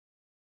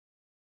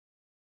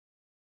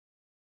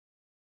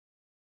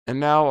 And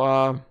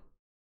now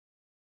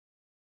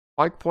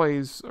Black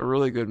plays a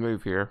really good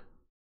move here.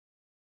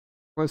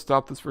 I'm going to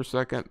stop this for a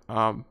second.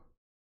 Go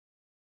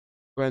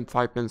ahead and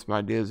type in some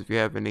ideas if you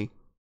have any.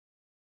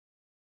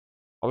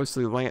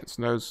 Obviously, Lance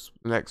knows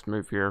the next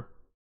move here.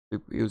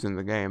 He was in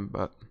the game,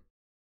 but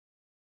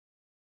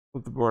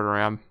flip the board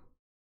around.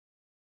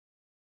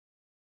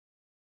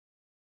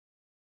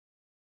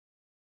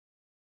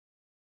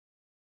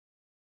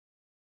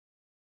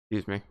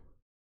 Excuse me.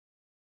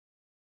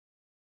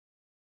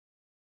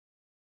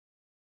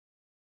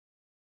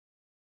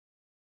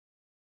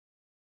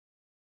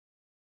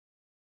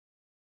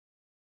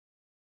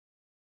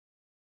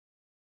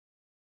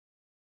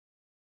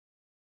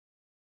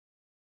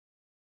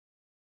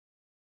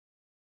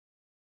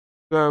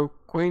 So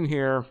queen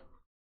here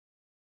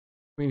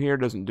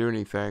doesn't do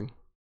anything.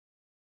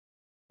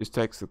 Just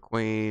takes the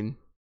queen.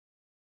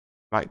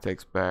 Knight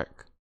takes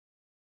back.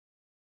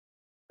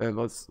 Then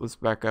let's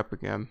back up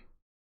again.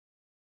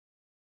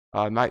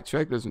 Knight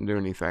check doesn't do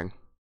anything.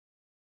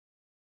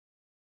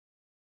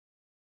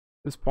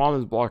 This pawn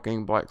is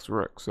blocking black's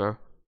rook, so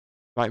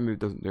knight move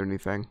doesn't do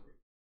anything.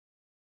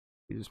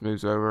 He just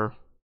moves over.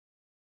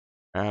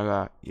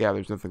 And yeah,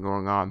 there's nothing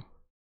going on.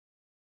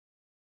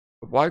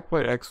 But black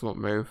played an excellent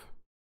move.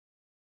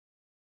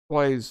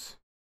 Plays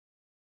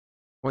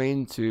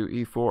queen to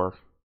e4.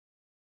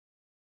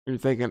 You're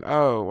thinking,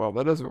 oh, well,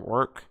 that doesn't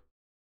work.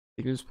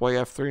 You can just play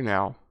f3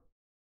 now.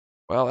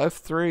 Well,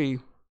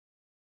 f3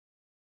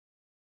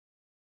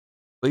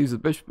 leaves the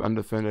bishop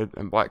undefended,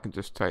 and black can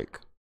just take.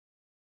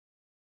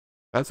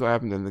 That's what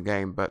happened in the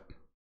game, but if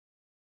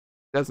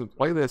it doesn't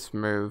play this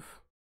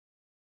move,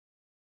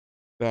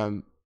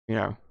 then, you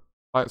know,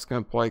 black's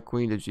going to play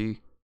queen to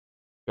g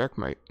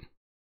checkmate.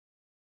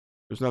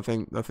 There's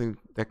nothing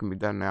that can be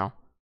done now.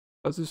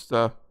 That's just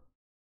a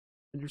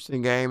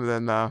interesting game.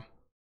 Then that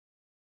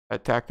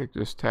tactic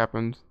just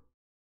happened.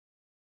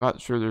 Not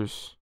sure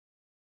there's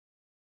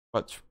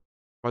much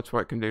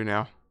white can do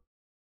now.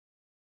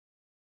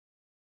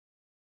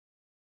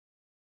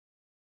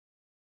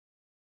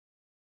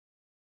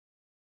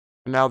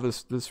 And now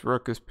this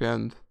rook is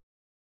pinned,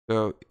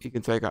 so he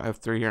can take on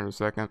f3 here in a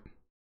second.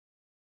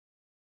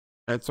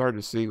 It's hard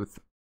to see with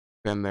the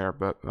pin there,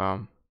 but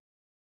trying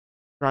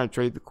to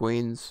trade the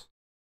queens,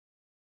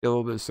 get a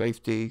little bit of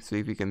safety, see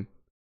if he can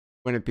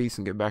win a piece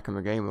and get back in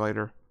the game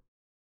later.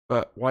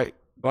 But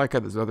black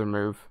had this other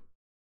move.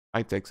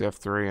 Knight takes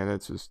f3, and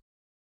it's just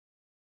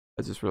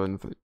really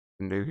nothing you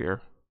can do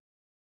here.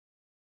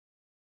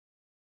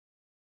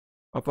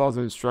 I thought it was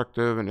an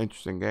instructive and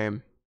interesting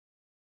game.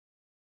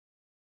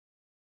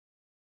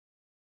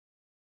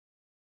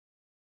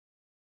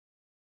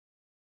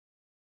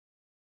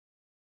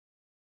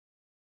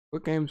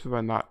 What games have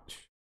I not?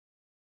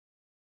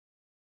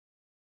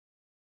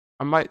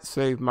 I might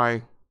save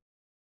my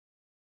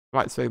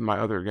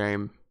other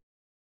game.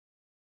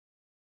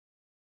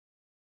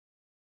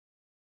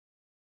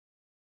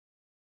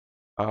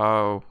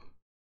 Oh,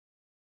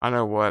 I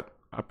know what.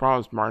 I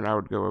promised Martin I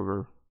would go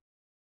over.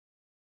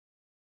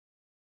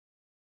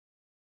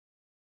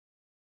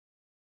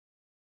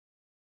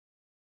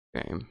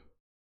 Game.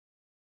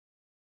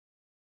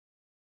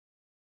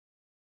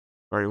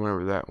 Already went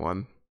over that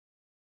one.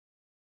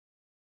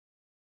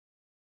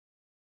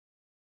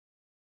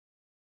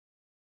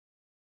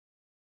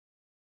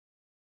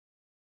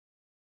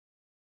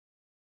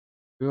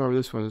 We went over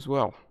this one as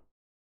well.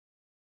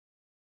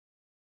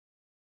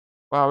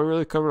 Wow, we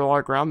really covered a lot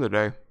of ground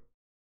today.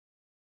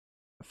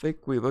 I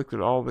think we looked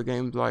at all the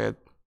games I had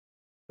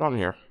on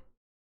here.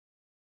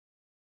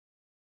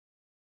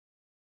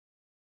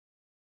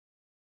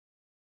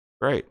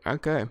 Great.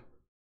 Okay.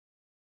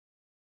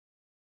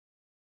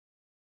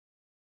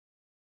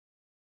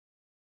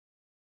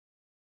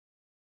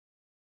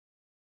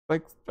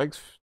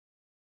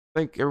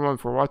 Thank everyone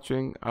for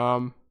watching.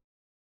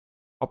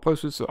 I'll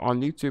post this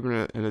on YouTube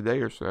in a day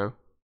or so.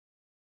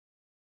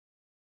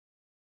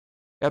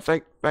 Yeah,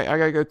 I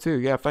gotta go too.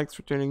 Yeah, thanks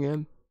for tuning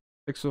in.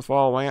 Thanks for the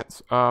follow,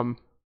 Lance. I'll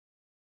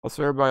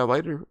see everybody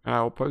later, and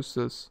I will post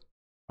this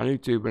on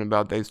YouTube in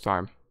about a day's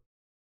time.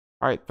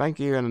 All right, thank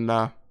you, and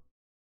we'll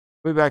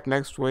be back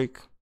next week.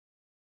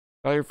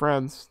 Tell your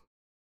friends.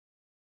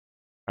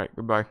 All right,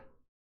 goodbye.